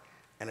tribe,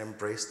 and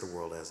embrace the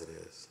world as it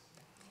is,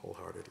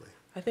 wholeheartedly.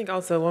 I think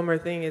also one more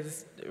thing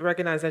is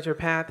recognize that your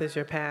path is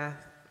your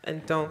path,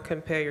 and don't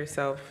compare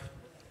yourself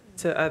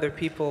to other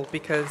people,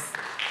 because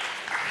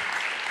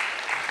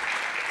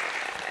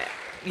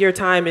your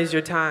time is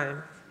your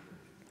time,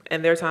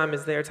 and their time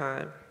is their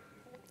time.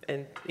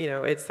 And you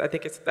know,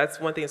 that's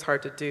one thing that's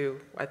hard to do.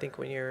 I think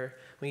when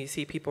you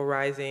see people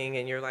rising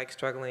and you're like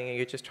struggling and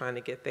you're just trying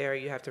to get there,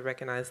 you have to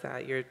recognize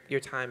that your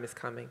time is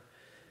coming,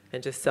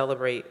 and just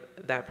celebrate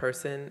that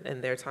person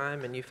and their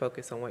time, and you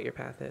focus on what your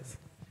path is.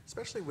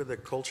 Especially with a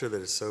culture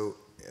that is so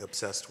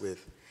obsessed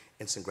with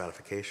instant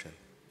gratification.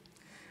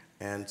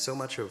 And so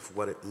much of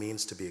what it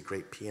means to be a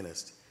great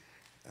pianist,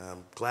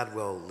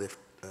 Gladwell lived,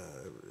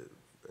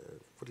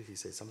 what did he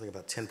say, something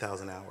about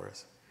 10,000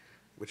 hours,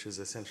 which is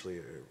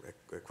essentially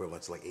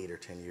equivalent to like 8 or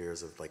 10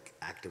 years of like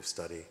active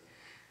study.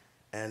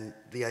 And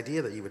the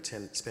idea that you would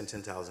spend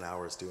 10,000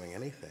 hours doing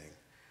anything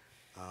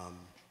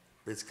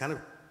is kind of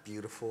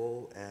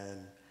beautiful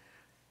and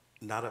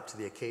not up to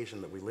the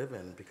occasion that we live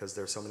in because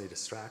there are so many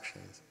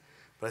distractions.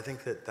 But I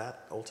think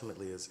that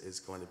ultimately is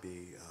going to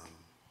be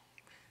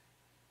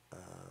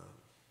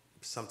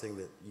something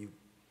that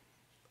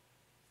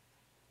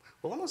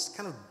will almost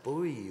kind of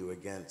buoy you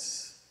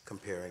against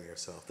comparing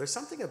yourself. There's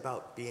something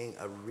about being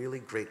a really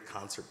great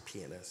concert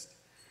pianist.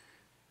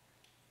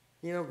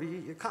 You know,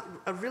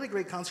 a really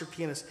great concert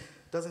pianist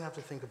doesn't have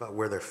to think about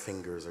where their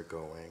fingers are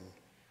going.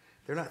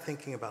 They're not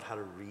thinking about how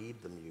to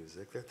read the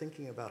music. They're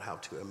thinking about how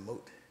to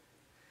emote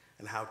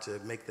and how to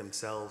make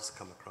themselves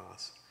come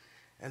across.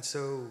 And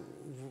so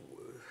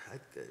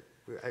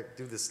I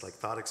do this like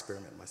thought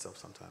experiment myself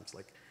sometimes.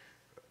 Like,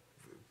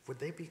 would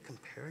they be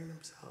comparing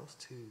themselves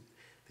to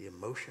the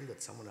emotion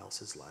that someone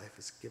else's life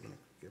has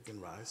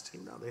given rise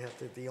to? No, they have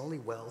to, the only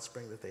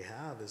wellspring that they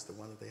have is the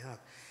one that they have.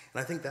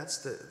 And I think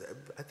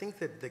I think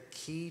that the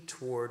key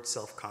toward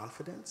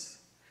self-confidence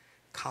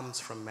comes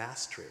from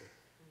mastery.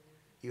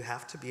 You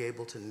have to be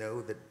able to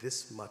know that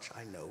this much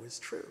I know is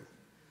true.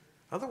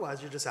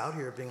 Otherwise, you're just out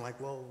here being like,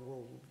 well,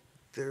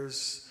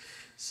 there's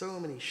so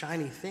many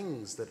shiny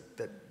things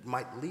that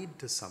might lead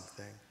to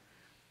something.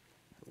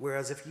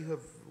 Whereas if you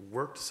have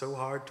worked so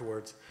hard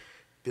towards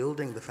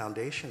building the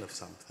foundation of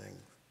something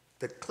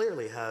that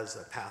clearly has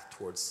a path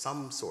towards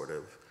some sort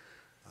of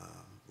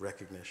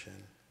recognition,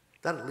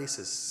 that at least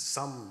is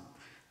some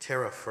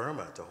terra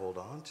firma to hold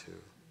on to.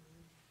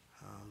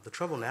 The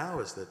trouble now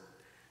is that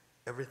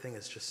everything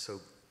is just so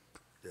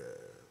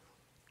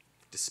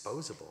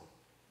disposable.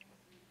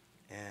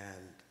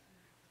 And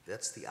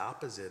that's the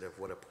opposite of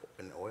what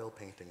an oil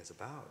painting is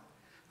about.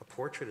 A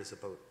portrait is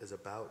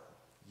about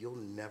you'll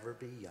never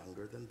be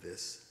younger than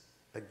this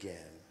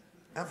again,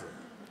 ever.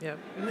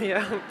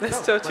 Yeah,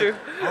 that's so true.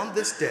 On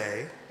this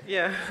day,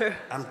 yeah,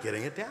 I'm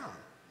getting it down,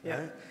 yeah,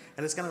 right?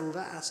 And it's going to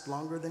last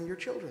longer than your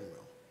children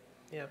will.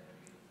 Yep.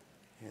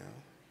 You know,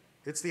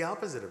 it's the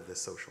opposite of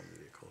this social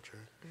media culture,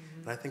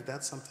 and I think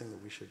that's something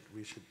that we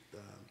should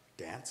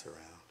dance around.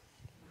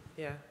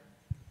 Yeah.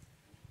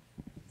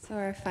 So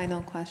our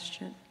final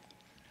question.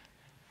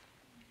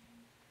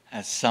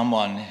 As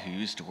someone who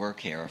used to work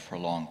here for a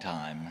long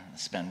time,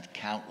 spent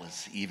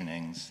countless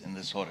evenings in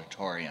this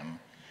auditorium,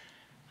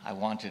 I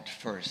wanted to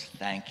first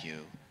thank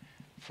you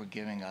for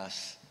giving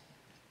us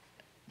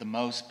the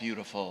most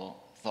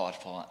beautiful,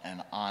 thoughtful,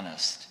 and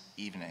honest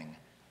evening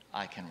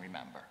I can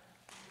remember.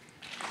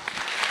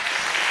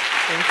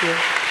 Thank you.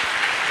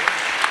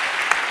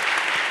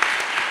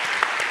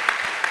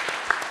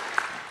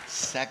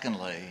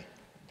 Secondly,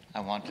 I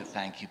want to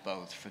thank you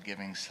both for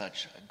giving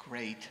such a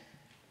great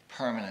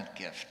permanent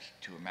gift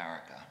to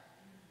America.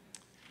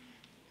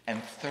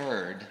 And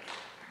third,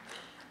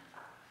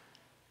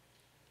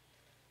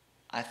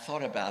 I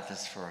thought about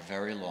this for a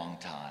very long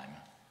time.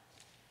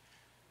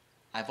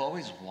 I've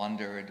always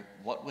wondered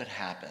what would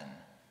happen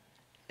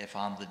if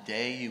on the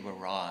day you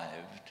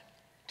arrived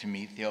to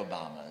meet the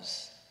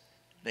Obamas,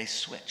 they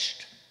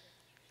switched.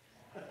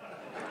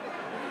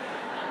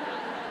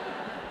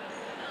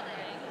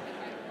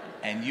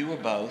 And you were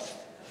both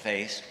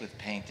faced with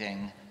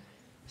painting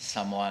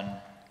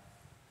someone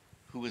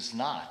who was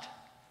not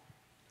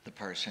the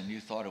person you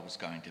thought it was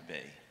going to be.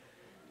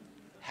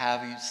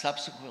 Have you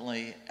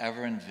subsequently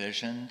ever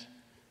envisioned,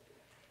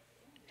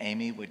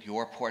 Amy, what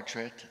your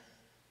portrait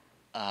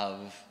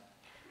of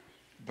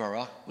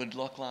Barack would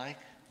look like?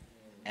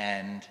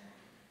 And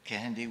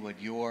Kehinde,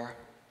 what your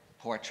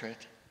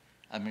portrait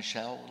of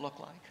Michelle would look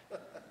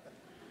like?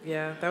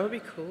 Yeah, that would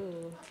be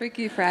cool.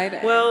 Freaky Friday.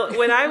 Well,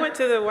 when I went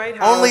to the White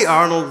House... Only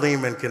Arnold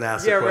Lehman can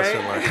ask a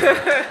question like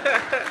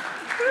that.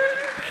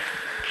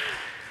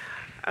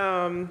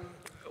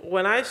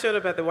 When I showed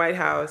up at the White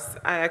House,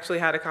 I actually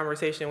had a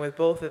conversation with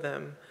both of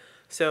them.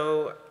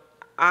 So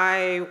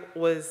I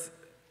was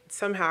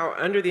somehow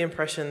under the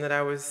impression that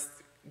I was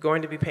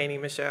going to be painting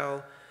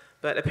Michelle,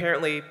 but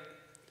apparently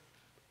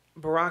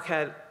Barack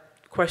had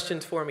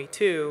questions for me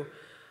too.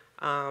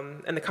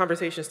 And the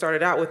conversation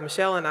started out with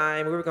Michelle and I,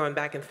 and we were going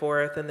back and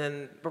forth, and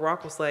then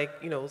Barack was like,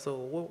 you know,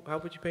 so how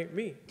would you paint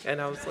me?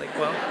 And I was like,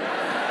 well,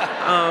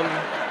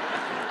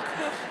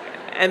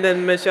 and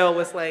then Michelle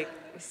was like,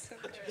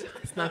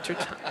 it's not your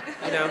time,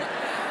 you know?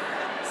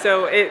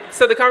 So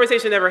the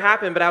conversation never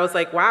happened, but I was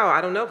like, wow, I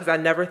don't know, because I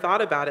never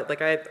thought about it.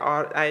 Like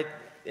I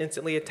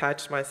instantly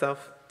attached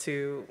myself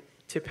to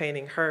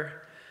painting her.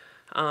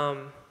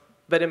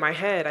 But in my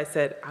head, I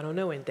said, I don't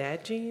know, in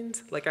dad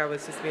jeans? Like I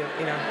was just,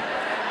 you know.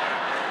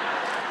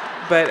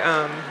 But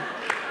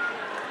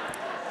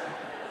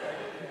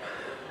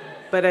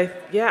I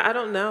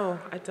don't know.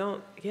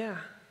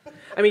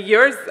 I mean,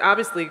 yours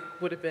obviously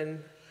would have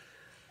been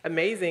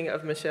amazing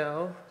of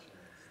Michelle.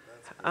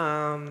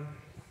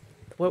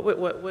 What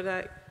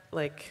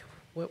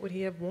would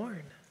he have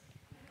worn?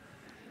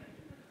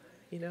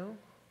 You know?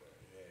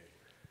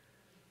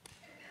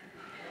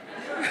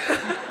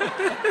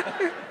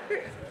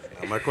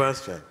 Not my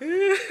question.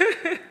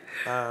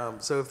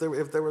 So if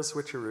there was a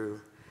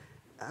switcheroo,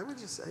 I would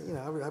just, you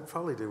know, I'd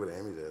probably do what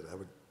Amy did. I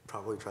would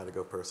probably try to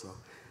go personal.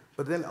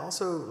 But then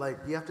also, like,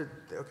 you have to,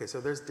 okay,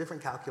 so there's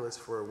different calculus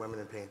for women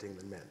in painting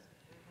than men.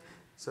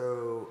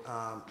 So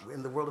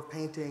in the world of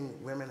painting,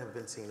 women have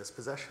been seen as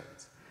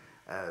possessions,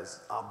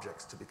 as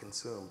objects to be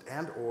consumed,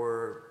 and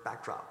or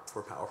backdrop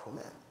for powerful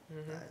men.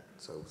 Mm-hmm. Right?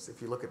 So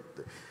if you look at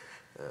the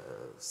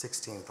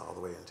 16th all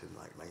the way into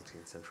like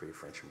 19th century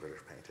French and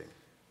British painting,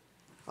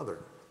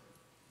 other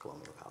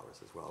colonial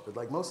powers as well, but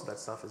like most of that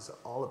stuff is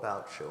all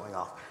about showing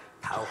off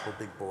powerful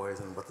big boys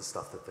and what the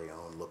stuff that they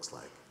own looks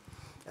like.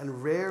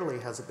 And rarely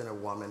has it been a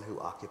woman who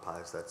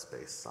occupies that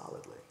space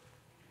solidly.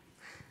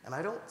 And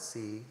I don't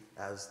see,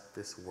 as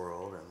this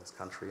world and this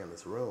country and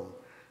this room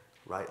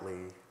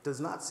rightly does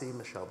not see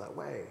Michelle that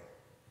way,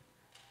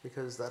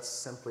 because that's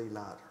simply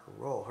not her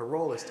role. Her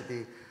role is to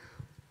be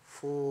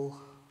full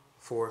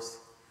force,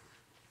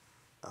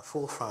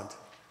 full front,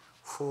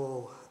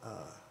 full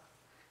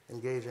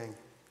engaging.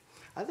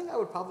 I think I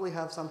would probably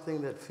have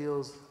something that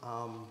feels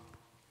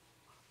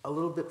a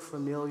little bit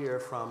familiar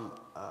from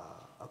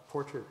a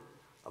portrait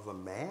of a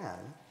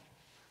man,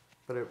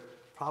 but it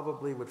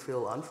probably would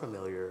feel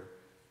unfamiliar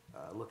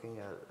looking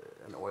at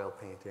an oil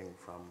painting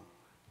from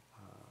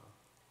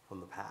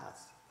the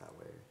past that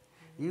way.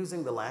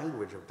 Using the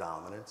language of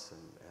dominance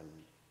and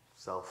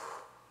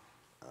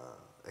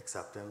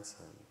self-acceptance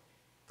and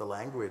the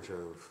language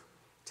of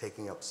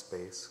taking up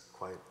space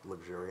quite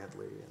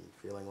luxuriantly and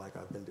feeling like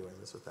I've been doing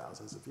this for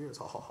thousands of years.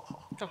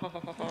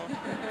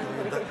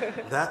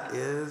 That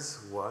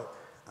is what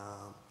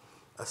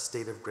a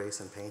state of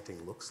grace in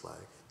painting looks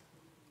like.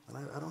 And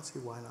I don't see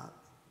why not.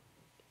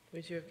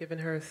 Would you have given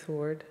her a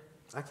sword?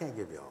 I can't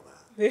give you all that.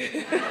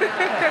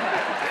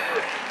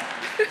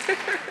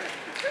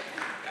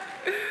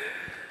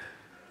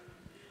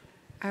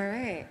 All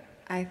right.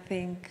 I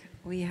think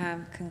we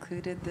have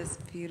concluded this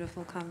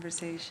beautiful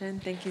conversation.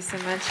 Thank you so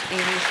much,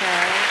 Amy,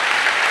 Sherald,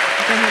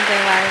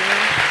 Kehinde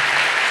Wiley.